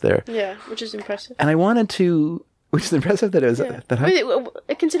my list there. Yeah, which is impressive. And I wanted to, which is impressive that it was that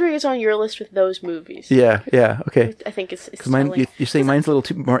high. Considering it's on your list with those movies. Yeah, okay. I think it's mine, you're saying mine's a little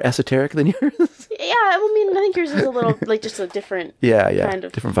too more esoteric than yours? Yeah, I mean, I think yours is a little, like, just a different kind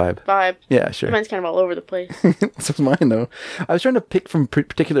of different vibe. Yeah, sure. Mine's kind of all over the place. So is mine, though. I was trying to pick from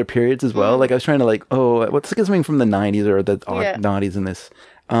particular periods as well. Like, I was trying to, like, what's something from the 90s or the noughties in this.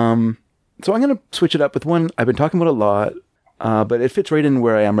 So I'm going to switch it up with one I've been talking about a lot, but it fits right in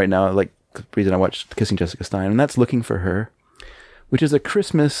where I am right now, like, the reason I watched Kissing Jessica Stein, and that's Looking for Her, which is a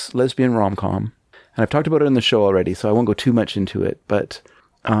Christmas lesbian rom-com. And I've talked about it in the show already, so I won't go too much into it, but...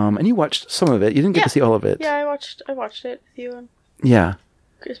 and you watched some of it. You didn't get to see all of it. Yeah, I watched it with you on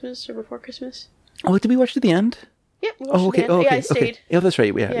Christmas or before Christmas. Oh, did we watch it at the end? Yeah, we watched it at the end. Yeah, I stayed. Okay. Yeah, that's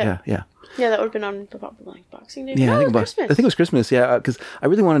right. Yeah. Yeah, that would have been on Boxing Day. Yeah, I think it was Christmas. Yeah, because I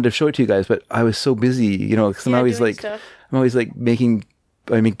really wanted to show it to you guys, but I was so busy, because I'm always like making...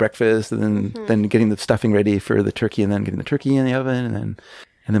 I make breakfast and then getting the stuffing ready for the turkey and then getting the turkey in the oven and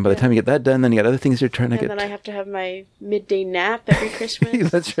then by the time you get that done, then you got other things you're trying to get. And then I have to have my midday nap every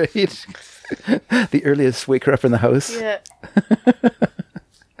Christmas. That's right. The earliest waker up in the house. Yeah.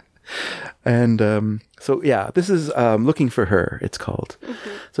 And this is Looking for Her, it's called.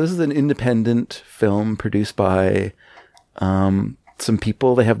 So this is an independent film produced by some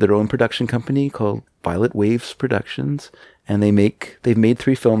people. They have their own production company called Violet Waves Productions. And they've made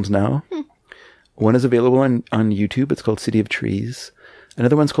 3 films now. One is available on YouTube. It's called City of Trees.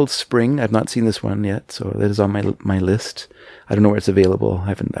 Another one's called Spring. I've not seen this one yet, so that is on my list. I don't know where it's available. I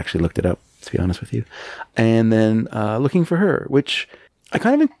haven't actually looked it up, to be honest with you. And then Looking for Her, which I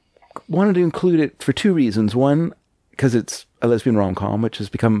kind of wanted to include it for 2 reasons. One, because it's a lesbian rom-com, which has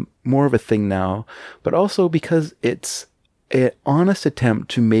become more of a thing now, but also because it's an honest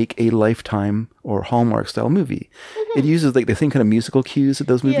attempt to make a Lifetime or Hallmark style movie. It uses like the same kind of musical cues that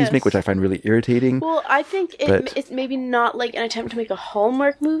those movies make, which I find really irritating. Well, I think it's maybe not like an attempt to make a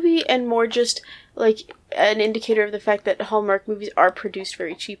Hallmark movie, and more just like an indicator of the fact that Hallmark movies are produced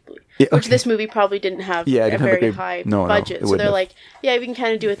very cheaply. Yeah, okay. Which this movie probably didn't have a very high budget. So they're like, we can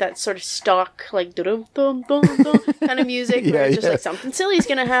kind of do it that sort of stock, like dum dum dum dum kind of music, where it's just like something silly is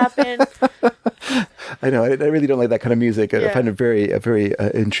going to happen. I know. I really don't like that kind of music. I find it very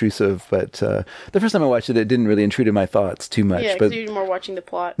intrusive. But the first time I watched it, it didn't really intrude in my thoughts too much. Yeah, because you're more watching the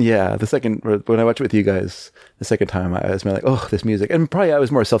plot. Yeah, when I watched it with you guys, the second time, I was like, oh, this music. And probably I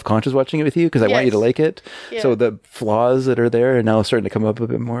was more self-conscious watching it with you because I want you to like it. Yeah. So the flaws that are there are now starting to come up a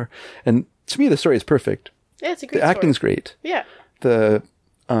bit more. And to me, the story is perfect. Yeah, it's a great The acting's great. Yeah. The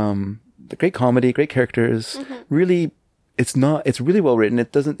great comedy, great characters. Really, it's really well written.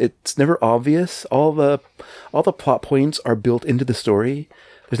 It's never obvious. All the plot points are built into the story.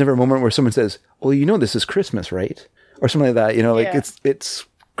 There's never a moment where someone says, well, this is Christmas, right? Or something like that. It's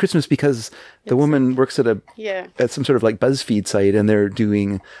Christmas because the woman works at some sort of like BuzzFeed site, and they're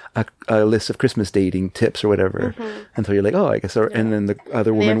doing a list of Christmas dating tips or whatever. And so you're like, oh, I guess. And then the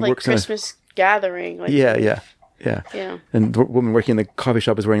other woman works in Christmas gathering. Like, yeah. And the woman working in the coffee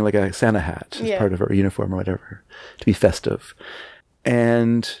shop is wearing like a Santa hat as part of her uniform or whatever to be festive.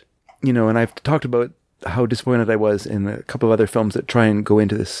 And and I've talked about how disappointed I was in a couple of other films that try and go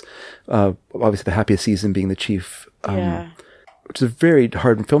into this. Obviously, The Happiest Season being the chief. Which is a very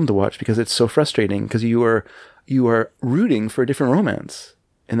hard film to watch because it's so frustrating because you are rooting for a different romance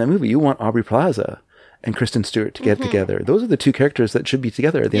in that movie. You want Aubrey Plaza and Kristen Stewart to get together. Those are the 2 characters that should be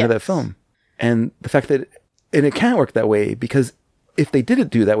together at the end of that film. And the fact that, and it can't work that way because if they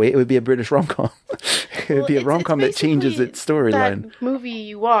didn't do that way, it would be a British rom-com. It would be a rom-com that changes its storyline. That movie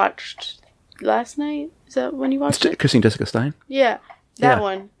you watched last night? Is that when you watched it? Kissing Jessica Stein? Yeah, that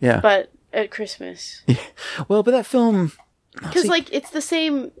one. Yeah. But at Christmas. Yeah. Well, but that film... Because, like, it's the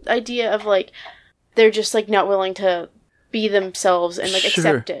same idea of, like, they're just, like, not willing to be themselves and, like,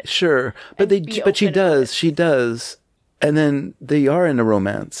 accept it. Sure. But she does. And then they are in a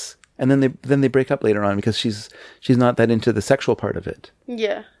romance. And then they break up later on because she's not that into the sexual part of it.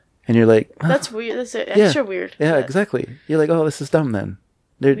 Yeah. And you're like... Oh. That's weird. That's extra weird. Yeah, exactly. You're like, oh, this is dumb then.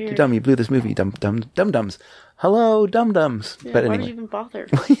 You're dumb. You blew this movie. Dum-dums. Hello, dum-dums. Yeah, but why anyway. did you even bother?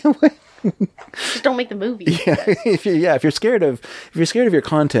 Just don't make the movie. Yeah, if you're scared of your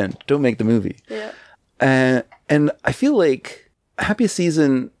content, don't make the movie. Yeah. And I feel like Happiest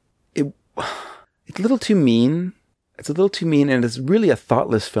Season, it's a little too mean. It's a little too mean, and it's really a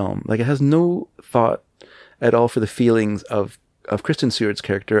thoughtless film. Like, it has no thought at all for the feelings of Kristen Stewart's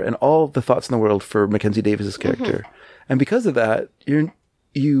character, and all the thoughts in the world for Mackenzie Davis's character. Mm-hmm. And because of that, you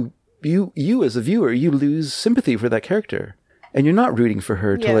as a viewer, you lose sympathy for that character. And you're not rooting for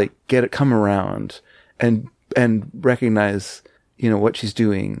her to like come around and recognize, what she's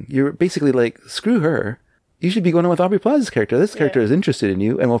doing. You're basically like, screw her. You should be going on with Aubrey Plaza's character. This character is interested in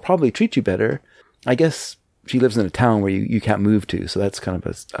you and will probably treat you better. I guess she lives in a town where you can't move to, so that's kind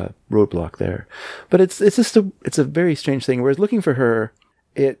of a roadblock there. But it's a very strange thing. Whereas looking for her,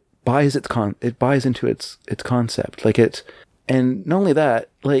 it buys into its concept. And not only that,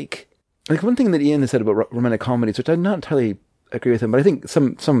 like one thing that Ian has said about romantic comedies, which I'm not entirely agree with him, but I think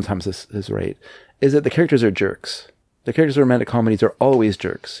sometimes this is right, is that the characters are jerks. The characters of romantic comedies are always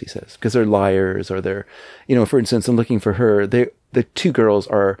jerks, he says, because they're liars, or they're, for instance, in Looking for Her, the two girls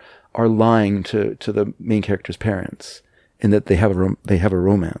are lying to the main character's parents in that they have a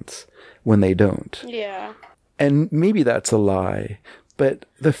romance when they don't. Yeah. And maybe that's a lie, but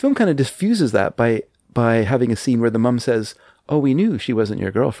the film kind of diffuses that by having a scene where the mum says, "Oh, we knew she wasn't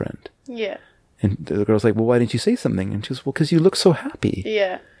your girlfriend." Yeah. And the girl's like, "Well, why didn't you say something?" And she goes, "Well, because you look so happy."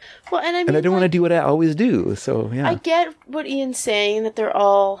 Yeah. Well, and I don't want to do what I always do. So, yeah. I get what Ian's saying, that they're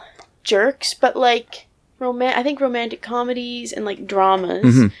all jerks, but, like, I think romantic comedies and, like,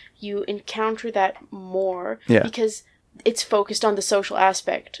 dramas, you encounter that more because it's focused on the social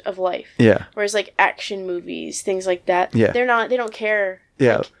aspect of life. Yeah. Whereas, like, action movies, things like that, they don't care.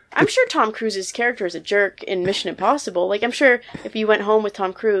 Yeah. Like, I'm sure Tom Cruise's character is a jerk in Mission Impossible. Like, I'm sure if you went home with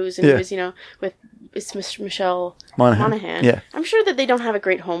Tom Cruise and he was, with Michelle Monaghan, I'm sure that they don't have a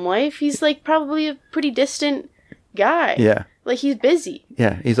great home life. He's, like, probably a pretty distant guy. Yeah. Like, he's busy.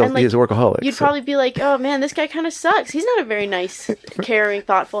 Yeah, he's a workaholic. You'd probably be like, oh, man, this guy kind of sucks. He's not a very nice, caring,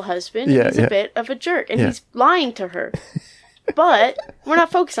 thoughtful husband. He's a bit of a jerk. And he's lying to her. But we're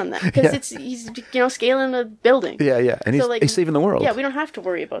not focused on that because he's scaling a building. Yeah. And he's saving the world. Yeah, we don't have to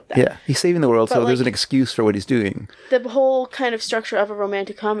worry about that. Yeah, he's saving the world, but so there's an excuse for what he's doing. The whole kind of structure of a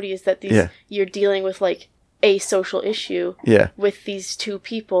romantic comedy is that you're dealing with, like, a social issue with these two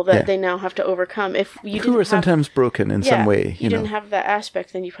people that they now have to overcome. Who are sometimes broken in some way. You didn't have that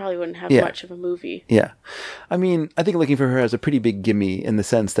aspect, then you probably wouldn't have much of a movie. Yeah. I mean, I think Looking for Her has a pretty big gimme in the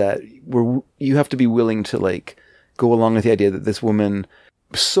sense that you have to be willing to, like, go along with the idea that this woman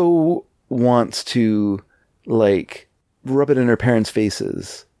so wants to, like, rub it in her parents'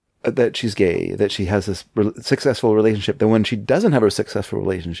 faces that she's gay, that she has this successful relationship, that when she doesn't have a successful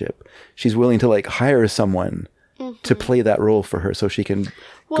relationship, she's willing to, like, hire someone to play that role for her so she can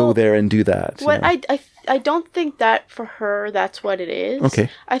go there and do that. I don't think that for her that's what it is. Okay.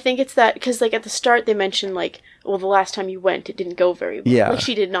 I think it's that, because, like, at the start they mentioned, like, well, the last time you went, it didn't go very well. Yeah. Like,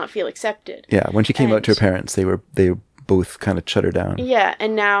 she did not feel accepted. Yeah, when she came out to her parents, they both kind of shut her down. Yeah,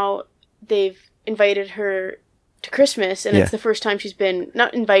 and now they've invited her to Christmas, and it's the first time she's been,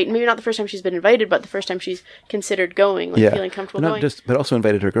 maybe not the first time she's been invited, but the first time she's considered going, like, feeling comfortable going. But also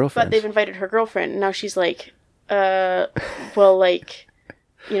invited her girlfriend. But they've invited her girlfriend, and now she's like, well, like,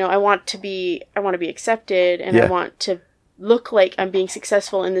 I want to be accepted, and I want to look like I'm being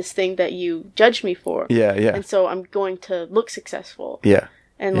successful in this thing that you judged me for. Yeah. And so I'm going to look successful. Yeah.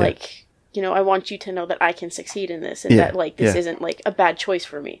 And like, I want you to know that I can succeed in this, and that, like, this isn't, like, a bad choice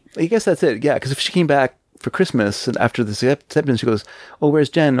for me. I guess that's it. Yeah, because if she came back for Christmas and after the acceptance, she goes, "Oh, where's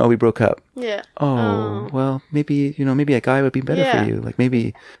Jen? Oh, we broke up." Yeah. Oh, well, maybe maybe a guy would be better for you. Like,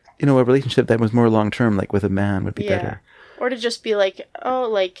 maybe a relationship that was more long term, like with a man, would be better. Or to just be like, oh,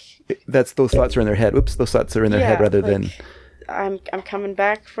 like, those thoughts are in their head. Oops, those thoughts are in their head rather than I'm coming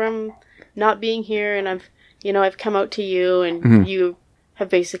back from not being here, and I've come out to you, and you have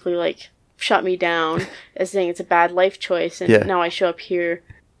basically, like, shut me down as saying it's a bad life choice, and now I show up here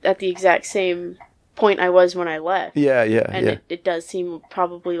at the exact same point I was when I left. And it does seem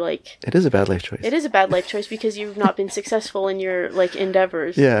probably like it is a bad life choice. It is a bad life choice because you've not been successful in your, like,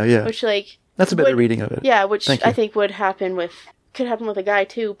 endeavors. Yeah. Which, like, that's a better reading of it. Yeah, which I think would happen with could happen with a guy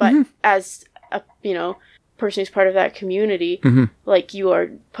too, but as a, person who's part of that community, like, you are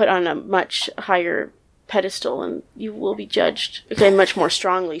put on a much higher pedestal and you will be judged much more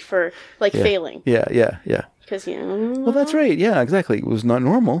strongly for, like, failing. Yeah. Because, well, that's right. Yeah, exactly. It was not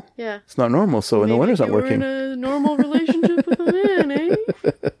normal. Yeah. It's not normal, so no wonder it's not working. Maybe you were in a normal relationship with a man, eh?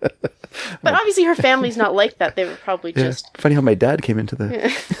 But obviously her family's not like that. They were probably just... Funny how my dad came into the...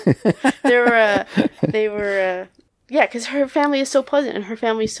 They were, because her family is so pleasant and her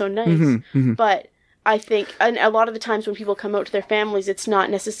family's so nice. But I think, and a lot of the times when people come out to their families, it's not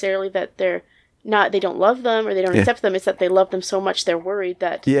necessarily that they don't love them or they don't accept them. It's that they love them so much they're worried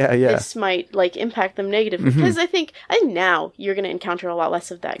that this might, like, impact them negatively. Because I think now you're going to encounter a lot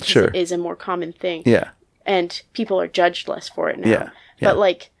less of that because it is a more common thing. Yeah. And people are judged less for it now. Yeah. But,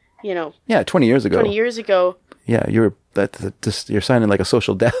 like, 20 years ago. 20 years ago. Yeah, you're signing like a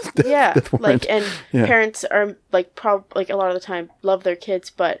social death. Death warrant. Parents are, like, a lot of the time love their kids,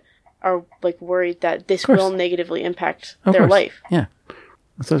 but are, like, worried that this will negatively impact their life. Yeah.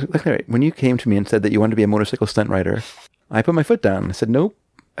 So, like, right, when you came to me and said that you wanted to be a motorcycle stunt rider, I put my foot down. I said, nope.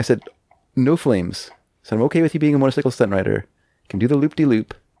 I said, no flames. I said, I'm okay with you being a motorcycle stunt rider. You can do the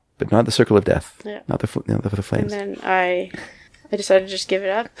loop-de-loop, but not the circle of death. Yeah. Not the flames. And then I decided to just give it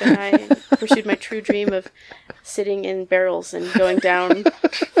up, and I pursued my true dream of sitting in barrels and going down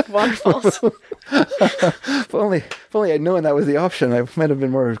waterfalls. If only I'd known that was the option, I might have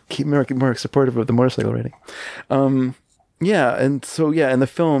been more supportive of the motorcycle riding. And so, in the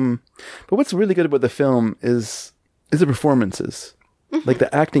film, but what's really good about the film is the performances. Like,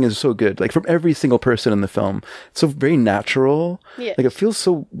 the acting is so good. Like, from every single person in the film, it's so very natural. Yeah. Like, it feels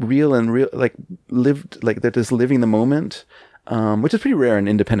so real and real, like, lived, like, they're just living the moment, which is pretty rare in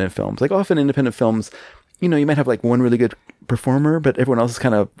independent films. Like, often independent films, you might have, like, one really good performer, but everyone else is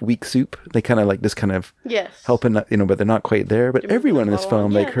kind of weak soup. They kind of, like, just kind of helping, but they're not quite there. But everyone in this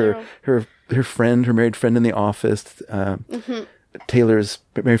film, like, her friend, her married friend in the office, Taylor's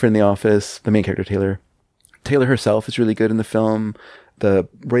married friend in the office, the main character, Taylor herself is really good in the film. The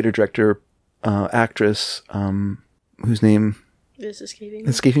writer, director, actress, whose name is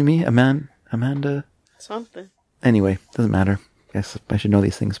escaping me, Amanda something. Anyway, doesn't matter. I guess I should know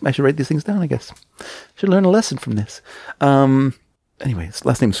these things. I should write these things down, I guess. Should learn a lesson from this. Anyway, his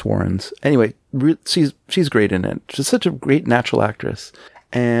last name's Swarens. Anyway, she's great in it. She's such a great natural actress.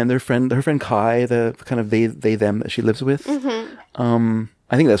 And her friend Kai, the kind of they them that she lives with.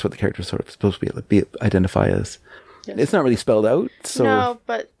 I think that's what the character is sort of supposed to be identify as. Yes. It's not really spelled out, so no,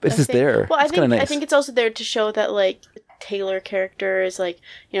 but it's just there. Well, it's nice. I think it's also there to show that, like, the Taylor character is, like,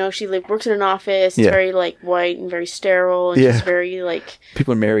 she works in an office. It's very, like, white and very sterile, and she's very, like,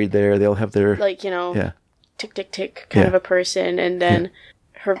 people are married there. They'll have their, like, tick tick tick kind of a person, and then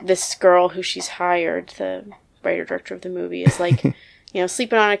this girl who she's hired, the writer director of the movie, is like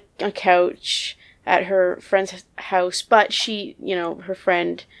sleeping on a couch at her friend's house, but she her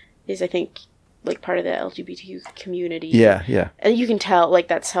friend is, I think, like, part of the LGBTQ community. Yeah. And you can tell, like,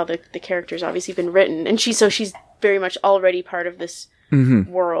 that's how the character's obviously been written. And she's very much already part of this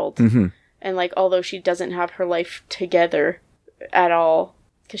world. And, like, although she doesn't have her life together at all,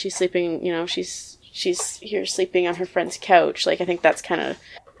 because she's sleeping, she's here sleeping on her friend's couch. Like, I think that's kind of,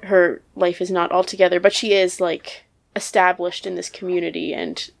 her life is not all together, but she is, like, established in this community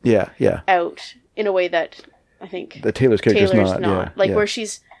and out in a way that I think the Taylor's character's not. Where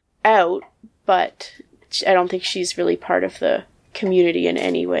she's out, but I don't think she's really part of the community in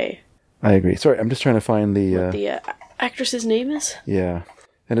any way. I agree. Sorry, I'm just trying to find what the actress's name is. Yeah.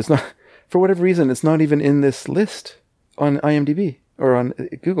 And it's not, for whatever reason, it's not even in this list on IMDb or on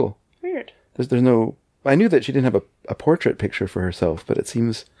Google. Weird. There's no, I knew that she didn't have a portrait picture for herself, but it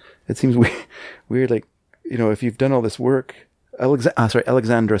seems weird. Like, if you've done all this work,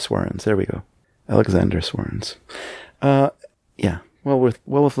 Alexandra Swarens. There we go. Alexandra Swarens. Yeah. Well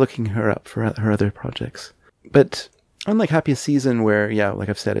worth looking her up for her other projects. But unlike Happiest Season, where, like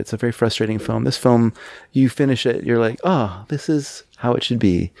I've said, it's a very frustrating film. This film, you finish it, you're like, this is how it should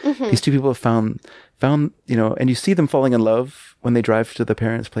be. These two people have found, and you see them falling in love when they drive to the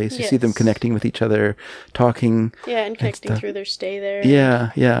parents' place. You see them connecting with each other, talking. Yeah, and connecting through their stay there.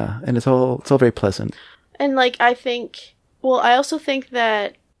 Yeah. And it's all very pleasant. And, like, I also think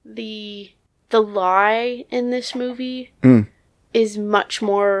that the lie in this movie is much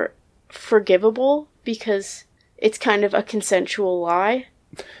more forgivable because it's kind of a consensual lie.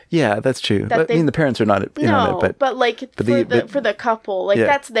 Yeah, that's true. The parents are not in on it, but like, for the couple, like,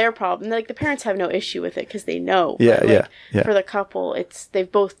 that's their problem. Like, the parents have no issue with it because they know. Yeah. For the couple,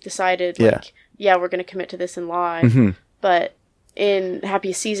 they've both decided, like, we're going to commit to this and lie. But in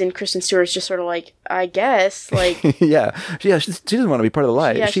Happiest Season, Kristen Stewart's just sort of like, I guess, like... yeah. She doesn't want to be part of the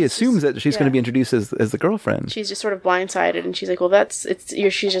lie. She assumes that she's going to be introduced as the girlfriend. She's just sort of blindsided, and she's like, well,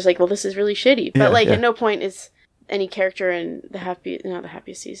 she's just like, well, this is really shitty. But, at no point is any character in the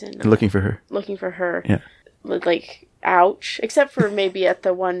Happiest Season... looking for her. Yeah. Like, ouch. Except for maybe at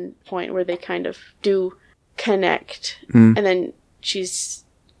the one point where they kind of do connect, and then she's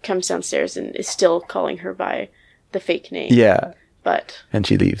comes downstairs and is still calling her by the fake name. Yeah. And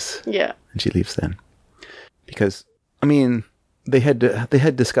she leaves. Yeah. And she leaves then. Because, I mean, they had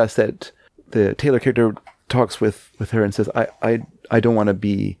discussed that the Taylor character talks with her and says, I don't want to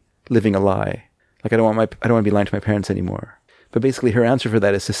be living a lie. Like, I don't want to be lying to my parents anymore. But basically her answer for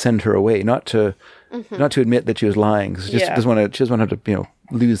that is to send her away, not to admit that she was lying. She just doesn't want to,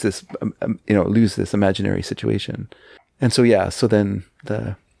 lose this imaginary situation. And so, so then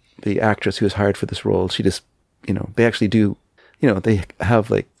the actress who was hired for this role, she just, they actually do, they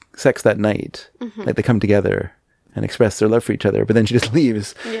have like sex that night. Like they come together and express their love for each other, but then she just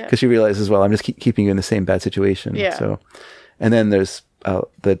leaves because she realizes, well, I'm just keeping you in the same bad situation. Yeah. So, and then there's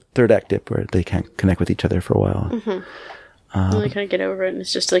the third act dip where they can't connect with each other for a while. They kind of get over it, and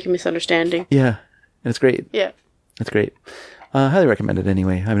it's just like a misunderstanding. Yeah, and it's great. Yeah. It's great. Highly recommend it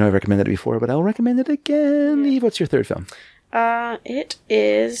anyway. I know I've recommended it before, but I'll recommend it again. Eve, what's your third film? It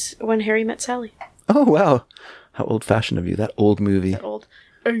is When Harry Met Sally. Oh, wow. How old-fashioned of you. That old movie. That old,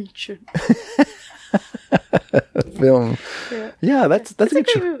 ancient film. Yeah, that's a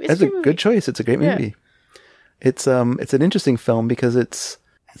good choice. It's a great movie. It's an interesting film because it's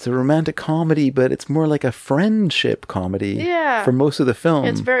a romantic comedy, but it's more like a friendship comedy. Yeah. For most of the film.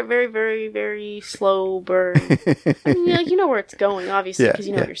 It's very, very, very, very slow burn. I mean, you know where it's going, obviously, because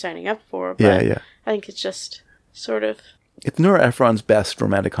you know what you're signing up for. But I think it's just sort of... It's Nora Ephron's best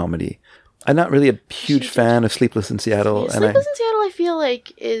romantic comedy. I'm not really a huge fan of Sleepless in Seattle. Sleepless in Seattle, I feel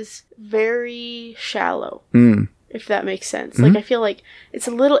like, is very shallow. If that makes sense. Like, I feel like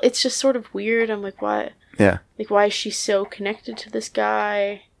it's just sort of weird. I'm like, why? Yeah. Like, why is she so connected to this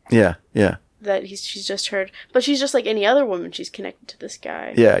guy? Yeah, yeah. That she's just heard. But she's just like any other woman, she's connected to this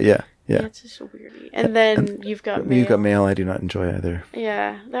guy. Yeah, yeah, yeah. It's just so weird. And then you've got Mail. You've got Mail I do not enjoy either.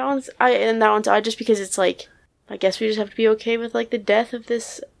 Yeah. That one's odd just because it's like, I guess we just have to be okay with like the death of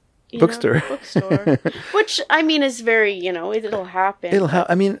this bookstore. Which, I mean, is very, it'll happen. It'll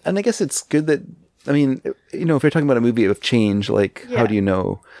happen. I mean, and I guess it's good that, I mean, if you're talking about a movie of change, like, how do you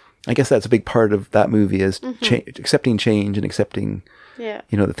know? I guess that's a big part of that movie is accepting change and accepting,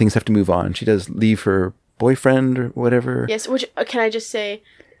 that things have to move on. She does leave her boyfriend or whatever. Yes, which, can I just say,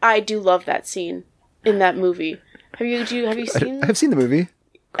 I do love that scene in that movie. Have you seen? I've seen the movie.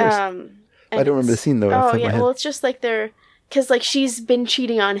 Of course. I don't remember the scene though. Oh yeah, well it's just like because like she's been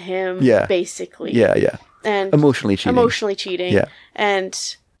cheating on him, basically. Yeah, yeah. And emotionally cheating. Yeah. And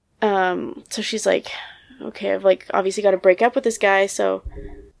so she's like, okay, I've like obviously got to break up with this guy, so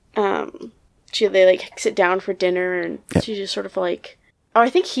they like sit down for dinner, and she just sort of like, I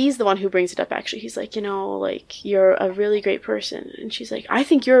think he's the one who brings it up actually. He's like, like you're a really great person, and she's like, I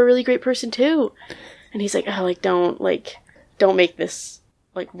think you're a really great person too, and he's like, oh, like don't make this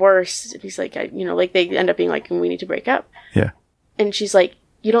like worse. And he's like, like they end up being like, we need to break up. Yeah. And she's like,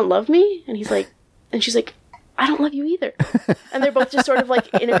 you don't love me? And she's like, I don't love you either. And they're both just sort of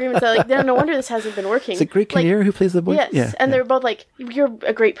like in agreement that like, no wonder this hasn't been working. It's a great Kinnear who plays the boy. Yes. Yeah. And they're both like, you're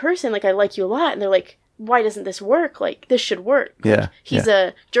a great person. Like, I like you a lot. And they're like, why doesn't this work? Like, this should work. Yeah. Like, he's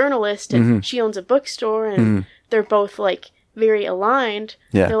a journalist and she owns a bookstore, and they're both like very aligned.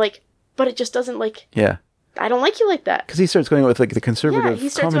 Yeah. They're like, but it just doesn't like. Yeah. I don't like you like that. Because he starts going with like the conservative commentator. Yeah, he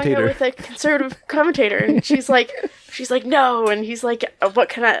starts going out with the conservative commentator, and she's like, no, and he's like, what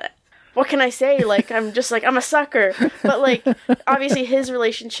can I say? Like, I'm a sucker. But like, obviously his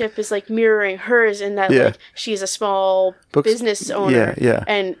relationship is like mirroring hers in that like she's a small business owner,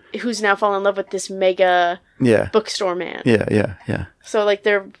 and who's now fallen in love with this mega bookstore man. Yeah. So like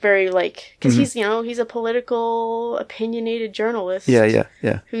they're very like, because he's he's a political opinionated journalist. Yeah.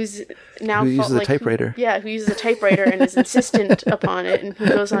 Who's now who uses a typewriter. Who uses a typewriter and is insistent upon it, and who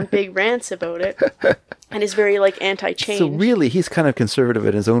goes on big rants about it, and is very like anti-change. So really, he's kind of conservative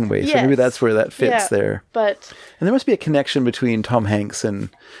in his own way. So maybe that's where that fits there. And there must be a connection between Tom Hanks and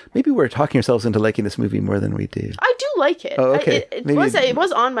maybe we're talking ourselves into liking this movie more than we do. I do like it. Oh, okay. It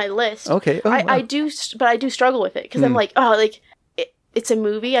was on my list. Okay. Oh, wow. I do, but I do struggle with it because I'm like, it's a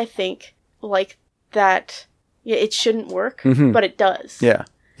movie, I think, like that, it shouldn't work, but it does. Yeah.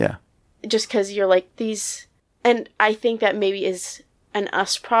 Just because you're like these, and I think that maybe is an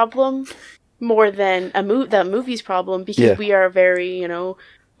us problem more than the movie's problem, because we are very,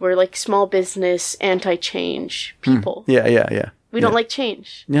 we're like small business, anti-change people. Yeah. We don't like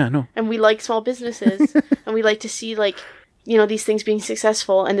change. Yeah, no. And we like small businesses, and we like to see, like, you know, these things being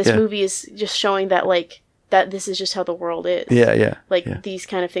successful. And this movie is just showing that, like, that this is just how the world is. Yeah, yeah. Like, these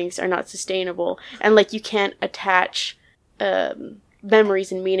kind of things are not sustainable. And, like, you can't attach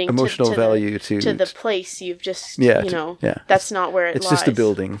memories and meaning emotional value to the place you've just, that's not where it's lies. Just a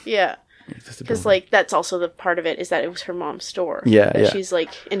building. Yeah. Because, like, that's also the part of it, is that it was her mom's store. Yeah, that she's, like,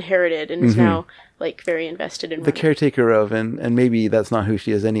 inherited and is now, like, very invested in the caretaker of, and maybe that's not who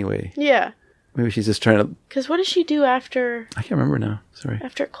she is anyway. Yeah. Maybe she's just trying to... Because what does she do after... I can't remember now. Sorry.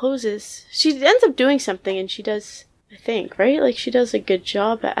 After it closes. She ends up doing something, and she does... I think, right? Like, she does a good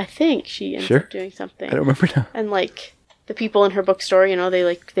job at... I think she ends up doing something. I don't remember now. And, like, the people in her bookstore, you know,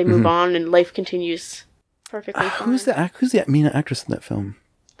 they move on, and life continues perfectly fine. Who's the main actress in that film?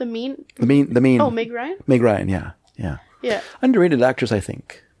 The main... Oh, Meg Ryan? Meg Ryan, yeah. Yeah. Yeah. Underrated actress, I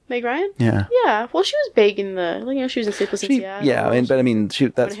think. Meg Ryan? Yeah. Yeah. Well, she was big in the, you know, she was in Sleepless in Seattle. Yeah, that's...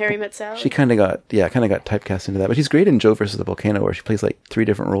 When Harry Met Sally. She kind of got typecast into that. But she's great in Joe versus the Volcano, where she plays, like, 3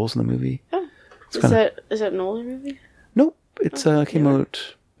 different roles in the movie. Oh. Is that an older movie? Nope. It's came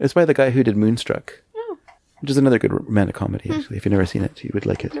out... It's by the guy who did Moonstruck. Oh. Which is another good romantic comedy, actually. If you've never seen it, you would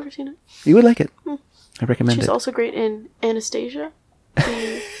like it. Never seen it. You would like it. I recommend it. She's also great in Anastasia.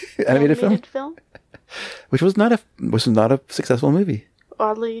 The animated film? Which was not a successful movie.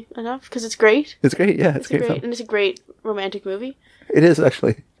 Oddly enough, because it's great. It's great, yeah. It's great film. And it's a great romantic movie. It is,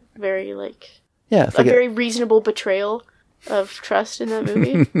 actually. Very, like... Yeah. It's a very reasonable betrayal of trust in that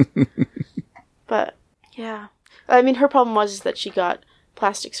movie. But, yeah. I mean, her problem was that she got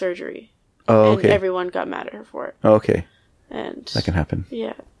plastic surgery. Oh, okay. And everyone got mad at her for it. Oh, okay. And... that can happen.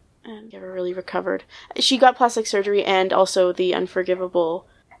 Yeah. And never really recovered. She got plastic surgery and also the unforgivable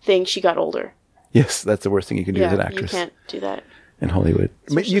thing, she got older. Yes, that's the worst thing you can do as an actress. You can't do that. In Hollywood.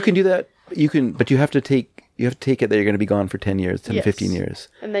 But you can do that, but you have to take it that you're going to be gone for 10 years, 10, 15 years.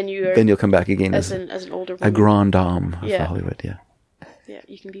 And then you'll come back again as an older woman. A grande dame of Hollywood, yeah. Yeah,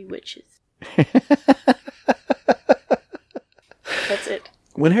 you can be witches. That's it.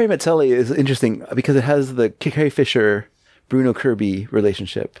 When Harry Met Sally is interesting because it has the Carrie Fisher, Bruno Kirby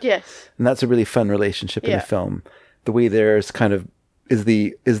relationship. Yes. And that's a really fun relationship in the film. The way theirs kind of is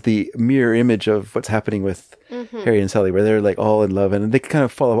the mirror image of what's happening with Harry and Sally, where they're like all in love and they kind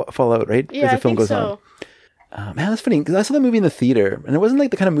of fall out, right? Yeah, as the film goes on. Man, that's funny because I saw the movie in the theater and it wasn't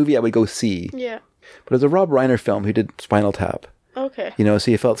like the kind of movie I would go see. Yeah. But it was a Rob Reiner film who did Spinal Tap. Okay. You know,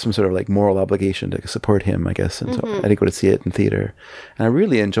 so you felt some sort of like moral obligation to support him, I guess. And so I didn't go to see it in theater. And I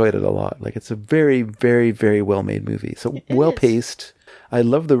really enjoyed it a lot. Like it's a very, very, very well made movie. So well paced. I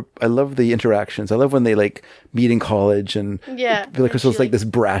love the interactions. I love when they like meet in college and Billy Crystal's like this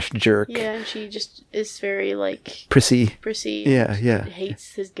brash jerk. Yeah, and she just is very like prissy. Yeah.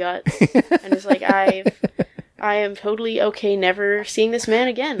 Hates his guts and is like I am totally okay never seeing this man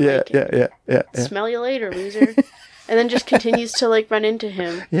again. Yeah. Smell you later, loser. And then just continues to like run into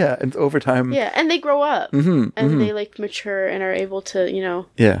him. Yeah, and over time. Yeah, and they grow up and they like mature and are able to, you know,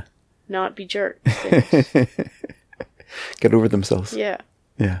 not be jerks. Get over themselves. Yeah.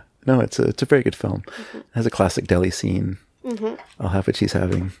 Yeah. No, it's a very good film. It has a classic deli scene. I'll have what she's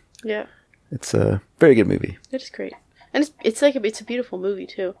having. Yeah. It's a very good movie. It is great. And it's a beautiful movie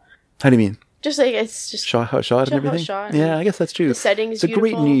too. How do you mean? Just like it's just shot and everything. Yeah, I guess that's true. The setting is beautiful.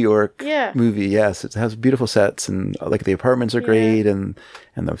 It's a great New York movie. Yes, it has beautiful sets and like the apartments are great and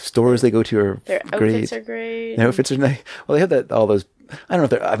the stores they go to are their great. Outfits are great. Their outfits are nice. Well, they have all those. I don't know if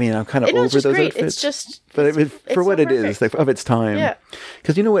they're. I mean, I'm kind of over those outfits. It's just, but for what it is, like of its time. Yeah.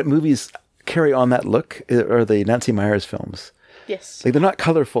 Because you know what movies carry on that look are the Nancy Meyers films. Yes. Like they're not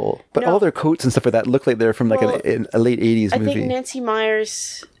colorful, but all their coats and stuff like that look like they're from like a late 80s movie. I think Nancy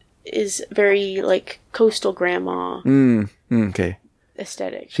Meyers is very like coastal grandma. Okay.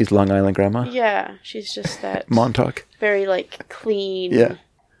 Aesthetic. She's Long Island grandma. Yeah, she's just that Montauk. Very like clean. Yeah.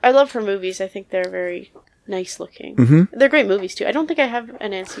 I love her movies. I think they're very nice looking. They're great movies too. I don't think I have a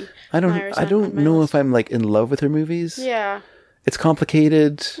Nancy. I don't know if I'm like in love with her movies. Yeah. It's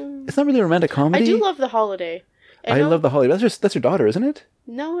complicated. It's not really a romantic comedy. I do love The Holiday. I love The Holiday. That's her daughter, isn't it?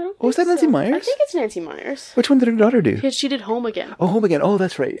 No, I don't think is that Nancy Meyers? I think it's Nancy Meyers. Which one did her daughter do? She did Home Again. Oh, Home Again. Oh,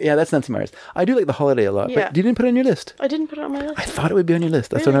 that's right. Yeah, that's Nancy Meyers. I do like The Holiday a lot. Yeah. But you didn't put it on your list. I didn't put it on my list. I thought it would be on your list.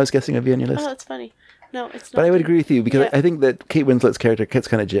 That's what I was guessing it would be on your list. Oh, that's funny. No, it's not. But I would agree with you because I think that Kate Winslet's character gets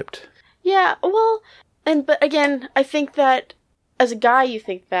kind of gypped. Yeah, well, but again, I think that as a guy you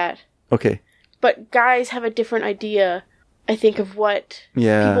think that. Okay. But guys have a different idea, I think, of what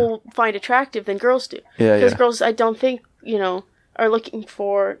people find attractive than girls do. Yeah, because girls, I don't think, are looking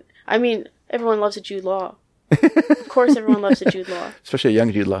for... I mean, everyone loves a Jude Law. Of course everyone loves a Jude Law. Especially a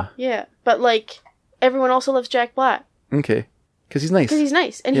young Jude Law. Yeah, but, everyone also loves Jack Black. Okay. Because he's nice. Because he's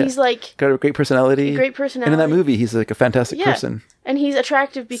nice. And he's like... got a great personality. And in that movie, he's like a fantastic person. And he's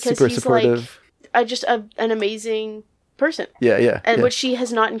attractive because super he's supportive. Like just an amazing person. Yeah. And which she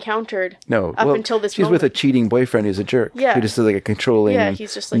has not encountered up until this she's moment. with a cheating boyfriend who's a jerk. Yeah. Who just is like a controlling,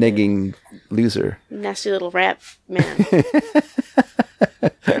 he's just like negging loser. Nasty little rat man.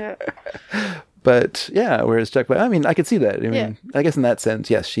 But whereas Jack Black, I mean, I could see that. I mean, I guess in that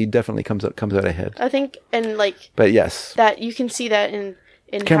sense, yes, she definitely comes out ahead. I think, and like, but yes, that you can see that in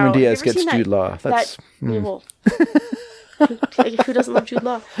Cameron Diaz gets Jude Law. That's who doesn't love Jude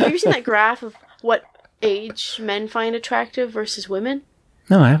Law? Have you ever seen that graph of what age men find attractive versus women?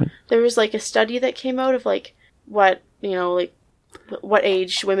 No, I haven't. There was like a study that came out of like what what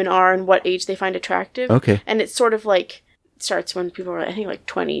age women are and what age they find attractive. Okay, and it's sort of like. Starts when people are, I think, like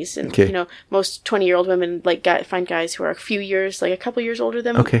 20s, and most 20-year-old women like find guys who are a few years, like a couple years older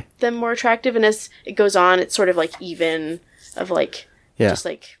than them, more attractive. And as it goes on, it's sort of like even of like just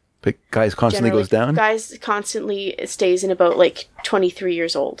like. But guys constantly goes down. Guys constantly stays in about like 23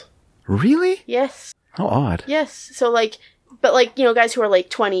 years old. Really? Yes. How odd. Yes. So like, but like guys who are like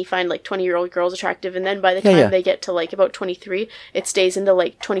 20 find like 20-year-old girls attractive, and then by the time they get to like about 23, it stays into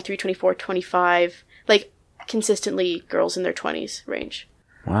like 23, 24, 25, like. Consistently girls in their 20s range.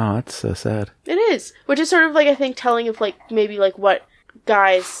 Wow, that's so sad. It is, which is sort of like, I think, telling of like maybe like what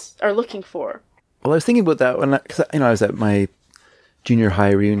guys are looking for. Well, I was thinking about that when I was at my junior high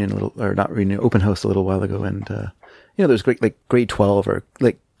reunion, open house a little while ago, and there's great like grade 12 or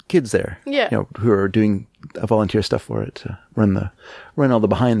like kids there, who are doing volunteer stuff for it to run all the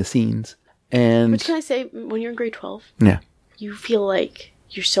behind the scenes. And which, can I say, when you're in grade 12, you feel like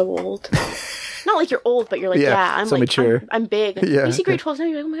you're so old. Not like you're old, but you're like, I'm so like mature. I'm big. And you see grade 12 now,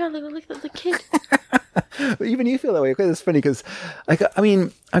 you're like, oh my god, look at the kid. Even you feel that way. Okay, that's funny because, because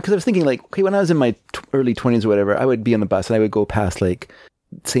I was thinking like, okay, when I was in my early 20s or whatever, I would be on the bus and I would go past like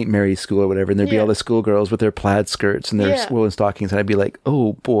St. Mary's School or whatever, and there'd be all the schoolgirls with their plaid skirts and their woolen stockings, and I'd be like,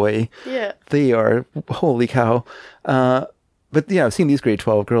 oh boy, they are, holy cow. But seeing these grade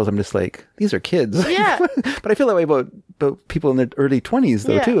 12 girls, I'm just like, these are kids. Yeah. But I feel that way about people in their early 20s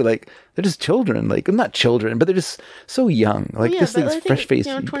though too. Like they're just children. Like, not children, but they're just so young. Like just these fresh-faced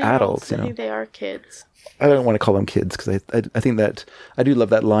adults. I think they are kids. I don't want to call them kids because I think that I do love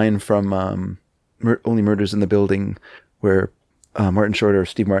that line from Only Murders in the Building where Martin Short or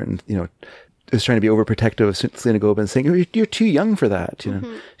Steve Martin, is trying to be overprotective of Selena Gomez, saying, you're too young for that.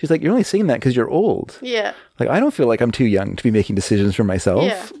 Mm-hmm. She's like, you're only saying that because you're old. Yeah. Like, I don't feel like I'm too young to be making decisions for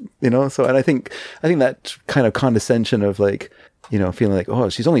myself. Yeah. So, and I think that kind of condescension of like, feeling like, oh,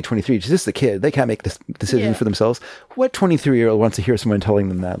 she's only 23. She's just a kid. They can't make this decisions for themselves. What 23-year-old wants to hear someone telling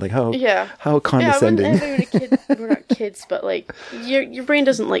them that? Like, how condescending. We're not kids, but like, your brain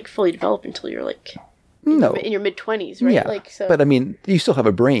doesn't like fully develop until you're like... in your mid-20s, right? Yeah, but I mean, you still have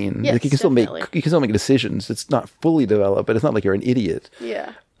a brain. Yes, like you can still make decisions. It's not fully developed, but it's not like you're an idiot.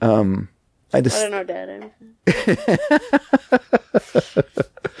 Yeah. I don't know, Dad.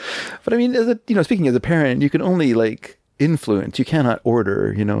 But I mean, speaking as a parent, you can only like influence. You cannot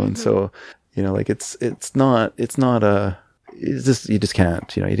order, and so, like you just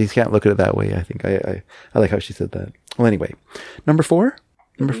can't. You just can't look at it that way. I think I like how she said that. Well, anyway, number four,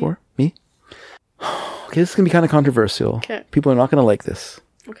 me. Okay, this is going to be kind of controversial. Okay. People are not going to like this.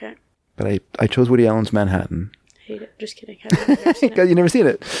 Okay. But I chose Woody Allen's Manhattan. Hate it. Just kidding. I've never seen it. You've never seen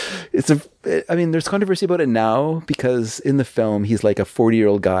it. There's controversy about it now because in the film, he's like a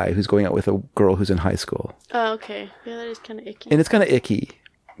 40-year-old guy who's going out with a girl who's in high school. Oh, okay. Yeah, that is kind of icky. And it's kind of icky.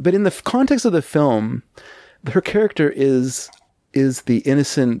 But in the context of the film, her character is the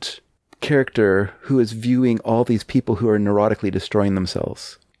innocent character who is viewing all these people who are neurotically destroying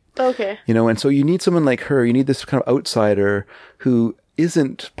themselves. Okay. And so you need someone like her. You need this kind of outsider who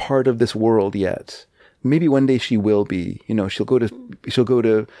isn't part of this world yet. Maybe one day she will be. She's going to go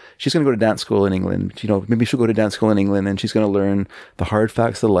to dance school in England. Maybe she'll go to dance school in England and she's going to learn the hard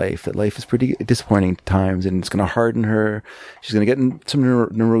facts of life, that life is pretty disappointing at times and it's going to harden her. She's going to get in some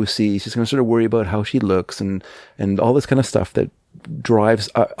neuroses. She's going to sort of worry about how she looks and all this kind of stuff that drives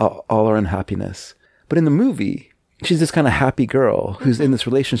all our unhappiness. But in the movie, she's this kind of happy girl who's in this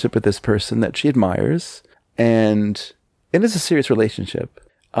relationship with this person that she admires. And it's a serious relationship.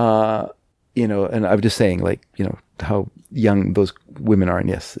 And I'm just saying, like, how young those women are. And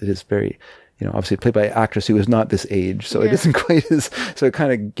yes, it is very, obviously played by an actress who is not this age. So it isn't quite so it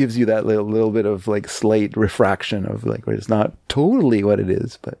kind of gives you that little bit of like slight refraction of like, where it's not totally what it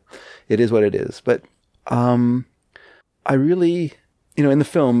is, but it is what it is. But, I really, in the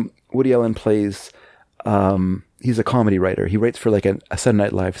film, Woody Allen plays, he's a comedy writer. He writes for like a Saturday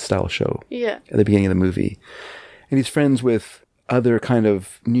Night Live style show. Yeah. At the beginning of the movie. And he's friends with other kind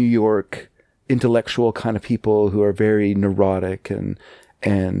of New York intellectual kind of people who are very neurotic and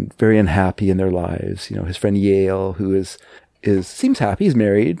very unhappy in their lives. You know, his friend Yale, who seems happy. He's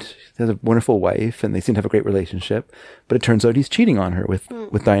married, has a wonderful wife, and they seem to have a great relationship. But it turns out he's cheating on her with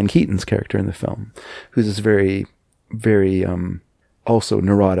Diane Keaton's character in the film, who's this very, very also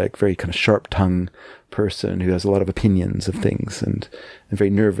neurotic, very kind of sharp-tongued person who has a lot of opinions of things and very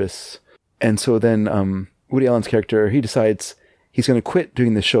nervous. And so then Woody Allen's character, he decides he's going to quit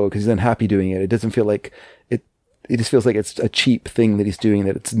doing the show because he's unhappy doing it. It doesn't feel like it. It just feels like it's a cheap thing that he's doing,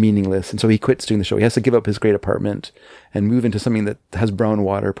 that it's meaningless. And so he quits doing the show. He has to give up his great apartment and move into something that has brown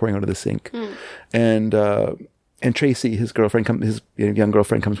water pouring out of the sink. And Tracy, his girlfriend, his young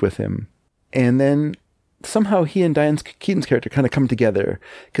girlfriend, comes with him. And then somehow he and Diane Keaton's character kind of come together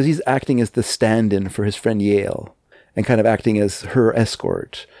because he's acting as the stand-in for his friend Yale and kind of acting as her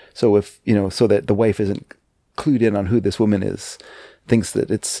escort. So so that the wife isn't clued in on who this woman is, thinks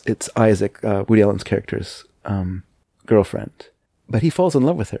that it's Isaac, Woody Allen's character's girlfriend. But he falls in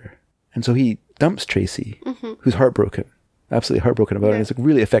love with her. And so he dumps Tracy, who's heartbroken, absolutely heartbroken about it. And it's a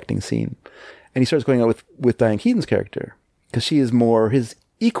really affecting scene. And he starts going out with Diane Keaton's character because she is more his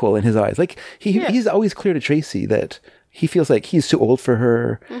equal in his eyes. Like he's always clear to Tracy that he feels like he's too old for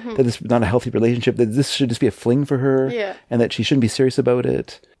her, that this is not a healthy relationship, that this should just be a fling for her, and that she shouldn't be serious about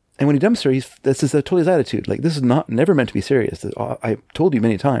it. And when he dumps her, this is totally his attitude. Like, this is never meant to be serious. I told you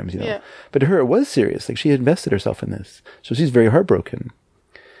many times, But to her, it was serious. Like, she had invested herself in this. So she's very heartbroken.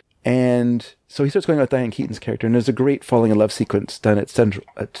 And so he starts going out with Diane Keaton's character, and there's a great falling in love sequence done at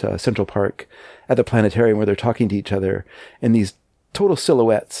Central Park, at the planetarium, where they're talking to each other in these total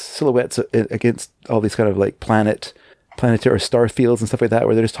silhouettes against all these kind of like planetary star fields and stuff like that,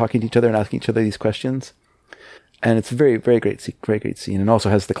 where they're just talking to each other and asking each other these questions. And it's a very, very great scene. And also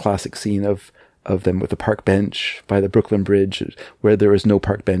has the classic scene of them with the park bench by the Brooklyn Bridge, where there was no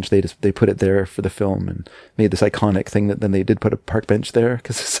park bench. They put it there for the film and made this iconic thing that then they did put a park bench there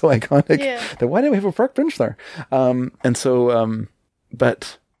because it's so iconic. That why didn't we have a park bench there? But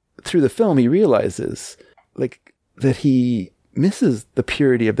through the film, he realizes like that he misses the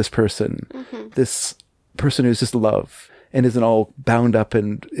purity of this person, this person who's just love. And isn't all bound up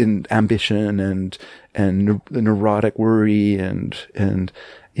in ambition and the neurotic worry and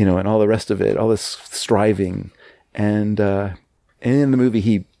all the rest of it, all this striving. And in the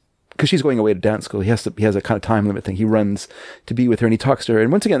movie, because she's going away to dance school, he has a kind of time limit thing. He runs to be with her and he talks to her.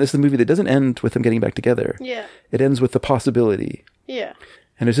 And once again, this is a movie that doesn't end with them getting back together. Yeah. It ends with the possibility. Yeah.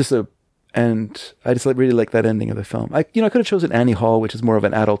 And it's just and I just really like that ending of the film. I could have chosen Annie Hall, which is more of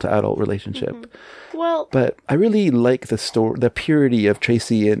an adult to adult relationship. Well, but I really like the purity of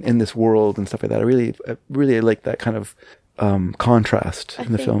Tracy in this world and stuff like that. I really like that kind of contrast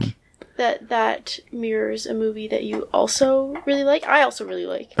in the film. That mirrors a movie that you also really like. I also really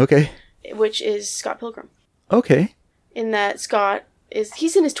like. Okay. Which is Scott Pilgrim. Okay. In that Scott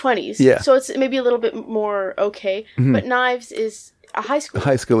he's in his 20s. Yeah. So it's maybe a little bit more okay. But Knives is a high schooler. A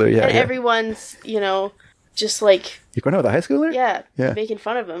high schooler, yeah. And everyone's, just like... You're going out with a high schooler? Yeah. Making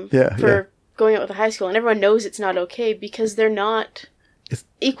fun of him for going out with a high school. And everyone knows it's not okay because they're not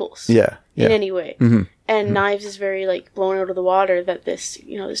equals in any way. And Knives is very, like, blown out of the water that this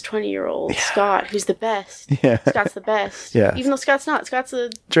 20-year-old Scott, who's the best. Yeah. Scott's the best. Yeah. Even though Scott's not. Scott's a...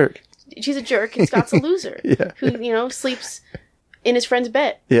 jerk. She's a jerk, and Scott's a loser. Who, sleeps in his friend's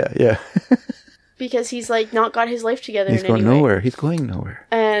bed. Yeah. Because he's like not got his life together. He's going nowhere. He's going nowhere.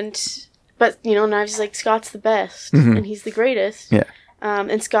 But Knives is like, Scott's the best and he's the greatest. Yeah.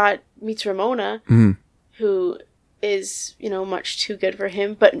 And Scott meets Ramona, who is much too good for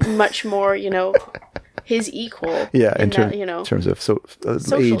him, but much more his equal. Yeah, in terms of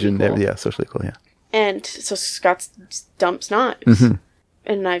age and social equal. Yeah. And so Scott dumps Knives,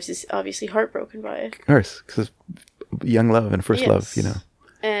 and Knives is obviously heartbroken by it. Of course, because young love and first love,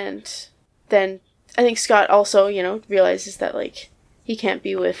 And then I think Scott also, realizes that, like, he can't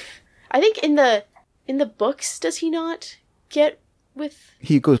be with... I think in the books, does he not get with...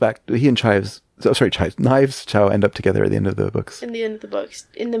 He goes back... He and Knives, Chow end up together at the end of the books. In the end of the books.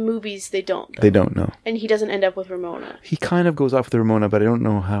 In the movies, they don't. Though. They don't, no. And he doesn't end up with Ramona. He kind of goes off with Ramona, but I don't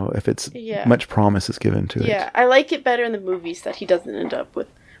know if it's... much promise is given to it. Yeah, I like it better in the movies that he doesn't end up with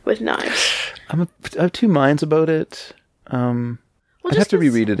Knives. I have two minds about it. I'd have to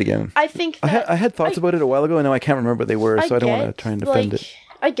reread it again. I think I had thoughts about it a while ago, and now I can't remember what they were, so I don't want to try and defend it.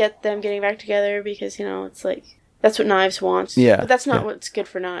 I get them getting back together because, it's like, that's what Knives wants. Yeah. But that's not what's good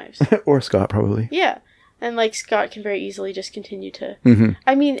for Knives. Or Scott, probably. Yeah. And, like, Scott can very easily just continue to...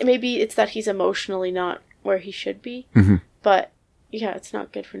 I mean, maybe it's that he's emotionally not where he should be, but, yeah, it's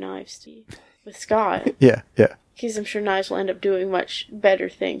not good for Knives to be with Scott. Yeah. because I'm sure Knives will end up doing much better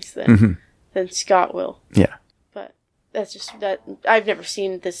things than Scott will. Yeah. But that's just that. I've never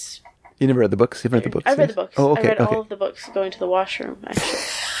seen this. You never read the books? You've read the books? I've read the books. Oh, okay. I read all of the books going to the washroom, actually.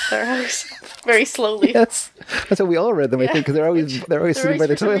 Very slowly. Yes. That's how we all read them, I think, because they're always sitting by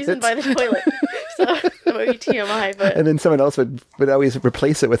the toilet. By the toilet. So that might be TMI, but... And then someone else would always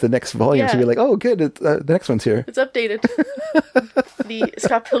replace it with the next volume, so you're like, oh, good, the next one's here. It's updated. The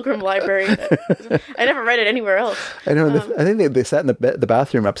Scott Pilgrim library. I never read it anywhere else. I know. I think they sat in the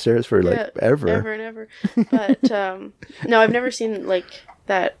bathroom upstairs for ever. Ever and ever. But no, I've never seen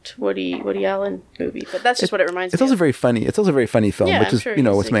that Woody Allen movie, but that's just what it reminds me. It's also very funny. It's also a very funny film, which is,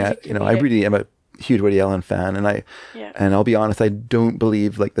 with my, I really am a huge Woody Allen fan, and I'll be honest, I don't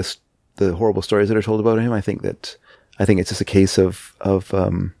believe the horrible stories that are told about him. I think it's just a case of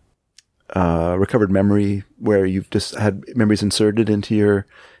recovered memory where you've just had memories inserted into your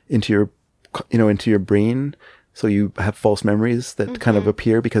brain. So you have false memories that kind of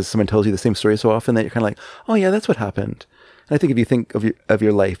appear because someone tells you the same story so often that you're kind of like, oh yeah, that's what happened. And I think if you think of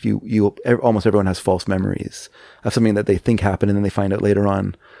your life, you almost everyone has false memories of something that they think happened, and then they find out later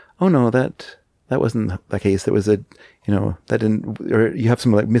on, oh no, that wasn't the case. That was that didn't, or you have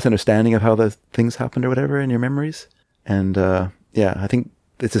some misunderstanding of how the things happened or whatever in your memories. And I think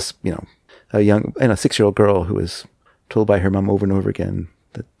it's just a young 6-year-old girl who was told by her mom over and over again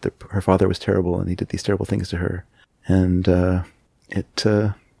that her father was terrible and he did these terrible things to her, and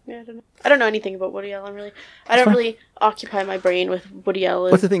I don't know anything about Woody Allen, really. I don't really occupy my brain with Woody Allen.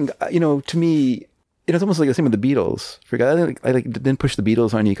 What's the thing? To me, it's almost like the same with the Beatles. I didn't push the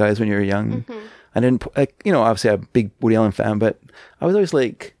Beatles on you guys when you were young. I didn't, obviously I'm a big Woody Allen fan, but I was always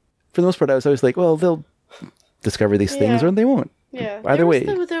like, for the most part, I was always like, well, they'll discover these things or they won't. Yeah. Either way.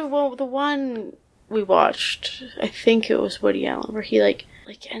 The one we watched, I think it was Woody Allen, where he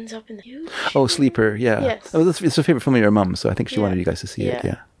ends up in the huge... Oh, Sleeper, yeah. Yes. Oh, it's a favorite film of your mum, so I think she wanted you guys to see it,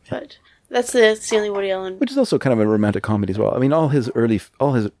 yeah. But that's the only Woody Allen. Which is also kind of a romantic comedy as well. I mean,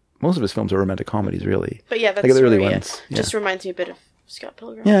 most of his films are romantic comedies, really. But yeah, that's the early ones. Yeah. Just reminds me a bit of Scott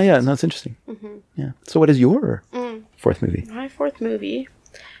Pilgrim. Yeah, no, it's interesting. Yeah. So what is your fourth movie? My fourth movie.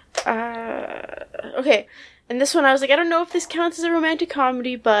 Okay. And this one I was like, I don't know if this counts as a romantic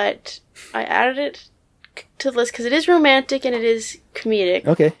comedy, but I added it to the list because it is romantic and it is comedic.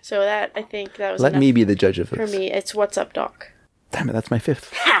 Okay. So I think that was Let me be the judge of this. For me, it's What's Up, Doc? Damn it, that's my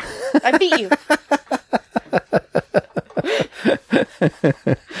fifth. Ha! I beat you.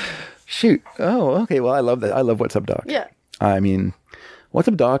 Shoot. Oh, okay. Well, I love that. I love What's Up, Doc. Yeah. I mean, What's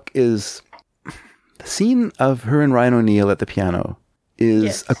Up, Doc is the scene of her and Ryan O'Neal at the piano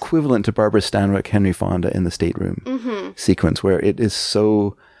is equivalent to Barbara Stanwyck, Henry Fonda in the stateroom sequence, where it is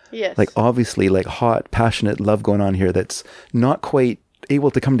so obviously hot, passionate love going on here that's not quite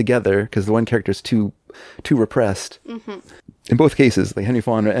able to come together because the one character is too repressed. In both cases, Henry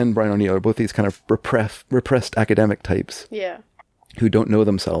Fonda and Brian O'Neal are both these kind of repressed academic types. Yeah. Who don't know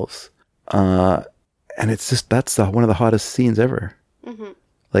themselves. And it's just, that's one of the hottest scenes ever.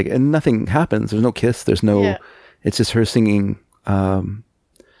 And nothing happens. There's no kiss. There's no, it's just her singing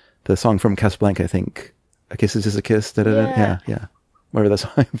the song from Casablanca, I think. A Kiss is Just a Kiss. Yeah. Whatever that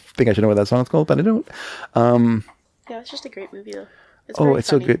song, I think I should know what that song's called, but I don't. Yeah, it's just a great movie, though. It's funny.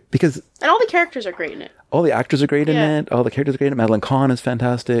 So good because... And all the characters are great in it. All the actors are great in it. All the characters are great in it. Madeline Kahn is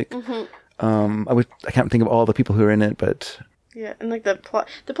fantastic. I can't think of all the people who are in it, but... Yeah, and the plot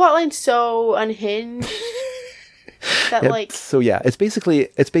line's so unhinged that So yeah, it's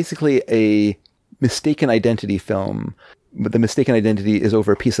basically a mistaken identity film, but the mistaken identity is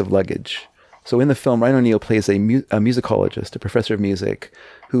over a piece of luggage. So in the film, Ryan O'Neal plays a musicologist, a professor of music,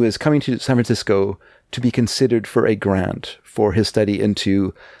 who is coming to San Francisco to be considered for a grant for his study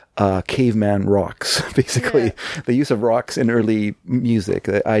into caveman rocks, basically. The use of rocks in early music,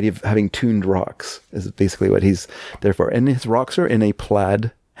 the idea of having tuned rocks is basically what he's there for. And his rocks are in a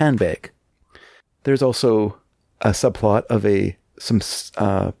plaid handbag. There's also a subplot of some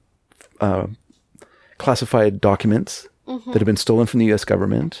classified documents that have been stolen from the U.S.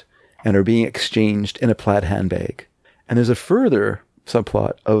 government and are being exchanged in a plaid handbag. And there's a further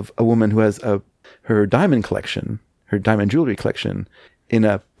subplot of a woman who has her diamond collection, her diamond jewelry collection, in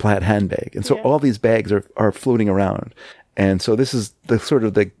a plaid handbag. And so all these bags are floating around. And so this is the sort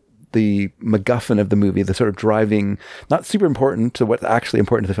of the MacGuffin of the movie, the sort of driving, not super important to what's actually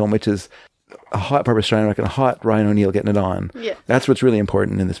important to the film, which is a hot Barbara Stanwyck and a hot Ryan O'Neal getting it on. Yeah. That's what's really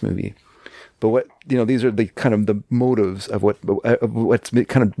important in this movie. But these are the kind of the motives of what's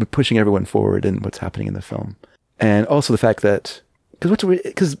kind of pushing everyone forward and what's happening in the film. And also the fact that,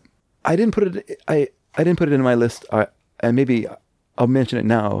 because I didn't put it in my list, and maybe I'll mention it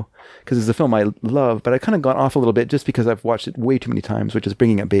now because it's a film I love, but I kind of gone off a little bit just because I've watched it way too many times, which is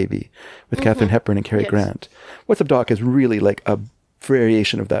Bringing Up Baby with Katharine Hepburn and Cary Grant. What's Up, Doc is really like a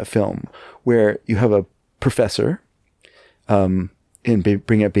variation of that film where you have a professor in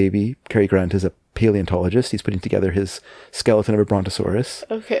Bringing Up Baby. Cary Grant is a paleontologist. He's putting together his skeleton of a brontosaurus.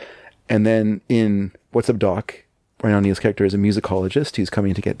 Okay. And then in What's Up, Doc, Ryan O'Neal's character is a musicologist who's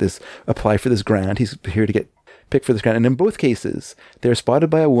coming to apply for this grant. He's here to get picked for this grant. And in both cases, they're spotted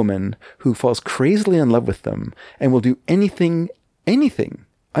by a woman who falls crazily in love with them and will do anything,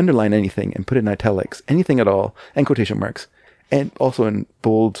 underline anything and put it in italics, anything at all, and quotation marks. And also in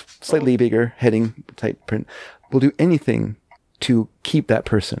bold, slightly bigger heading type print, will do anything to keep that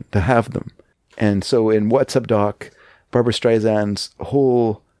person, to have them. And so in What's Up, Doc, Barbara Streisand's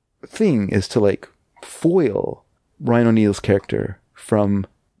whole thing is to like foil Ryan O'Neal's character from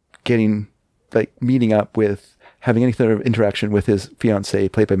meeting up with, having any sort of interaction with his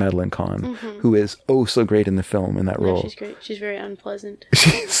fiancée, played by Madeline Kahn, who is oh so great in the film in that role. She's great. She's very unpleasant.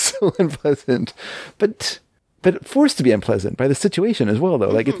 She's so unpleasant, but forced to be unpleasant by the situation as well, though.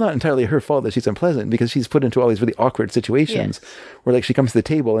 Like, it's not entirely her fault that she's unpleasant because she's put into all these really awkward situations where, like, she comes to the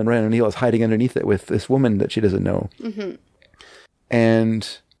table and Ryan O'Neal is hiding underneath it with this woman that she doesn't know.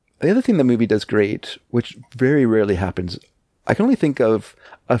 And the other thing the movie does great, which very rarely happens, I can only think of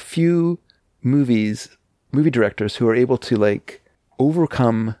a few movie directors who are able to, like,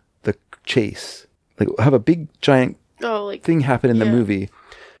 overcome the chase. Like, have a big, giant thing happen in the movie.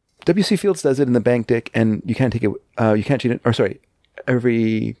 W.C. Fields does it in The Bank, Dick, and You Can't Take It, You Can't Cheat It, or sorry, Never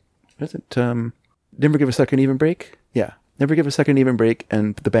Give a Sucker an Even Break? Yeah. Never Give a Sucker an Even Break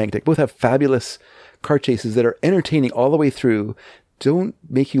and The Bank, Dick both have fabulous car chases that are entertaining all the way through, don't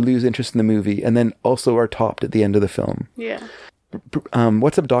make you lose interest in the movie, and then also are topped at the end of the film. Yeah.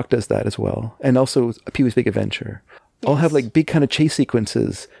 What's Up, Doc does that as well. And also Pee-wee's Big Adventure. All have like big kind of chase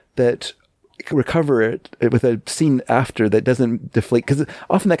sequences that recover it with a scene after that doesn't deflate, because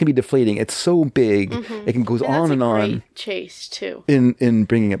often that can be deflating. It's so big, it can goes on and on. Great chase too. In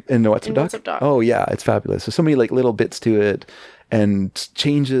Bringing Up, in What's Up, Doc? Oh yeah, it's fabulous. There's so many like little bits to it and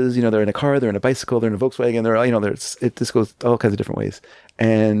changes. You know, they're in a car, they're in a bicycle, they're in a Volkswagen. They're, you know, it just goes all kinds of different ways,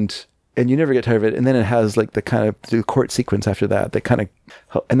 and you never get tired of it. And then it has like the kind of the court sequence after that kind of,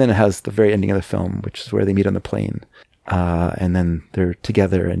 and then it has the very ending of the film, which is where they meet on the plane. And then they're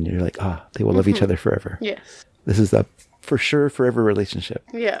together and you're like, they will love each other forever. Yes. This is a for sure forever relationship.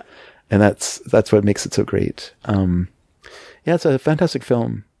 Yeah. And that's what makes it so great. Yeah, it's a fantastic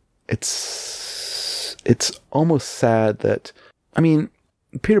film. It's almost sad that, I mean,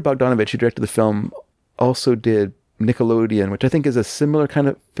 Peter Bogdanovich, who directed the film, also did Nickelodeon, which I think is a similar kind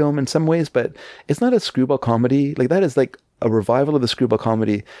of film in some ways, but it's not a screwball comedy. Like, that is like a revival of the screwball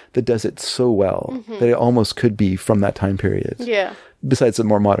comedy that does it so well that it almost could be from that time period. Yeah. Besides the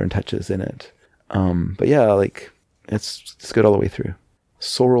more modern touches in it. But yeah, like, it's good all the way through.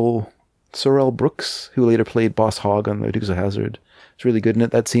 Sorrel Brooks, who later played Boss Hogg on The Dukes of Hazzard, is really good in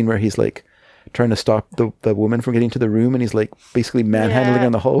it. That scene where he's like trying to stop the woman from getting to the room, and he's like basically manhandling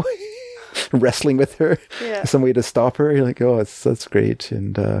on the hallway, wrestling with her, some way to stop her. You're like, oh, that's great.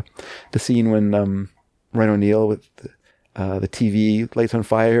 And the scene when Ryan O'Neal with the TV lights on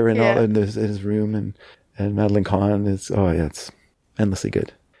fire and all in his room, and Madeline Kahn is, it's endlessly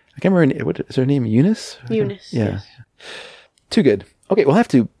good. I can't remember, what is her name? Eunice? Eunice. Yeah. Yes. Too good. Okay, well, I have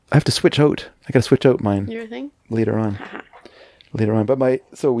to switch out. I got to switch out mine. Your thing? Later on. Later on. But my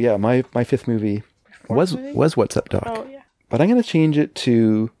fifth movie was What's Up, Doc. Oh, yeah. But I'm going to change it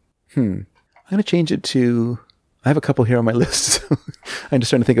to, I have a couple here on my list. I'm just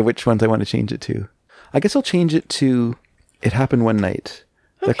trying to think of which ones I want to change it to. I guess I'll change it to It Happened One Night,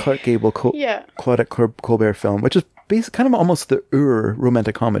 the Clark Gable, Claudette Colbert film, which is kind of almost the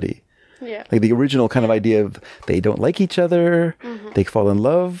romantic comedy. Yeah. Like the original kind of idea of they don't like each other, they fall in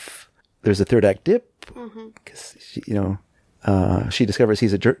love, there's a third act dip, because she discovers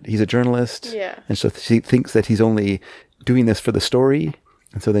he's a journalist, and so she thinks that he's only doing this for the story,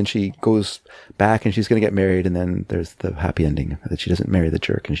 and so then she goes back and she's going to get married, and then there's the happy ending that she doesn't marry the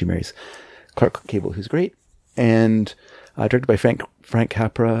jerk and she marries Clark Gable, who's great, and directed by Frank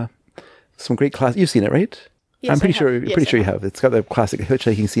Capra. Some great class. You've seen it, right? Yes, I'm pretty sure you have. It's got the classic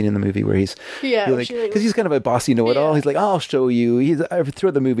hitchhiking scene in the movie where he's because he's kind of a bossy know-it-all. He's like, I'll show you. He's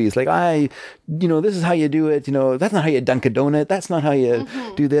throughout the movie. He's like, this is how you do it. That's not how you dunk a donut. That's not how you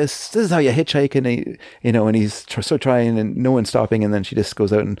do this. This is how you hitchhike. And he's so trying, and no one's stopping. And then she just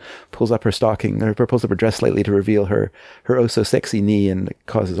goes out and pulls up her stocking or pulls up her dress slightly to reveal her oh so sexy knee, and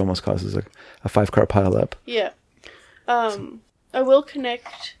it almost causes a 5-car pileup. Yeah. I will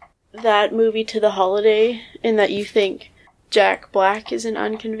connect that movie to The Holiday in that you think Jack Black is an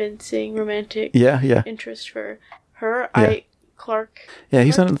unconvincing romantic interest for her. Yeah. Clark. Yeah,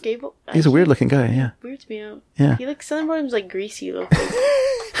 he's Clark not. Gable. He's a weird looking guy. Yeah, weirds me out. Yeah, he looks sometimes like greasy looking.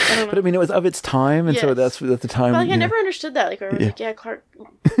 I don't know. But I mean, it was of its time, and so that's at the time. But, I never understood that. Like, I was like, Clark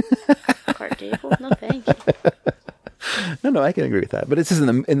Gable. No, thank you. No, I can agree with that. But it's just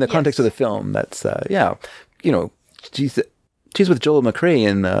in the context of the film. That's she's with Joel McRae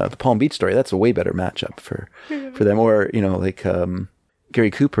in the Palm Beach Story. That's a way better matchup for them. Or like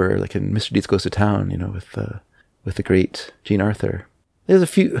Gary Cooper, like in Mr. Deeds Goes to Town. With the great Jean Arthur. There's a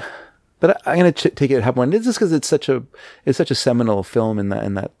few, but I'm going to take it have one. It's just because it's such a seminal film in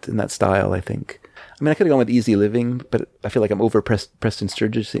that style. I think. I mean, I could have gone with Easy Living, but I feel like I'm over Preston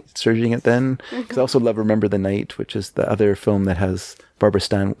Sturging it then, because I also love Remember the Night, which is the other film that has Barbara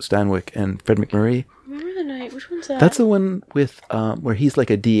Stanwyck and Fred MacMurray. Remember the Night? Which one's that? That's the one with where he's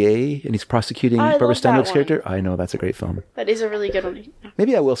like a DA and he's prosecuting Barbara Stanwyck's character. I know, that's a great film. That is a really good one.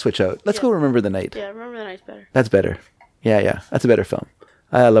 Maybe I will switch out. Let's go Remember the Night. Yeah, Remember the Night's better. That's better. Yeah, that's a better film.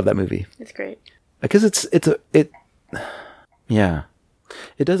 I love that movie. It's great. Because it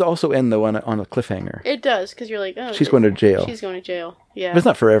does also end though on a cliffhanger. It does, because you're like, oh, she's going to jail. She's going to jail. Yeah, but it's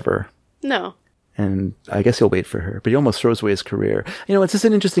not forever. No. And I guess he'll wait for her, but he almost throws away his career. It's just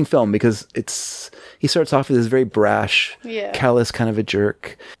an interesting film because he starts off as this very brash, callous kind of a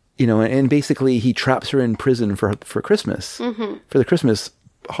jerk, and basically he traps her in prison for Christmas, for the Christmas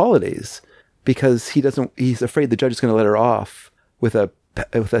holidays, because he's afraid the judge is going to let her off with a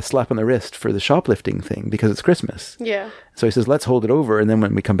slap on the wrist for the shoplifting thing because it's Christmas. Yeah. So he says, let's hold it over, and then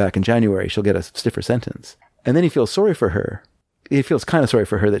when we come back in January, she'll get a stiffer sentence. And then he feels sorry for her. He feels kind of sorry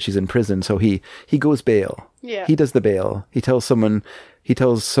for her that she's in prison, so he goes bail. Yeah. He does the bail. He tells some guy,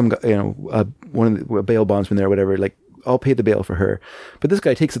 one of the bail bondsmen there or whatever, like, I'll pay the bail for her. But this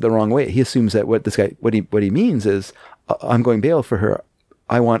guy takes it the wrong way. He assumes that what he means is, I'm going bail for her.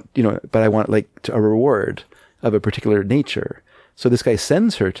 I want like a reward of a particular nature. So this guy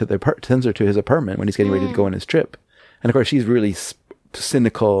sends her to his apartment when he's getting ready to go on his trip. And of course, she's really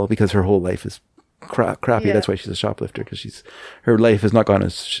cynical because her whole life is crappy. Yeah. That's why she's a shoplifter, because her life has not gone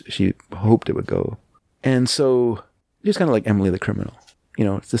as she hoped it would go. And so she's kind of like Emily the Criminal.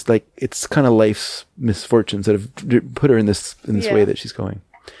 It's just like, it's kind of life's misfortunes that have put her in this way that she's going.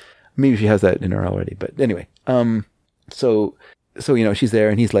 Maybe she has that in her already, but anyway. So she's there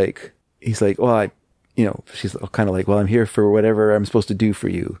and he's like, well, she's kind of like, well, I'm here for whatever I'm supposed to do for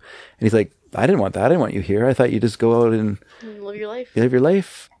you. And he's like, I didn't want that. I didn't want you here. I thought you'd just go out and live your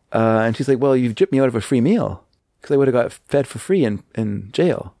life. And she's like, well, you've gypped me out of a free meal because I would have got fed for free in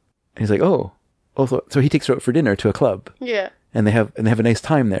jail. And he's like, oh. So he takes her out for dinner to a club. Yeah. And they have a nice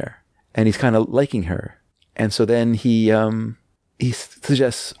time there. And he's kind of liking her. And so then he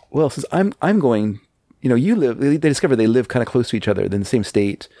suggests, well, since I'm going, they discover they live kind of close to each other in the same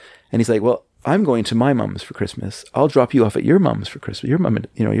state. And he's like, well, I'm going to my mom's for Christmas. I'll drop you off at your mom's for Christmas. Your mom,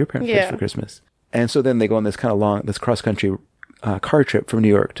 your parents' place for Christmas. And so then they go on this kind of this cross-country car trip from New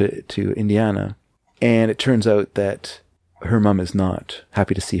York to Indiana. And it turns out that her mom is not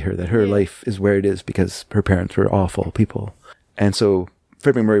happy to see her, that her life is where it is because her parents were awful people. And so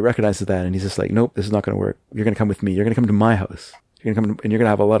Fred MacMurray recognizes that, and he's just like, nope, this is not going to work. You're going to come with me. You're going to come to my house. You're going to come and you're going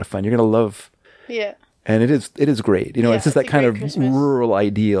to have a lot of fun. You're going to love. Yeah. And it is great. It's just that kind of Christmas. Rural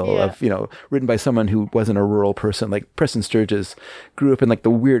ideal of, written by someone who wasn't a rural person. Like Preston Sturges grew up in like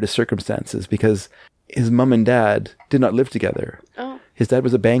the weirdest circumstances because his mom and dad did not live together. Oh. His dad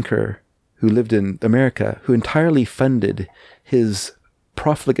was a banker who lived in America, who entirely funded his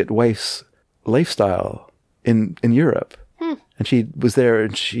profligate wife's lifestyle in Europe. And she was there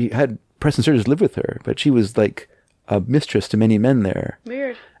and she had Preston Sturges live with her, but she was like a mistress to many men there.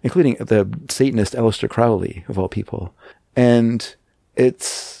 Weird. Including the Satanist Aleister Crowley, of all people. And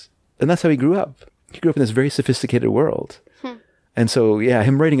that's how he grew up. He grew up in this very sophisticated world. And so,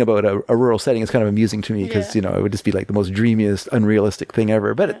 him writing about a rural setting is kind of amusing to me because, it would just be like the most dreamiest, unrealistic thing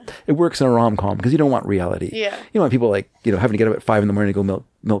ever. But it works in a rom-com because you don't want reality. Yeah. You don't want people like, having to get up at 5 a.m. to go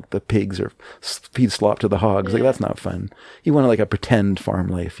milk the pigs or feed slop to the hogs. Like, that's not fun. You want like a pretend farm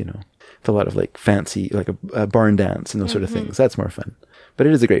life, with a lot of like fancy, like a barn dance and those sort of things. That's more fun. But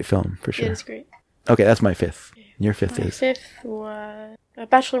it is a great film, for sure. It is great. Okay, that's my fifth. Your fifth is? My fifth was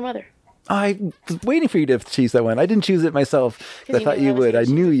Bachelor Mother. I was waiting for you to choose that one. I didn't choose it myself because I thought you would. I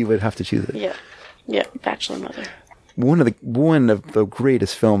knew you would have to choose it. Yeah, Bachelor Mother. One of the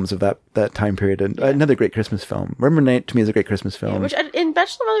greatest films of that time period, and another great Christmas film. Remember Night to me is a great Christmas film. Yeah, which in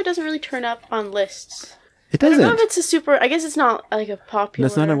Bachelor Mother doesn't really turn up on lists. It doesn't. I don't know if it's a super. I guess it's not like a popular.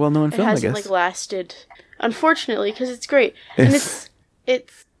 It's not a well-known film. It hasn't I guess. lasted, unfortunately, because it's great and it's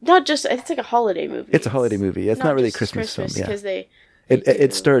not just, it's like a holiday movie. It's a holiday movie. It's not really a Christmas film. Yeah. Because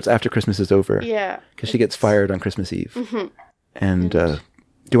it starts after Christmas is over. Yeah. Because she gets fired on Christmas Eve. Mm-hmm. And do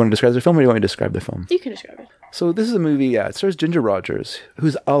you want to describe the film, or do you want me to describe the film? You can describe it. So this is a movie, it stars Ginger Rogers,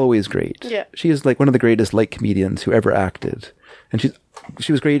 who's always great. Yeah. She is like one of the greatest light comedians who ever acted. And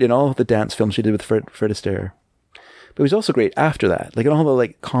she was great in all of the dance films she did with Fred Astaire. But she was also great after that, like in all the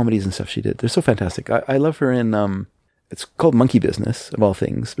like comedies and stuff she did. They're so fantastic. I love her in, it's called Monkey Business, of all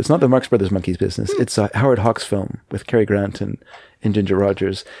things. But it's not the Marx Brothers Monkey's Business. It's a Howard Hawks film with Cary Grant and Ginger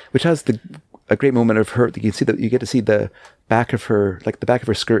Rogers, which has a great moment of her. You get to see the back of her, like the back of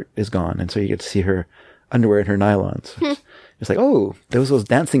her skirt is gone. And so you get to see her underwear and her nylons. It's like, oh, those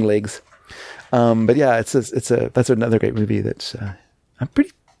dancing legs. But yeah, that's another great movie that's, I'm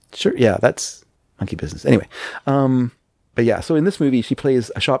pretty sure. Yeah, that's Monkey Business. Anyway. But yeah, so in this movie, she plays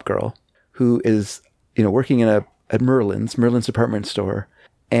a shop girl who is, working at Merlin's department store,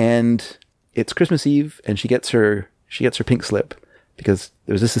 and it's Christmas Eve, and she gets her pink slip because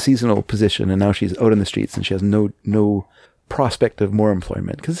there was just a seasonal position, and now she's out on the streets and she has no prospect of more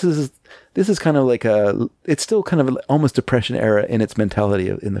employment, because this is kind of like it's still kind of almost Depression era in its mentality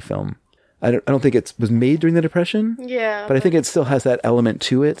in the film. I don't think it was made during the Depression. Yeah. But I think it still has that element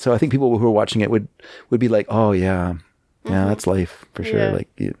to it. So I think people who are watching it would be like, oh yeah, that's life for sure. Yeah. Like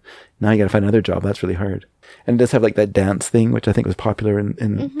now you got to find another job. That's really hard. And it does have like that dance thing, which I think was popular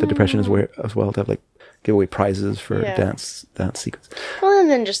in the Depression as well, to have like give away prizes for dance sequence. Well, and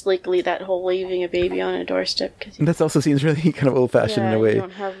then just like that whole leaving a baby on a doorstep. That also seems really kind of old fashioned in a way. You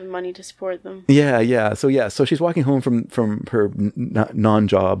don't have the money to support them. Yeah. So she's walking home from her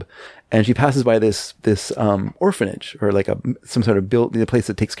non-job, and she passes by this orphanage, or like some sort of the place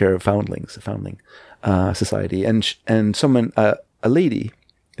that takes care of foundlings, a foundling society, and someone, a lady.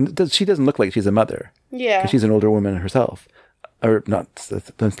 She doesn't look like she's a mother. Yeah. Because she's an older woman herself. Or not,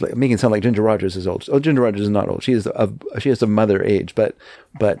 making it sound like Ginger Rogers is old. Oh, Ginger Rogers is not old. She is of mother age, but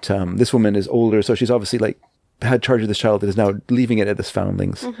this woman is older, so she's obviously like had charge of this child that is now leaving it at this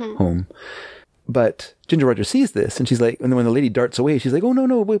foundling's home. But Ginger Rogers sees this, and she's like, and then when the lady darts away, she's like, oh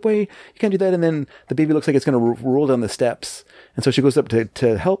no, wait, you can't do that. And then the baby looks like it's going to roll down the steps, and so she goes up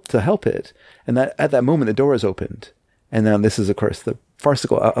to help it, and at that moment the door is opened, and then this is of course the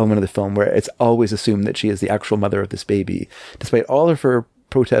farcical element of the film, where it's always assumed that she is the actual mother of this baby, despite all of her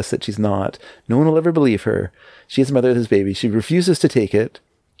protests that she's not. No one will ever believe her. She is the mother of this baby. She refuses to take it.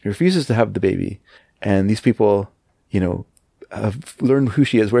 She refuses to have the baby. And these people, have learned who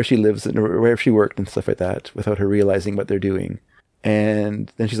she is, where she lives, and where she worked and stuff like that, without her realizing what they're doing.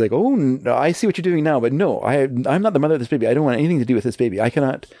 And then she's like, oh, no, I see what you're doing now, but no, I'm not the mother of this baby. I don't want anything to do with this baby. I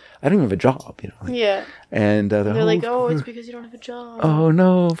don't even have a job, Yeah. And they're like, oh, it's because you don't have a job. Oh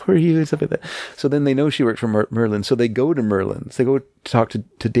no, poor you, and stuff like that. So then they know she worked for Merlin, so they go to Merlin's. They go to talk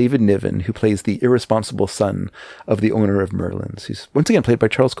to David Niven, who plays the irresponsible son of the owner of Merlin's. He's once again played by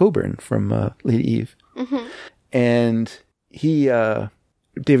Charles Coburn from Lady Eve. Mm-hmm. And he...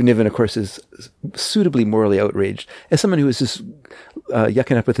 David Niven, of course, is suitably morally outraged. As someone who was just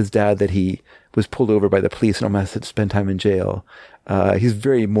yucking up with his dad that he was pulled over by the police and almost had to spend time in jail, he's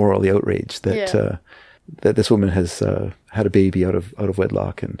very morally outraged that this woman has had a baby out of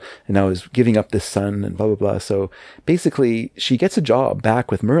wedlock and now is giving up this son and blah, blah, blah. So basically, she gets a job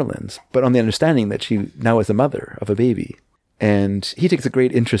back with Merlin's, but on the understanding that she now is a mother of a baby. And he takes a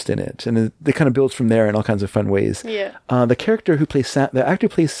great interest in it, and it kind of builds from there in all kinds of fun ways. Yeah. The actor who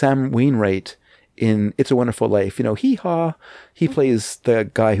plays Sam Wainwright in It's a Wonderful Life, he plays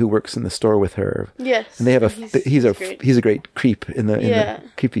the guy who works in the store with her. Yes. And they have he's a great creep in the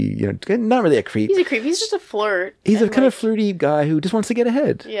creepy, not really a creep. He's a creep. He's just a flirt. He's a kind of flirty guy who just wants to get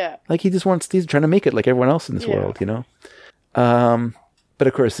ahead. Yeah. Like he's trying to make it like everyone else in this world, But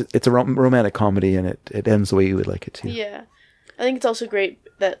of course, it's a romantic comedy, and it ends the way you would like it to. Yeah. I think it's also great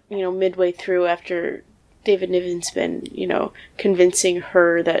that, midway through, after David Niven's been, convincing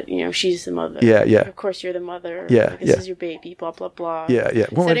her that, she's the mother. Yeah. Of course you're the mother. Yeah. This is your baby, blah, blah, blah. Yeah.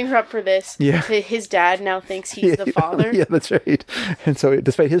 Setting her up for this. Yeah. His dad now thinks he's the father. Yeah, that's right. And so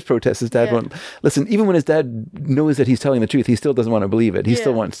despite his protests, his dad won't listen. Even when his dad knows that he's telling the truth, he still doesn't want to believe it. He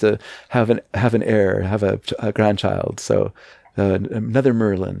still wants to have an heir, have a grandchild. So another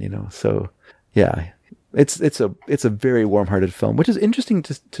Merlin, so yeah. It's a very warm-hearthot film, which is interesting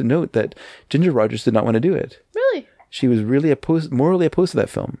to note that Ginger Rogers did not want to do it. Really? She was really morally opposed to that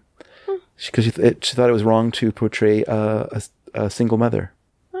film, because she thought it was wrong to portray a single mother.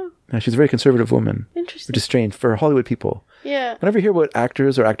 Oh. She's a very conservative woman. Interesting. Which is strange for Hollywood people. Yeah. Whenever you hear about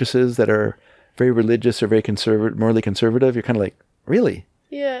actors or actresses that are very religious or very morally conservative, you're kind of like, really?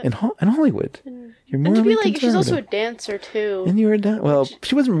 Yeah. In Hollywood. You're more to be like, she's also a dancer, too. And you were a dancer. Well,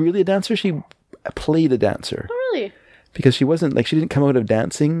 she wasn't really a dancer. She played a dancer. Oh, really? Because she wasn't, like, she didn't come out of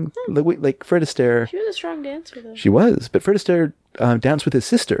dancing. Like Fred Astaire. She was a strong dancer, though. She was. But Fred Astaire danced with his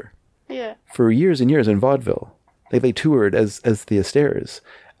sister. Yeah. For years and years in vaudeville. They toured as the Astaires.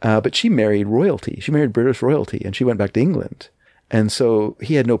 But she married royalty. She married British royalty, and she went back to England. And so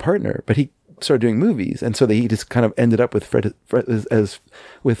he had no partner, but he started doing movies. And so he just kind of ended up with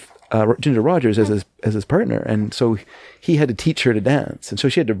Ginger Rogers as his partner. And so he had to teach her to dance. And so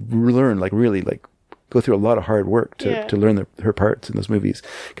she had to learn, like, really, like, go through a lot of hard work to learn her parts in those movies,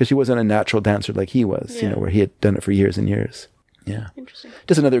 because she wasn't a natural dancer like he was, where he had done it for years and years. Yeah. Interesting.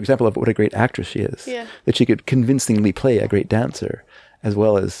 Just another example of what a great actress she is. Yeah. That she could convincingly play a great dancer as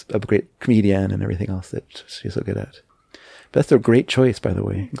well as a great comedian and everything else that she's so good at. But that's a great choice, by the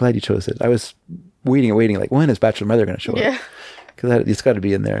way. I'm glad you chose it. I was waiting, like, when is Bachelor Mother going to show up? Because it's got to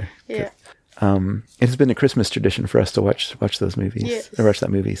be in there. Yeah. It has been a Christmas tradition for us to watch those movies, or watch that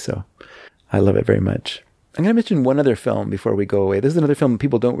movie, so I love it very much. I'm going to mention one other film before we go away. This is another film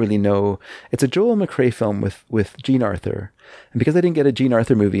people don't really know. It's a Joel McCrea film with Jean Arthur. And because I didn't get a Jean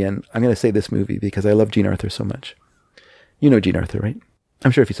Arthur movie in, I'm going to say this movie because I love Jean Arthur so much. You know Jean Arthur, right?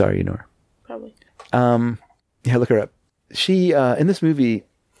 I'm sure if you saw her, you know her. Probably. Yeah, look her up. She, in this movie,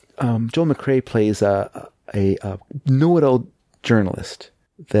 Joel McCrea plays a know-it-all journalist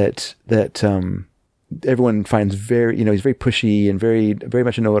that everyone finds very, he's very pushy and very, very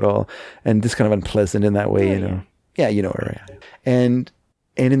much a know-it-all, and just kind of unpleasant in that way, Yeah, you know her. Yeah. And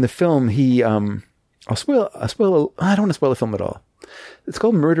in the film, he, I don't want to spoil the film at all. It's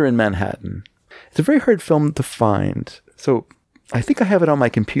called Murder in Manhattan. It's a very hard film to find. So I think I have it on my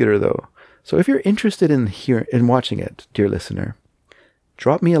computer, though. So if you're interested in watching it, dear listener,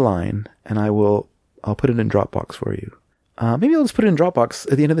 drop me a line and I'll put it in Dropbox for you. Maybe I'll just put it in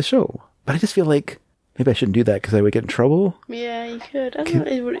Dropbox at the end of the show. But I just feel like maybe I shouldn't do that because I would get in trouble. Yeah, you could. I don't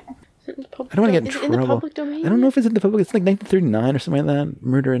know. I don't want to get in trouble. In the public domain? I don't know if it's in the public. It's like 1939 or something like that.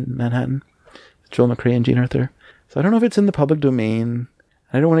 Murder in Manhattan. Joel McCrea and Jean Arthur. So I don't know if it's in the public domain.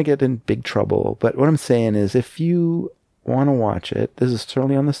 I don't want to get in big trouble. But what I'm saying is, if you want to watch it, this is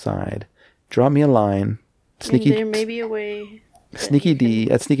certainly on the side. Drop me a line. There may be a way. SneakyD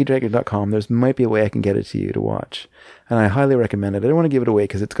at sneakydragon.com. There might be a way I can get it to you to watch. And I highly recommend it. I don't want to give it away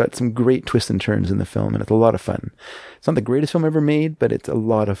because it's got some great twists and turns in the film, and it's a lot of fun. It's not the greatest film ever made, but it's a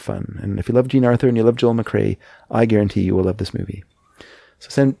lot of fun. And if you love Jean Arthur and you love Joel McCrea, I guarantee you will love this movie. So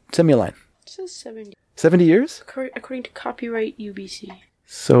send me a line. It says 70. 70 years? According to copyright UBC.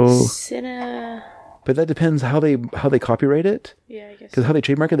 So... Cine... But that depends how they copyright it. Yeah, I guess. Because how they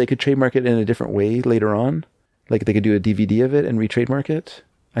trademark it, they could trademark it in a different way later on. Like they could do a DVD of it and re-trademark it.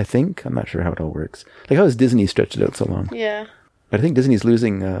 I think. I'm not sure how it all works. Like how has Disney stretched it out so long? Yeah. But I think Disney's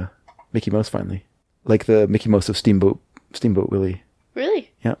losing Mickey Mouse finally. Like the Mickey Mouse of Steamboat Willie. Really?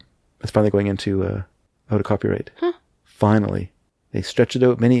 Yeah. It's finally going into out of copyright. Huh. Finally. They stretched it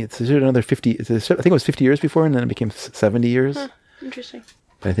out it's another 50, I think it was 50 years before, and then it became 70 years. Huh. Interesting.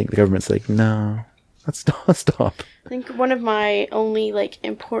 But I think the government's like, no, let's stop. I think one of my only,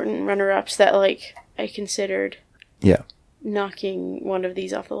 important runner-ups that, I considered knocking one of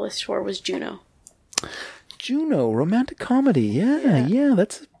these off the list for was Juno. Juno, romantic comedy. Yeah,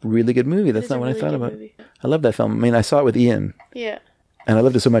 that's a really good movie. That's not what I thought about. Movie. I love that film. I mean, I saw it with Ian. Yeah. And I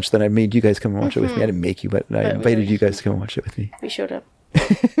loved it so much that I made you guys come and watch it with me. I didn't make you, but I invited you guys to come and watch it with me. We showed up.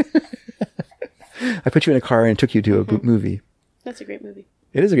 I put you in a car and took you to a movie. That's a great movie.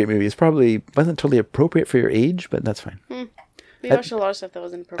 It is a great movie. It's probably wasn't totally appropriate for your age, but that's fine. We watched a lot of stuff that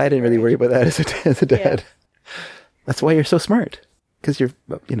wasn't appropriate. I didn't really worry about that as a dad. Yeah. That's why you're so smart. Because you're,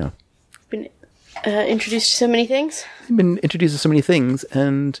 Been introduced to so many things. You've been introduced to so many things,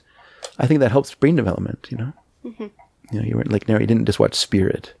 and I think that helps brain development, Mm-hmm. You weren't you didn't just watch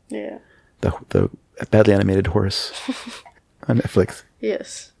Spirit. Yeah. The badly animated horse on Netflix.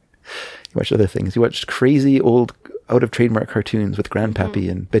 Yes. You watched other things. You watched crazy old out of trademark cartoons with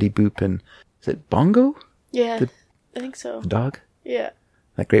Grandpappy and Betty Boop and is it Bongo? Yeah, I think so. The dog. Yeah.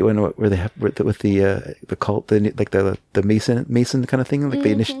 That great one where they have with the cult, the Mason kind of thing. Like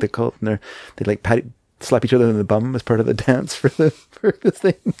they initiate the cult and they slap each other in the bum as part of the dance for this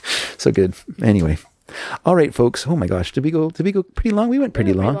thing. So good. Anyway. All right, folks. Oh my gosh, did we go pretty long? We went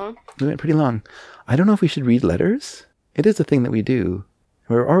pretty long. We went pretty long. I don't know if we should read letters. It is a thing that we do.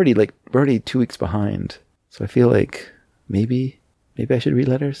 We're already 2 weeks behind. So I feel like maybe I should read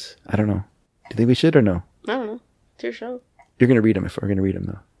letters. I don't know. Do you think we should or no? I don't know. It's your show. You're going to read them if we're going to read them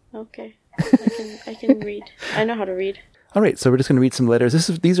though. Okay. I can read. I know how to read. All right, so we're just going to read some letters.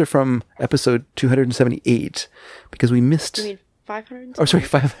 These are from episode 278 because we missed. You mean 500. Oh, sorry,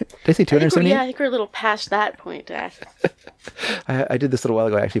 5. Did I say 278? Yeah, I think we're a little past that point. I did this a little while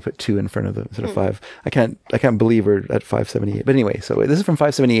ago. I actually put 2 in front of the sort of 5. I can't believe we're at 578. But anyway, so this is from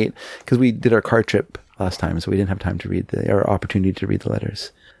 578 because we did our car trip last time, so we didn't have time to read our opportunity to read the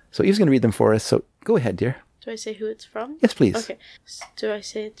letters. So Eve's going to read them for us. So go ahead, dear. Do I say who it's from? Yes, please. Okay. Do I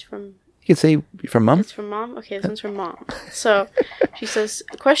say it's from... You can say from Mom. It's from Mom? Okay, this one's from Mom. So, she says,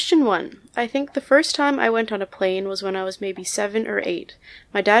 Question 1. I think the first time I went on a plane was when I was maybe 7 or 8.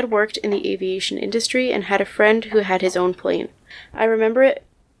 My dad worked in the aviation industry and had a friend who had his own plane. I remember it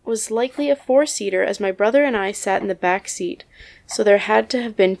was likely a 4-seater as my brother and I sat in the back seat, so there had to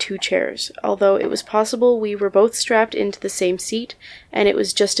have been 2 chairs, although it was possible we were both strapped into the same seat and it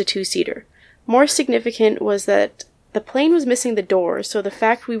was just a 2-seater. More significant was that the plane was missing the door, so the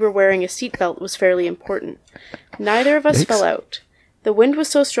fact we were wearing a seatbelt was fairly important. Neither of us fell out. The wind was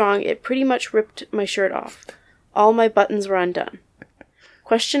so strong it pretty much ripped my shirt off. All my buttons were undone.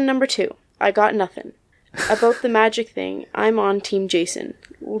 Question number 2. I got nothing. About the magic thing, I'm on Team Jason,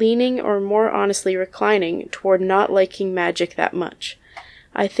 leaning or more honestly reclining toward not liking magic that much.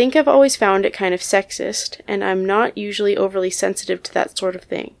 I think I've always found it kind of sexist, and I'm not usually overly sensitive to that sort of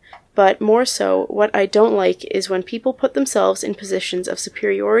thing. But more so, what I don't like is when people put themselves in positions of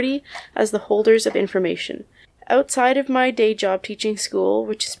superiority as the holders of information. Outside of my day job teaching school,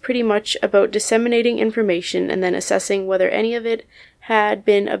 which is pretty much about disseminating information and then assessing whether any of it had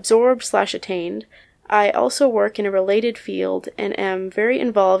been absorbed/attained, I also work in a related field and am very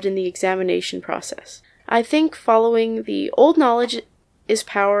involved in the examination process. I think following the old knowledge is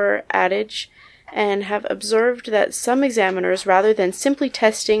power adage, and have observed that some examiners, rather than simply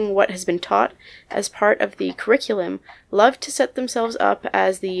testing what has been taught as part of the curriculum, love to set themselves up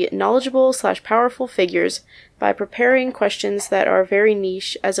as the knowledgeable/powerful figures by preparing questions that are very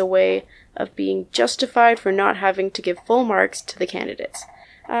niche as a way of being justified for not having to give full marks to the candidates.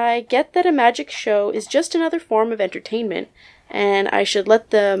 I get that a magic show is just another form of entertainment, and I should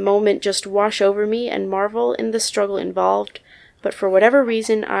let the moment just wash over me and marvel in the struggle involved, but for whatever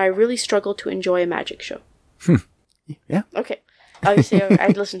reason, I really struggle to enjoy a magic show. Yeah. Okay. Obviously, I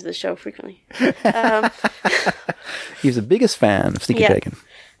listen to the show frequently. He's the biggest fan of Sneaky Dragon.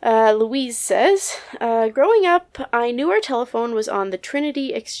 Louise says, growing up, I knew our telephone was on the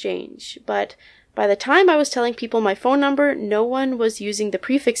Trinity Exchange, but by the time I was telling people my phone number, no one was using the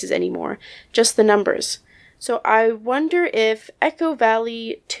prefixes anymore, just the numbers. So I wonder if Echo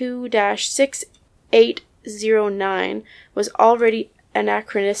Valley 2-6809 was already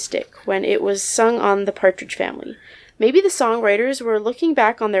anachronistic when it was sung on The Partridge Family. Maybe the songwriters were looking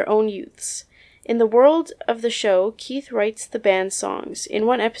back on their own youths. In the world of the show, Keith writes the band's songs. In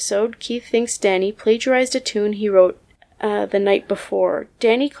one episode, Keith thinks Danny plagiarized a tune he wrote the night before.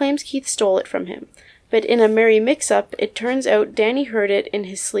 Danny claims Keith stole it from him. But in a merry mix-up, it turns out Danny heard it in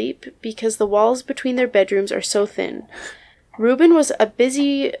his sleep because the walls between their bedrooms are so thin. Ruben was a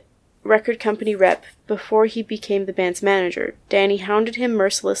busy record company rep before he became the band's manager. Danny hounded him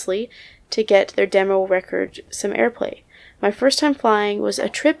mercilessly to get their demo record some airplay. My first time flying was a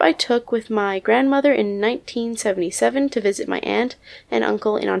trip I took with my grandmother in 1977 to visit my aunt and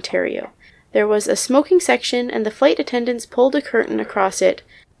uncle in Ontario. There was a smoking section, and the flight attendants pulled a curtain across it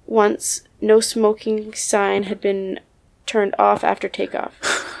once no smoking sign had been turned off after takeoff.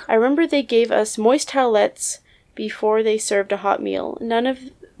 I remember they gave us moist towelettes before they served a hot meal. None of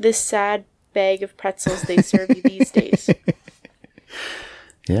this sad bag of pretzels they serve you these days.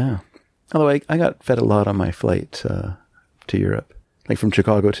 Yeah. Although I got fed a lot on my flight to Europe, like from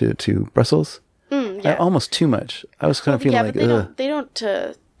Chicago to Brussels. Yeah. Almost too much. I was kind of feeling like, but they don't,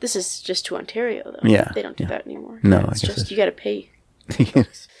 this is just to Ontario, though. Yeah. They don't do that anymore. No, yeah, I guess just, you gotta pay. You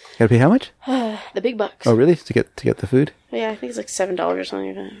gotta pay how much? The big bucks. Oh, really? To get the food? Yeah, I think it's like $7 or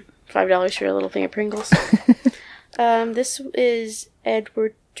something like that. $5 for a little thing of Pringles. This is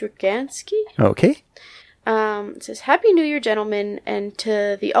Edward Dragansky. Okay. It says, Happy New Year, gentlemen, and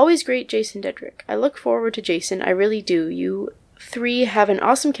to the always great Jason Dedrick. I look forward to Jason, I really do. You three have an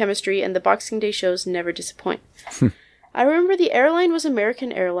awesome chemistry, and the Boxing Day shows never disappoint. I remember the airline was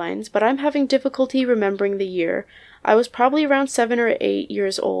American Airlines, but I'm having difficulty remembering the year. I was probably around 7 or 8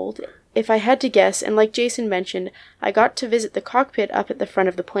 years old, if I had to guess, and like Jason mentioned, I got to visit the cockpit up at the front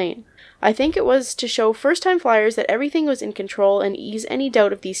of the plane. I think it was to show first-time flyers that everything was in control and ease any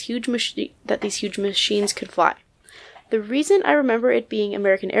doubt of these huge machines could fly. The reason I remember it being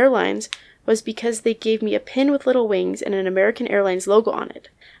American Airlines was because they gave me a pin with little wings and an American Airlines logo on it.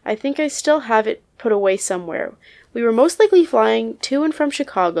 I think I still have it put away somewhere. We were most likely flying to and from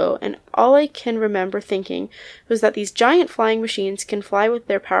Chicago, and all I can remember thinking was that these giant flying machines can fly with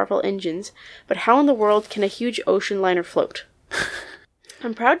their powerful engines, but how in the world can a huge ocean liner float?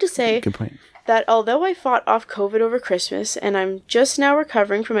 I'm proud to say Good point. that although I fought off COVID over Christmas and I'm just now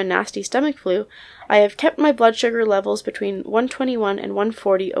recovering from a nasty stomach flu, I have kept my blood sugar levels between 121 and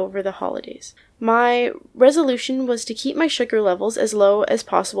 140 over the holidays. My resolution was to keep my sugar levels as low as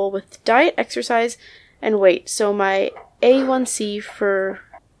possible with diet, exercise, and weight, so my A1C for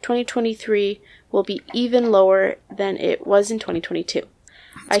 2023 will be even lower than it was in 2022.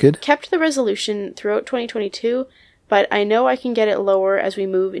 I kept the resolution throughout 2022, but I know I can get it lower as we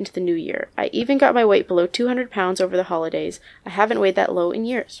move into the new year. I even got my weight below 200 pounds over the holidays. I haven't weighed that low in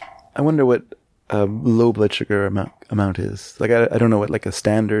years. I wonder what low blood sugar amount is. Like, I don't know what, like, a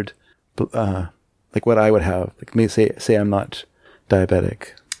standard, like what I would have. Like, maybe say I'm not diabetic,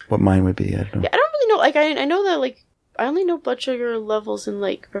 what mine would be. I don't know. Yeah, I don't really know. Like, I know that, like, I only know blood sugar levels in,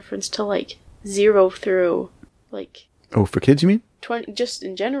 like, reference to, like, 0 through, like... Oh, for kids, you mean? 20, just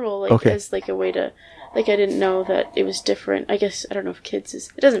in general, like, as, like, a way to... Like, I didn't know that it was different. I guess, I don't know if kids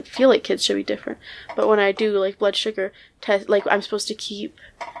is... It doesn't feel like kids should be different. But when I do, like, blood sugar test... Like, I'm supposed to keep,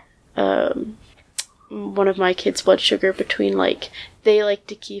 one of my kids' blood sugar between, like... They like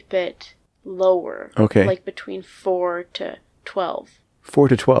to keep it lower. Okay. Like, between 4 to 12. 4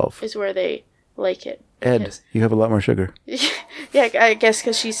 to 12? Is where they like it. Ed, you have a lot more sugar. Yeah, I guess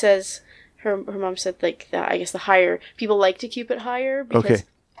because she says... Her mom said, like, that I guess the higher... People like to keep it higher because...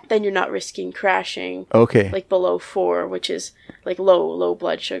 Then you're not risking crashing. Okay. Like below 4, which is like low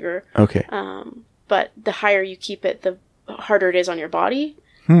blood sugar. Okay. But the higher you keep it, the harder it is on your body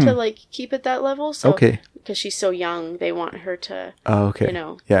to like keep it that level. So, because she's so young, they want her to, you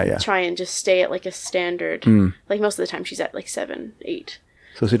know, try and just stay at like a standard. Like most of the time, she's at like 7, 8.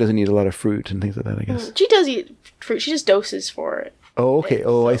 So she doesn't eat a lot of fruit and things like that, I guess. She does eat fruit. She just doses for it. Oh, okay.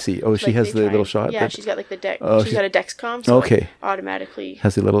 So, I see. Oh, she has the little shot? Yeah, she's got like the she's got a Dexcom, so like, automatically...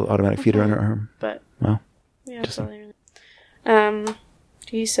 Has the little automatic feeder on her arm. But... Wow. Yeah,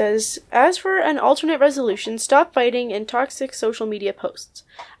 he says, as for an alternate resolution, stop fighting and toxic social media posts.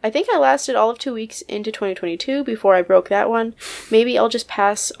 I think I lasted all of 2 weeks into 2022 before I broke that one. Maybe I'll just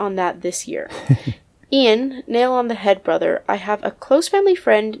pass on that this year. Ian, nail on the head, brother. I have a close family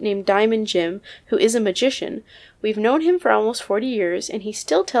friend named Diamond Jim, who is a magician. We've known him for almost 40 years, and he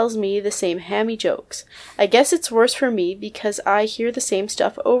still tells me the same hammy jokes. I guess it's worse for me because I hear the same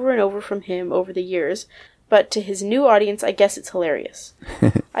stuff over and over from him over the years, but to his new audience, I guess it's hilarious.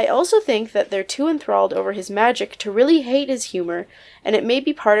 I also think that they're too enthralled over his magic to really hate his humor, and it may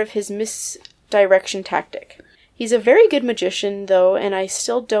be part of his misdirection tactic. He's a very good magician, though, and I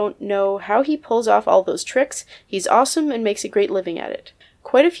still don't know how he pulls off all those tricks. He's awesome and makes a great living at it.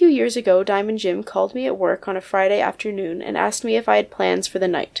 Quite a few years ago, Diamond Jim called me at work on a Friday afternoon and asked me if I had plans for the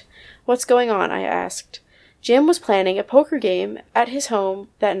night. What's going on? I asked. Jim was planning a poker game at his home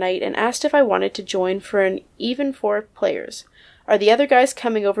that night and asked if I wanted to join for an even 4 players. Are the other guys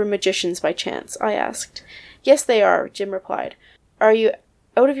coming over magicians by chance? I asked. Yes, they are, Jim replied. Are you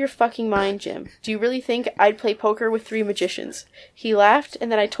out of your fucking mind, Jim? Do you really think I'd play poker with 3 magicians? He laughed,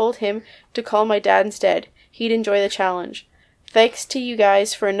 and then I told him to call my dad instead. He'd enjoy the challenge. Thanks to you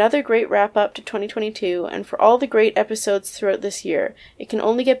guys for another great wrap-up to 2022, and for all the great episodes throughout this year. It can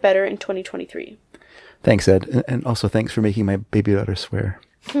only get better in 2023. Thanks, Ed. And also thanks for making my baby daughter swear.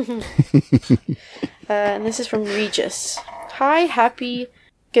 And this is from Regis. Hi, happy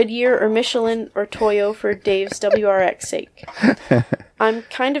Goodyear or Michelin or Toyo for Dave's WRX sake. I'm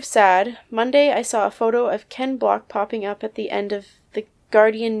kind of sad. Monday I saw a photo of Ken Block popping up at the end of the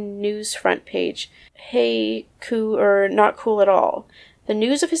Guardian News front page. Hey, cool or not cool at all. The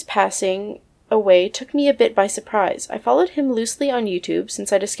news of his passing away took me a bit by surprise. I followed him loosely on YouTube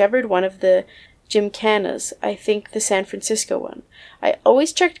since I discovered one of the Gymkhanas, I think the San Francisco one. I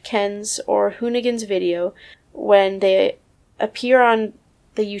always checked Ken's or Hoonigan's video when they appear on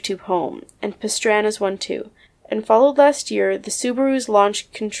the YouTube home, and Pastrana's one too, and followed last year the Subaru's Launch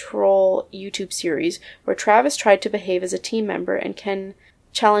Control YouTube series, where Travis tried to behave as a team member and Ken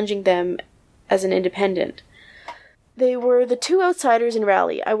challenging them as an independent. They were the 2 outsiders in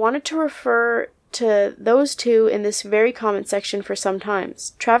Rally. I wanted to refer to those 2 in this very comment section for some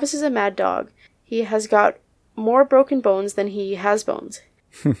times. Travis is a mad dog. He has got more broken bones than he has bones.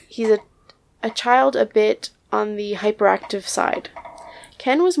 He's a child a bit on the hyperactive side.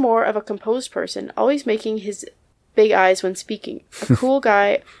 Ken was more of a composed person, always making his big eyes when speaking. A cool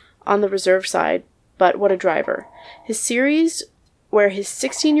guy on the reserve side, but what a driver. His series, where his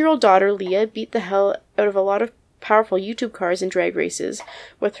 16-year-old daughter, Leah, beat the hell out of a lot of powerful YouTube cars in drag races,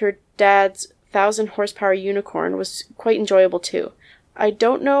 with her dad's 1,000 horsepower unicorn, was quite enjoyable too. I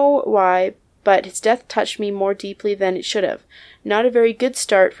don't know why, but his death touched me more deeply than it should have. Not a very good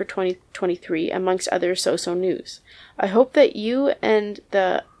start for 2023, amongst other so-so news. I hope that you and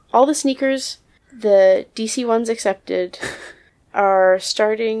all the sneakers, the DC ones accepted, are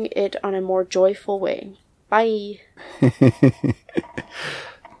starting it on a more joyful way. Bye.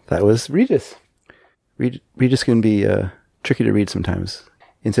 That was Regis. Regis can be tricky to read sometimes.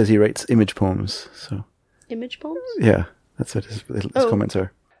 It says he writes image poems. So image poems? Yeah, that's what his comments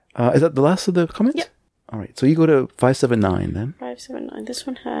are. Is that the last of the comments? Yep. All right, so you go to 579 then. 579. This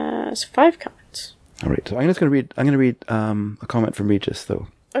one has 5 comments. All right, so I'm going to read a comment from Regis though.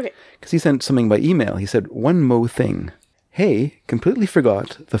 Okay. Because he sent something by email. He said, "One mo thing. Hey, completely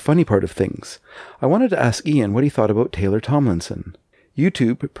forgot the funny part of things. I wanted to ask Ian what he thought about Taylor Tomlinson.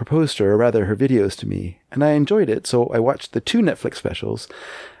 YouTube proposed her, or rather her videos to me, and I enjoyed it, so I watched the 2 Netflix specials.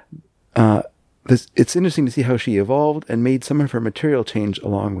 It's interesting to see how she evolved and made some of her material change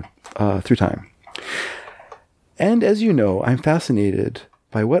along with, through time. And as you know, I'm fascinated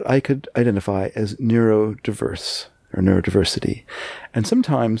by what I could identify as neurodiverse, or neurodiversity, and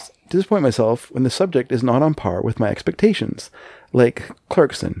sometimes disappoint myself when the subject is not on par with my expectations, like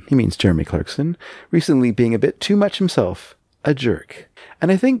Clarkson, he means Jeremy Clarkson, recently being a bit too much himself, a jerk.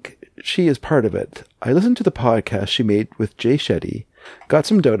 And I think she is part of it. I listened to the podcast she made with Jay Shetty, got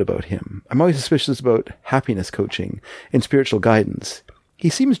some doubt about him. I'm always suspicious about happiness coaching and spiritual guidance. He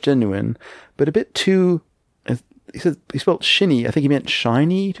seems genuine, but a bit too, he spelled shinny. I think he meant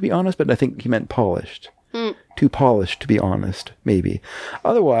shiny, to be honest, but I think he meant polished. Too polished, to be honest, maybe.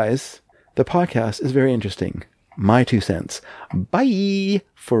 Otherwise, the podcast is very interesting. My 2 cents. Bye!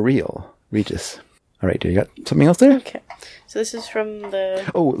 For real. Regis. All right, do you got something else there? Okay. So this is from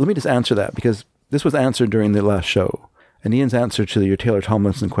the... Oh, let me just answer that, because this was answered during the last show. And Ian's answer to your Taylor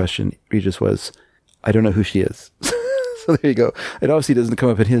Tomlinson question, Regis, was, I don't know who she is. So there you go. It obviously doesn't come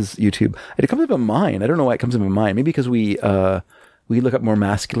up in his YouTube. It comes up in mine. I don't know why it comes up in mine. Maybe because we look up more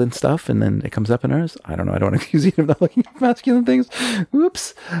masculine stuff and then it comes up in ours. I don't know. I don't want to accuse you of not looking up masculine things.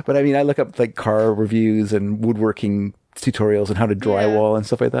 Whoops. But I mean, I look up like car reviews and woodworking tutorials and how to drywall and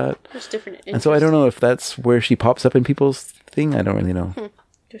stuff like that. There's different. And so I don't know if that's where she pops up in people's thing. I don't really know.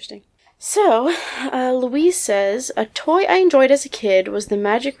 Interesting. So, Louise says, a toy I enjoyed as a kid was the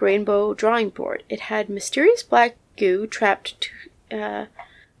Magic Rainbow drawing board. It had mysterious black goo trapped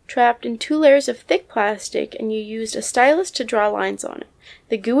in 2 layers of thick plastic, and you used a stylus to draw lines on it.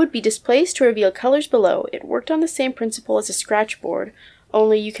 The goo would be displaced to reveal colors below. It worked on the same principle as a scratch board,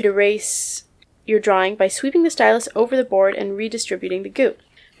 only you could erase your drawing by sweeping the stylus over the board and redistributing the goo.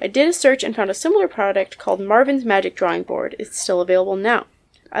 I did a search and found a similar product called Marvin's Magic Drawing Board. It's still available now.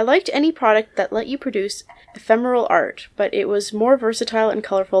 I liked any product that let you produce ephemeral art, but it was more versatile and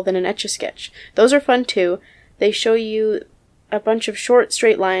colorful than an Etch-a-Sketch. Those are fun too. They show you a bunch of short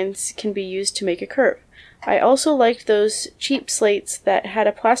straight lines can be used to make a curve. I also liked those cheap slates that had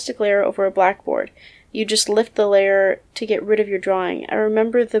a plastic layer over a blackboard. You just lift the layer to get rid of your drawing. I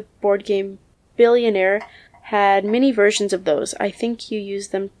remember the board game Billionaire had mini versions of those. I think you use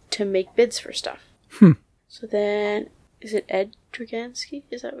them to make bids for stuff. So then, is it Ed Dragansky?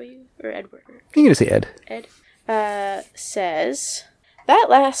 Is that what you... Or Edward? You're going to say Ed. Ed says... That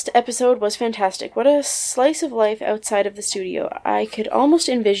last episode was fantastic. What a slice of life outside of the studio. I could almost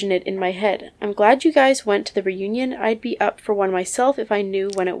envision it in my head. I'm glad you guys went to the reunion. I'd be up for one myself if I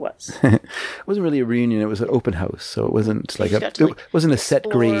knew when it was. It wasn't really a reunion. It was an open house. So it wasn't like it wasn't a set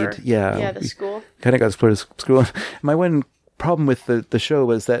grade. Yeah. The school. Kind of got explored as school. My one problem with the show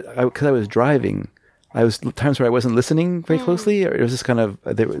was that because I was driving, I was times where I wasn't listening very closely, or it was just kind of,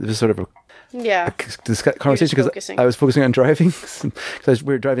 there was sort of a conversation because I was focusing on driving because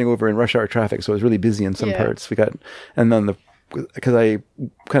we were driving over in rush hour traffic, so it was really busy in some parts. And then because I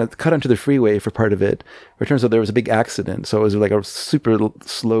kind of cut onto the freeway for part of it, it turns out there was a big accident, so it was like a super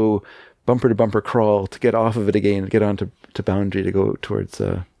slow bumper to bumper crawl to get off of it again, get on to Boundary to go towards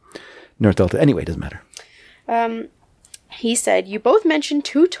North Delta. Anyway, it doesn't matter. He said, you both mentioned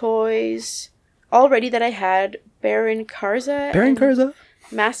 2 toys already that I had, Baron Karza and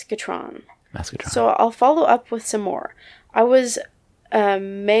Maskatron. So I'll follow up with some more. I was a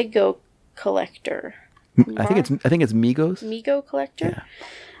Mego collector. I think it's Migos. Mego collector.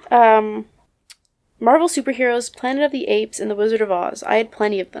 Yeah. Marvel Superheroes, Planet of the Apes, and The Wizard of Oz. I had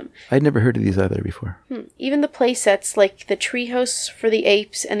plenty of them. I'd never heard of these either before. Even the play sets like the Treehouse for the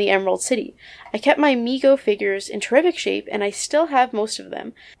Apes and the Emerald City. I kept my Mego figures in terrific shape, and I still have most of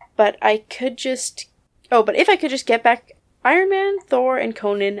them. But if I could just get back Iron Man, Thor, and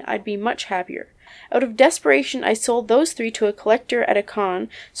Conan, I'd be much happier. Out of desperation, I sold those 3 to a collector at a con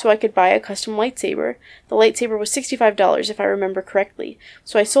so I could buy a custom lightsaber. The lightsaber was $65, if I remember correctly.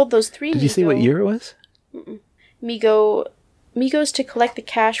 So I sold those 3 Did you say what year it was? Migos to collect the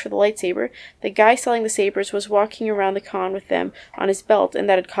cash for the lightsaber. The guy selling the sabers was walking around the con with them on his belt, and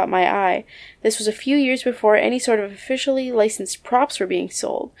that had caught my eye. This was a few years before any sort of officially licensed props were being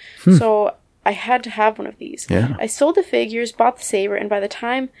sold. So I had to have one of these. Yeah. I sold the figures, bought the saber, and by the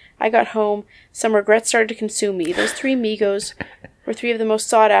time I got home, some regrets started to consume me. Those 3 Migos were 3 of the most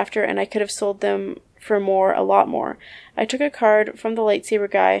sought after, and I could have sold them for more, a lot more. I took a card from the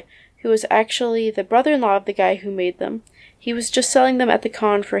lightsaber guy, who was actually the brother-in-law of the guy who made them. He was just selling them at the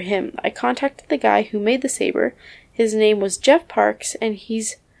con for him. I contacted the guy who made the saber. His name was Jeff Parks, and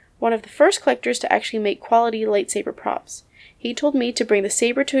he's one of the first collectors to actually make quality lightsaber props. He told me to bring the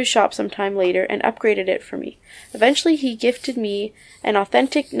saber to his shop sometime later and upgraded it for me. Eventually, he gifted me an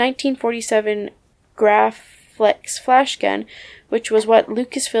authentic 1947 Graflex flash gun, which was what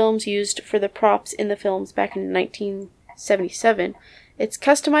Lucasfilms used for the props in the films back in 1977. It's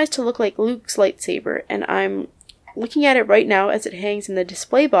customized to look like Luke's lightsaber, and I'm looking at it right now as it hangs in the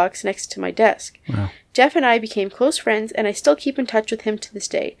display box next to my desk. Wow. Jeff and I became close friends, and I still keep in touch with him to this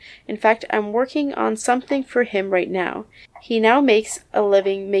day. In fact, I'm working on something for him right now. He now makes a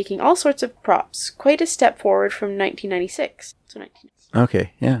living making all sorts of props. Quite a step forward from 1996.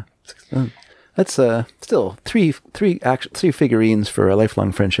 Okay, yeah. That's still three figurines for a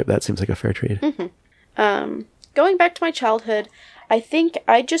lifelong friendship. That seems like a fair trade. Mm-hmm. Going back to my childhood, I think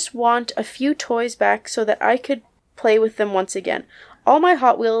I just want a few toys back so that I could play with them once again. All my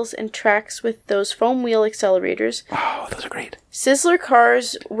Hot Wheels and tracks with those foam wheel accelerators. Oh, those are great. Sizzler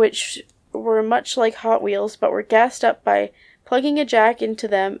cars, which were much like Hot Wheels, but were gassed up by plugging a jack into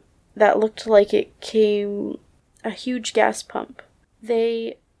them that looked like it came a huge gas pump.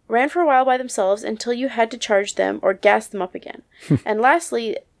 They ran for a while by themselves until you had to charge them or gas them up again. And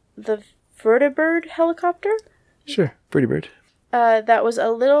lastly, the Vertibird helicopter? Sure, Vertibird. That was a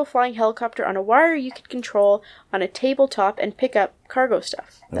little flying helicopter on a wire you could control on a tabletop and pick up cargo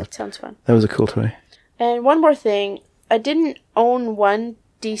stuff. That sounds fun. That was a cool toy. And one more thing. I didn't own one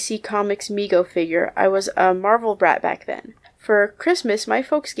DC Comics Mego figure. I was a Marvel brat back then. For Christmas, my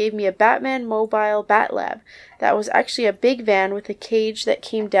folks gave me a Batman Mobile Bat Lab. That was actually a big van with a cage that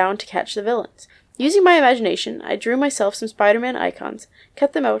came down to catch the villains. Using my imagination, I drew myself some Spider-Man icons,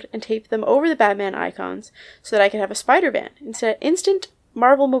 cut them out, and taped them over the Batman icons so that I could have a Spider-Van, instant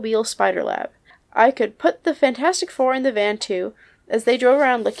Marvel-mobile Spider Lab. I could put the Fantastic Four in the van too, as they drove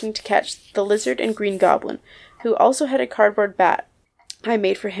around looking to catch the Lizard and Green Goblin, who also had a cardboard bat I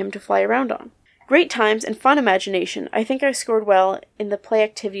made for him to fly around on. Great times and fun imagination. I think I scored well in the play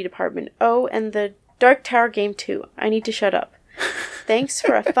activity department. Oh, and the Dark Tower game too. I need to shut up. Thanks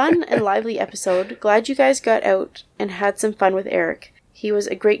for a fun and lively episode. Glad you guys got out and had some fun with Eric. He was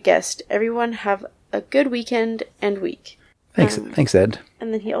a great guest. Everyone have a good weekend and week. Thanks, Ed.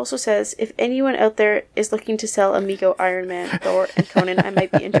 And then he also says, if anyone out there is looking to sell Amigo Iron Man, Thor, and Conan, I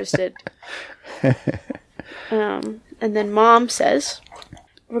might be interested. And then Mom says,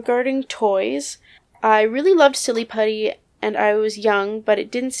 regarding toys, I really loved Silly Putty, and I was young, but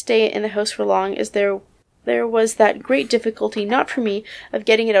it didn't stay in the house for long, as there was that great difficulty, not for me, of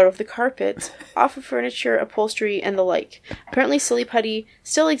getting it out of the carpets, off of furniture, upholstery, and the like. Apparently Silly Putty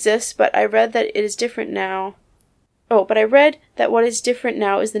still exists, but I read that it is different now. Oh, but I read that what is different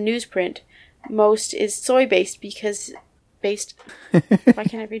now is the newsprint. Most is soy-based because... Why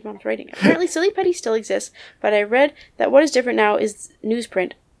can't I read Mom's writing? Apparently Silly Putty still exists, but I read that what is different now is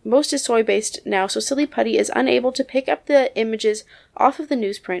newsprint. Most is soy-based now, so Silly Putty is unable to pick up the images off of the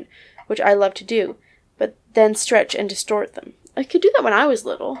newsprint, which I love to do, but then stretch and distort them. I could do that when I was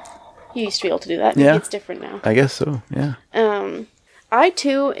little. You used to be able to do that. Maybe it's different now. I guess so, yeah. I,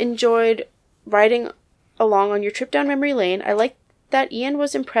 too, enjoyed riding along on your trip down memory lane. I liked that Ian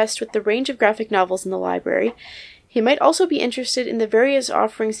was impressed with the range of graphic novels in the library. He might also be interested in the various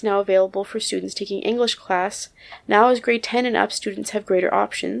offerings now available for students taking English class. Now as grade 10 and up, students have greater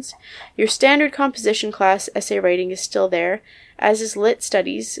options. Your standard composition class, essay writing, is still there, as is lit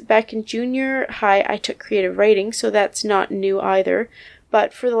studies. Back in junior high, I took creative writing, so that's not new either.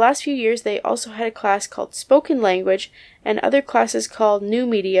 But for the last few years, they also had a class called Spoken Language and other classes called New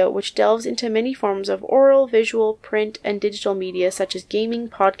Media, which delves into many forms of oral, visual, print, and digital media, such as gaming,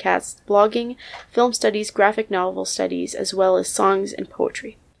 podcasts, blogging, film studies, graphic novel studies, as well as songs and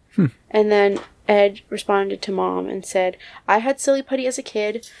poetry. And then Ed responded to Mom and said, I had Silly Putty as a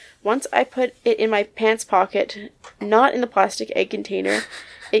kid. Once I put it in my pants pocket, not in the plastic egg container.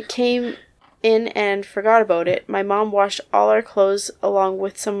 It came in and forgot about it. My mom washed all our clothes along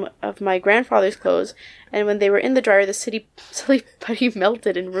with some of my grandfather's clothes, and when they were in the dryer, the silly putty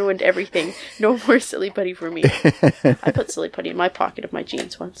melted and ruined everything. No more silly putty for me. I put silly putty in my pocket of my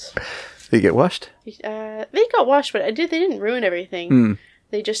jeans once. Did they get washed? They got washed, but they didn't ruin everything.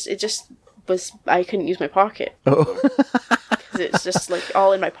 It just was, I couldn't use my pocket. Oh. Because it's just like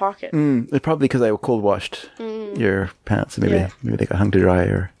all in my pocket. It's probably because I cold washed your pants. Maybe they got hung to dry,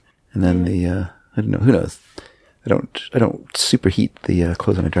 and then I don't know. Who knows? I don't superheat the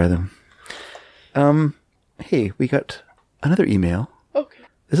clothes when I dry them. Hey, we got another email. Okay.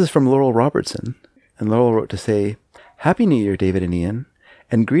 This is from Laurel Robertson, and Laurel wrote to say, "Happy New Year, David and Ian,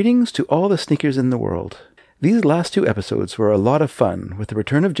 and greetings to all the sneakers in the world. These last 2 episodes were a lot of fun, with the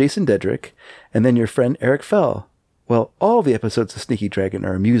return of Jason Dedrick, and then your friend Eric Fell. Well, all the episodes of Sneaky Dragon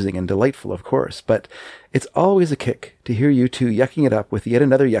are amusing and delightful, of course, but it's always a kick to hear you 2 yucking it up with yet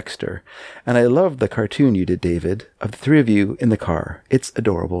another yuckster. And I love the cartoon you did, David, of the 3 of you in the car. It's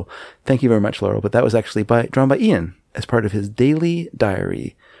adorable. Thank you very much, Laurel. But that was actually drawn by Ian as part of his daily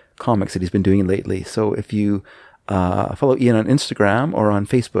diary comics that he's been doing lately. So if you follow Ian on Instagram or on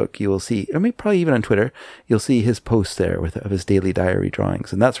Facebook, you will see, or maybe probably even on Twitter, you'll see his posts there of his daily diary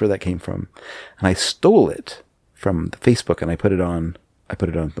drawings. And that's where that came from. And I stole it from the Facebook, and I put it on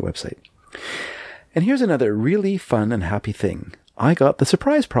the website. And here's another really fun and happy thing. I got the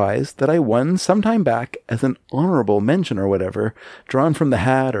surprise prize that I won some time back as an honorable mention or whatever, drawn from the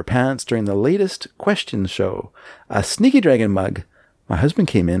hat or pants during the latest question show. A Sneaky Dragon mug. My husband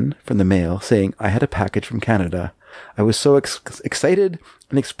came in from the mail saying I had a package from Canada. I was so excited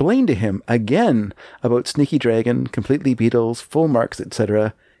and explained to him again about Sneaky Dragon, Completely Beatles, Full Marks,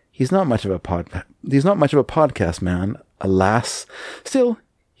 etc. He's not much of a podcast man, alas. Still,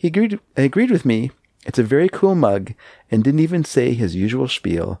 he agreed with me. It's a very cool mug, and didn't even say his usual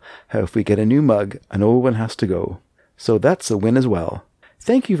spiel, how if we get a new mug, an old one has to go. So that's a win as well.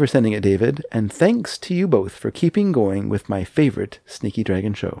 Thank you for sending it, David, and thanks to you both for keeping going with my favorite Sneaky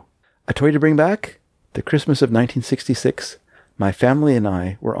Dragon show. A toy to bring back? The Christmas of 1966, my family and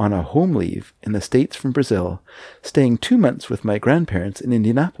I were on a home leave in the States from Brazil, staying 2 months with my grandparents in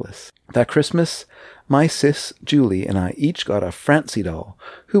Indianapolis. That Christmas, my sis, Julie, and I each got a Francie doll,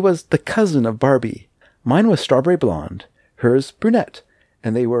 who was the cousin of Barbie. Mine was strawberry blonde, hers brunette,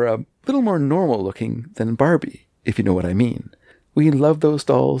 and they were a little more normal looking than Barbie, if you know what I mean. We loved those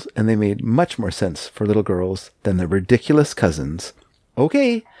dolls, and they made much more sense for little girls than their ridiculous cousins.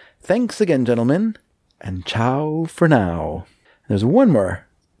 Okay, thanks again, gentlemen, and ciao for now." There's one more.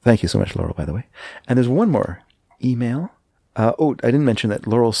 Thank you so much, Laurel, by the way. And there's one more email. I didn't mention that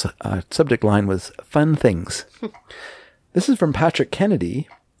Laurel's subject line was fun things. This is from Patrick Kennedy,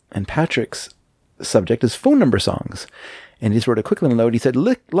 and Patrick's subject is phone number songs. And he just wrote a quick little note. He said,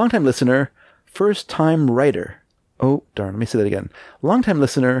 long-time listener, first-time writer. Oh, darn, let me say that again. Long-time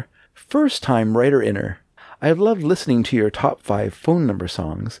listener, first-time writer-inner. I have loved listening to your top 5 phone number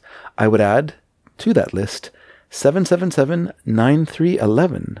songs. I would add to that list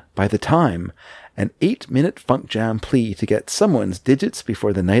 777-9311 by The Time, an 8-minute funk jam plea to get someone's digits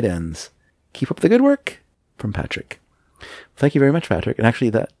before the night ends. Keep up the good work. From Patrick. Thank you very much, Patrick. And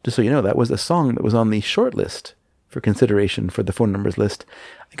actually, that, just so you know, that was a song that was on the short list for consideration for the phone numbers list.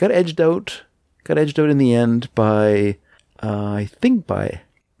 I got edged out in the end by, got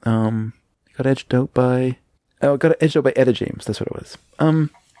edged out by Etta James. That's what it was.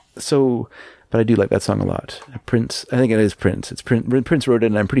 But I do like that song a lot. Prince, I think it is Prince. It's Prince wrote it,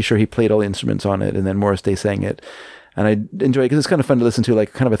 and I'm pretty sure he played all the instruments on it, and then Morris Day sang it. And I enjoy it because it's kind of fun to listen to,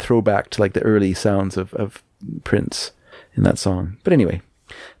 like kind of a throwback to like the early sounds of Prince in that song. But anyway,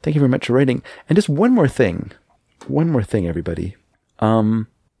 thank you very much for writing. And just one more thing, everybody. Because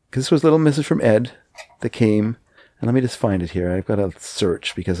this was a little message from Ed that came, and let me just find it here. I've got to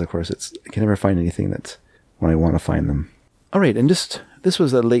search because, of course, I can never find anything that's when I want to find them. All right, and this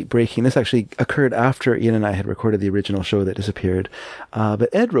was a late breaking. This actually occurred after Ian and I had recorded the original show that disappeared. But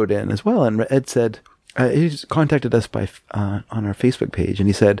Ed wrote in as well, and Ed said, he contacted us on our Facebook page, and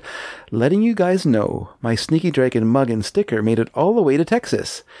he said, letting you guys know my Sneaky Dragon mug and sticker made it all the way to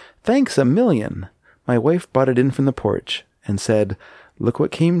Texas. Thanks a million. My wife brought it in from the porch and said, look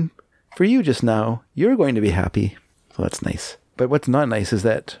what came for you just now. You're going to be happy. So that's nice. But what's not nice is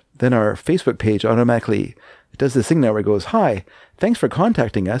that then our Facebook page automatically does this thing now where it goes, hi, thanks for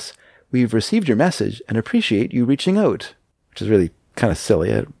contacting us. We've received your message and appreciate you reaching out. Which is really kind of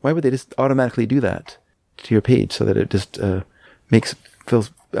silly. Why would they just automatically do that to your page so that it just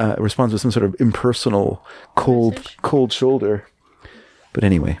responds with some sort of impersonal, cold shoulder? But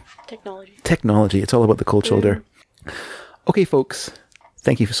anyway. Technology. It's all about the cold shoulder. Okay, folks.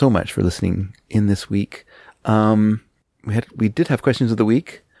 thank you so much for listening in this week. We did have questions of the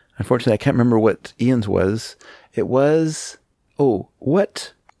week. Unfortunately, I can't remember what Ian's was. It was,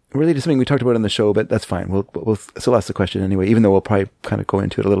 what related to something we talked about on the show, but that's fine. We'll still ask the question anyway, even though we'll probably kind of go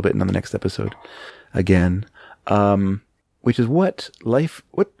into it a little bit in the next episode again. Which is what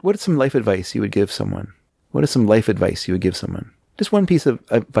is some life advice you would give someone? What is some life advice you would give someone? Just one piece of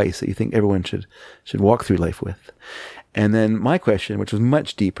advice that you think everyone should walk through life with. And then my question, which was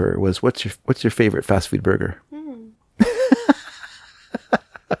much deeper, was what's your favorite fast food burger?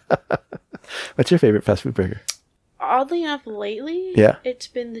 What's your favorite fast food burger? Oddly enough, lately, it's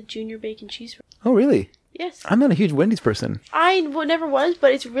been the Junior Bacon Cheeseburger. Oh, really? Yes. I'm not a huge Wendy's person. I never was,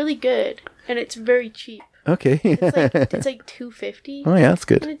 but it's really good, and it's very cheap. Okay. It's like $2.50. Oh yeah, that's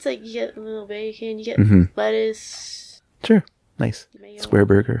good. And it's like you get a little bacon, you get lettuce. Sure, nice. Mayo. Square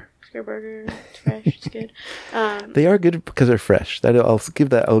burger. It's fresh. It's good. They are good because they're fresh. I'll give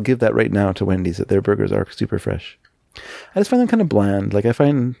that right now to Wendy's, that their burgers are super fresh. I just find them kind of bland. Like I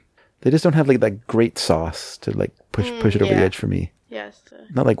find they just don't have like that great sauce to like push it over the edge for me. Yes.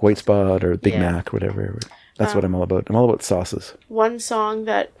 Not like White Spot or Big Mac or whatever. That's what I'm all about. I'm all about sauces. One thing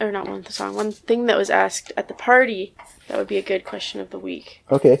that was asked at the party that would be a good question of the week.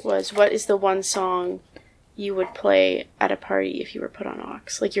 Okay. Was what is the one song you would play at a party if you were put on aux?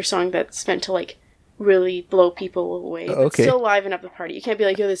 Like your song that's meant to like really blow people away. Okay. Still liven up the party. You can't be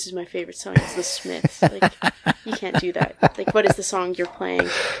like, oh, this is my favorite song. It's The Smiths. Like you can't do that. Like what is the song you're playing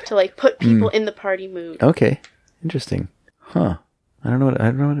to like put people in the party mood? Okay. Interesting. Huh. I don't know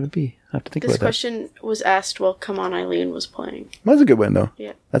what it would be. I have to think about that. This question was asked while Come On Eileen was playing. That was a good one, though.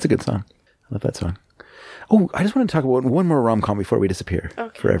 Yeah. That's a good song. I love that song. Oh, I just want to talk about one more rom-com before we disappear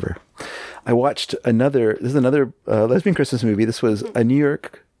forever. I watched another lesbian Christmas movie. This was A New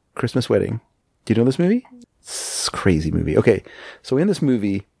York Christmas Wedding. Do you know this movie? It's a crazy movie. Okay. So in this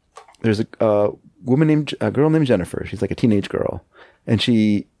movie, there's a girl named Jennifer. She's like a teenage girl. And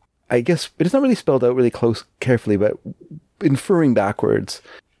she, I guess, it's not really spelled out really carefully, but inferring backwards,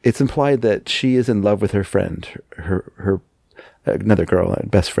 it's implied that she is in love with her friend, her another girl,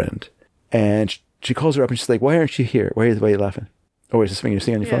 best friend, and she calls her up and she's like, "Why aren't you here? Why are you laughing? Oh, is this something you're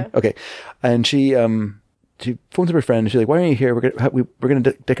seeing on your phone? Okay." And she phones up her friend and she's like, "Why aren't you here? We're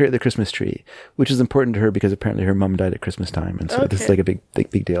gonna decorate the Christmas tree," which is important to her because apparently her mom died at Christmas time, and so this is like a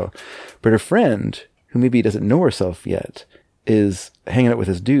big deal. But her friend, who maybe doesn't know herself yet, is hanging out with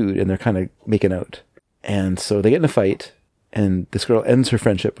this dude, and they're kind of making out, and so they get in a fight. And this girl ends her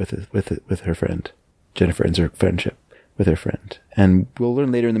friendship with her friend. Jennifer ends her friendship with her friend. And we'll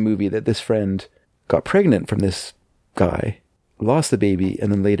learn later in the movie that this friend got pregnant from this guy, lost the baby,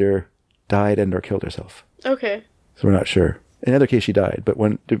 and then later died and or killed herself. Okay. So we're not sure. In either case, she died, but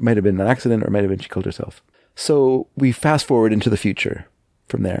it might have been an accident or it might have been she killed herself. So we fast forward into the future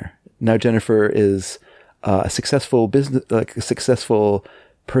from there. Now Jennifer is a successful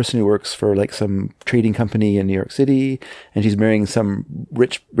person who works for like some trading company in New York City, and she's marrying some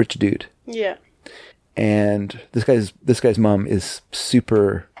rich dude. Yeah. And this guy's mom is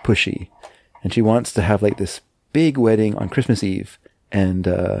super pushy, and she wants to have like this big wedding on Christmas Eve. And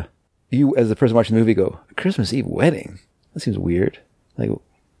you, as the person watching the movie, go, "Christmas Eve wedding? That seems weird. Like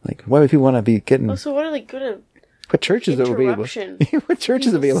why would people want to be getting?" Oh, so what are they gonna? What church is available? What church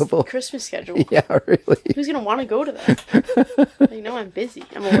is available? Christmas schedule. Yeah, really. Who's going to want to go to that? They know I'm busy.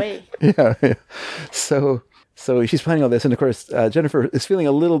 I'm away. Yeah. So she's planning all this, and of course, Jennifer is feeling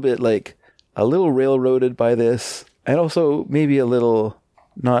a little bit railroaded by this, and also maybe a little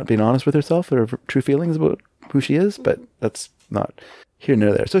not being honest with herself or her true feelings about who she is. But that's not here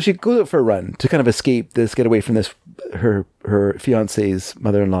nor there. So she goes out for a run to kind of escape this, get away from this, her fiance's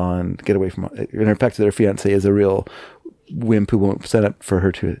mother-in-law, and get away from, and in fact, their fiance is a real wimp who won't stand up for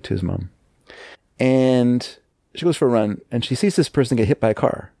her to his mom. And she goes for a run, and she sees this person get hit by a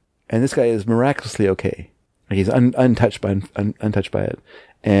car, and this guy is miraculously okay. Like he's untouched by it,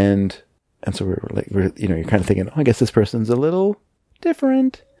 and so we're you're kind of thinking, oh, I guess this person's a little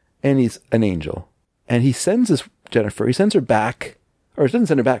different, and he's an angel, and he sends her back. Or it doesn't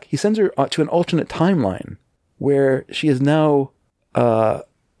send her back. He sends her to an alternate timeline where she is now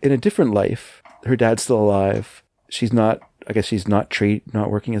in a different life. Her dad's still alive. She's not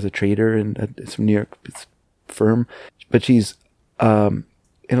working as a trader in some New York firm, but she's in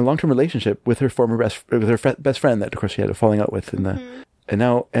a long-term relationship with her best friend that, of course, she had a falling out with and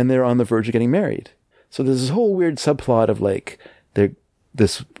they're on the verge of getting married. So there's this whole weird subplot of like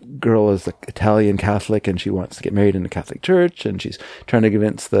this girl is like Italian Catholic and she wants to get married in the Catholic church, and she's trying to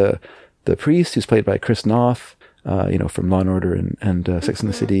convince the priest, who's played by Chris Noth, from Law and Order and Sex and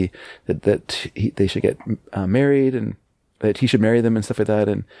the City, that they should get married. And that he should marry them and stuff like that.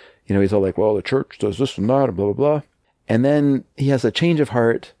 And, he's all like, well, the church does this and that and blah, blah, blah. And then he has a change of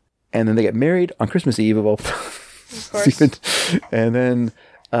heart, and then they get married on Christmas Eve of all. Of course. And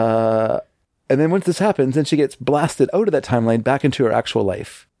then once this happens, then she gets blasted out of that timeline back into her actual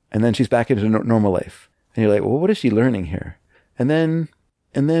life. And then she's back into normal life. And you're like, well, what is she learning here? And then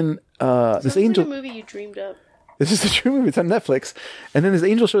this angel... Like a movie you dreamed up. This is a true movie. It's on Netflix. And then this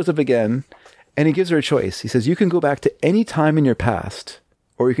angel shows up again, and he gives her a choice. He says, you can go back to any time in your past,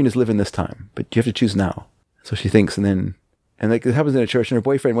 or you can just live in this time. But you have to choose now. So she thinks, and like it happens in a church, and her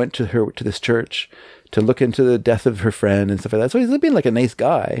boyfriend went to this church to look into the death of her friend and stuff like that. So he's being like a nice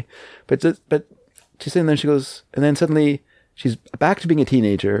guy. But she's sitting there, and she goes, and then suddenly she's back to being a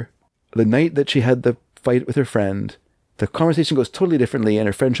teenager. The night that she had the fight with her friend, the conversation goes totally differently, and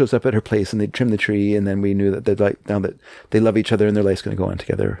her friend shows up at her place, and they trim the tree, and then we knew that now that they love each other and their life's going to go on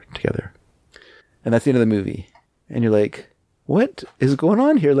together. And that's the end of the movie. And you're like, what is going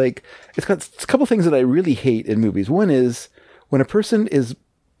on here? Like, it's got a couple things that I really hate in movies. One is when a person is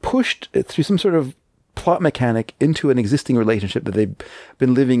pushed through some sort of plot mechanic into an existing relationship that they've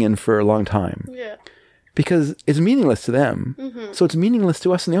been living in for a long time. Yeah. Because it's meaningless to them. Mm-hmm. So it's meaningless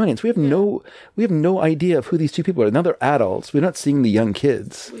to us in the audience. We have no idea of who these two people are. Now they're adults. We're not seeing the young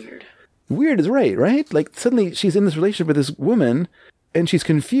kids. Weird is right? Like suddenly she's in this relationship with this woman and she's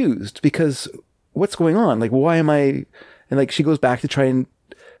confused because what's going on? Like, why am I... And like she goes back to try and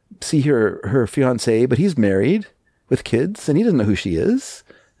see her fiance, but he's married with kids and he doesn't know who she is.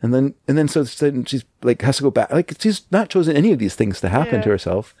 And then so she's like has to go back. Like she's not chosen any of these things to happen to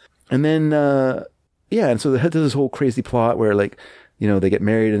herself. And then and so there's this whole crazy plot where like they get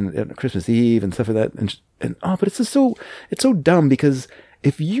married on Christmas Eve and stuff like that. But it's just it's so dumb because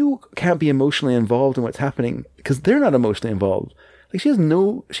if you can't be emotionally involved in what's happening because they're not emotionally involved, like she has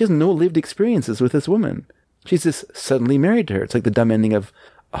no lived experiences with this woman. She's just suddenly married to her. It's like the dumb ending of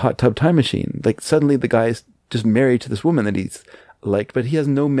A Hot Tub Time Machine. Like suddenly the guy's just married to this woman that he's liked, but he has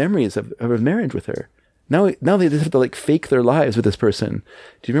no memories of a marriage with her. Now they just have to like fake their lives with this person.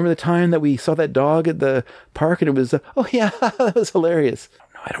 Do you remember the time that we saw that dog at the park and it was, oh yeah, that was hilarious.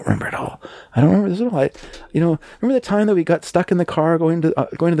 No, I don't remember it all. I don't remember this at all. Remember the time that we got stuck in the car going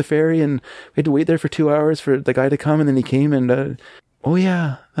to the ferry and we had to wait there for 2 hours for the guy to come and then he came and, oh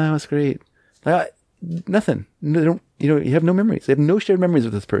yeah, that was great. Nothing. You have no memories. They have no shared memories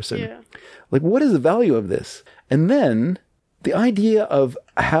with this person. Yeah. Like, what is the value of this? And then the idea of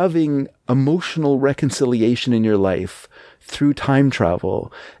having emotional reconciliation in your life through time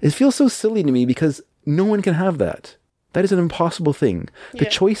travel, it feels so silly to me because no one can have that. That is an impossible thing. The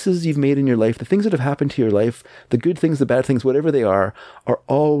choices you've made in your life, the things that have happened to your life, the good things, the bad things, whatever they are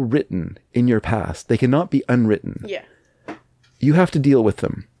all written in your past. They cannot be unwritten. Yeah. You have to deal with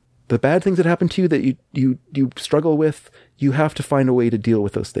them. The bad things that happen to you that you struggle with, you have to find a way to deal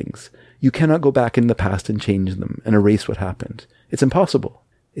with those things. You cannot go back in the past and change them and erase what happened. It's impossible.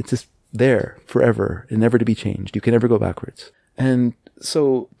 It's just there forever and never to be changed. You can never go backwards. And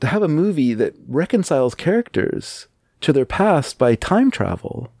so to have a movie that reconciles characters to their past by time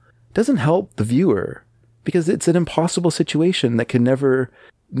travel doesn't help the viewer because it's an impossible situation that can never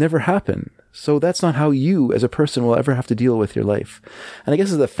happen. So that's not how you as a person will ever have to deal with your life. And I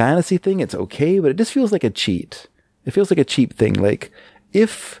guess as a fantasy thing, it's okay, but it just feels like a cheat. It feels like a cheap thing. Like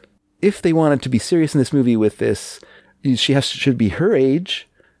if they wanted to be serious in this movie with this, should be her age.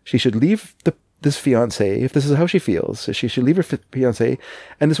 She should leave this fiance, if this is how she feels. She should leave her fiance,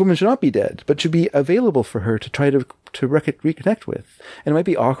 and this woman should not be dead, but should be available for her to try to reconnect with. And it might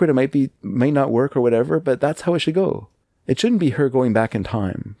be awkward, it might not work or whatever, but that's how it should go. It shouldn't be her going back in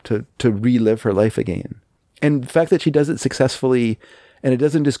time to relive her life again. And the fact that she does it successfully and it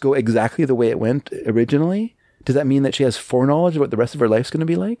doesn't just go exactly the way it went originally, does that mean that she has foreknowledge of what the rest of her life's going to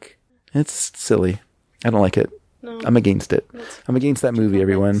be like? It's silly. I don't like it. No. I'm against it. I'm against that movie,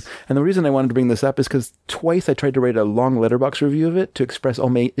 everyone. And the reason I wanted to bring this up is because twice I tried to write a long Letterboxd review of it to express all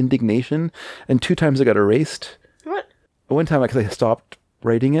my indignation, and 2 times I got erased. What? One time because I stopped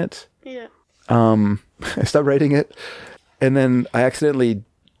writing it. Yeah. I stopped writing it, and then I accidentally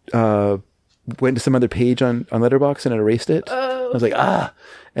went to some other page on Letterboxd and it erased it. Oh. I was like,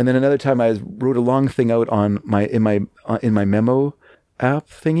 And then another time I wrote a long thing out on in my memo app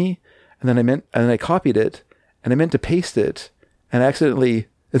thingy, and then I copied it, and I meant to paste it, and I accidentally,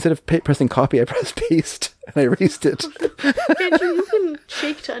 instead of pressing copy, I pressed paste, and I erased it. You can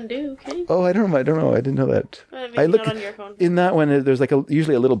shake to undo, can you? Oh, I don't know. I didn't know that. I look on your phone. In that one. There's like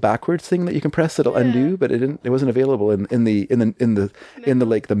usually a little backwards thing that you can press that'll undo, but it wasn't available in the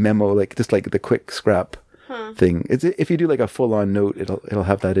like the memo, like just like the quick scrap thing. If you do like a full-on note, it'll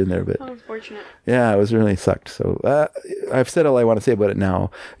have that in there. But unfortunate. Yeah, it was really sucked. So I've said all I want to say about it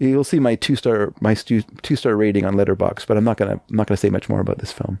now. You'll see my two-star rating on Letterboxd, but I'm not gonna say much more about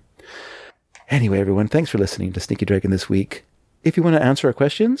this film. Anyway, everyone, thanks for listening to Sneaky Dragon this week. If you want to answer our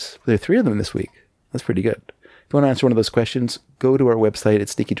questions, there are 3 of them this week. That's pretty good. If you want to answer one of those questions, go to our website at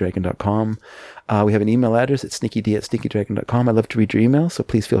sneakydragon.com. We have an email address at sneakyd@sneakydragon.com. I love to read your emails, so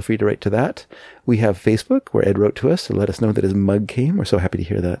please feel free to write to that. We have Facebook, where Ed wrote to us to let us know that his mug came. We're so happy to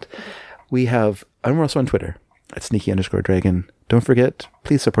hear that. And we're also on Twitter at sneaky_dragon. Don't forget,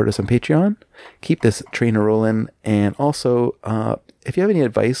 please support us on Patreon. Keep this train rolling. And also, if you have any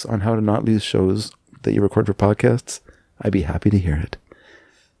advice on how to not lose shows that you record for podcasts, I'd be happy to hear it.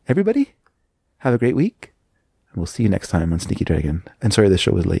 Everybody, have a great week. And we'll see you next time on Sneaky Dragon. And sorry this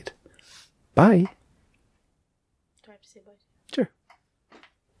show was late. Bye. Do I have to say bye? Sure.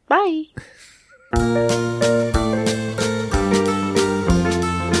 Bye.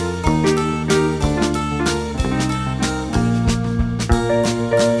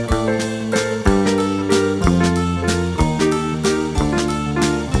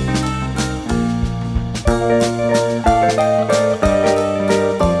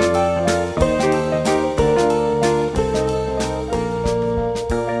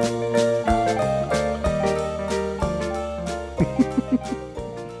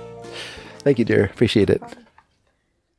 Thank you, dear. Appreciate it.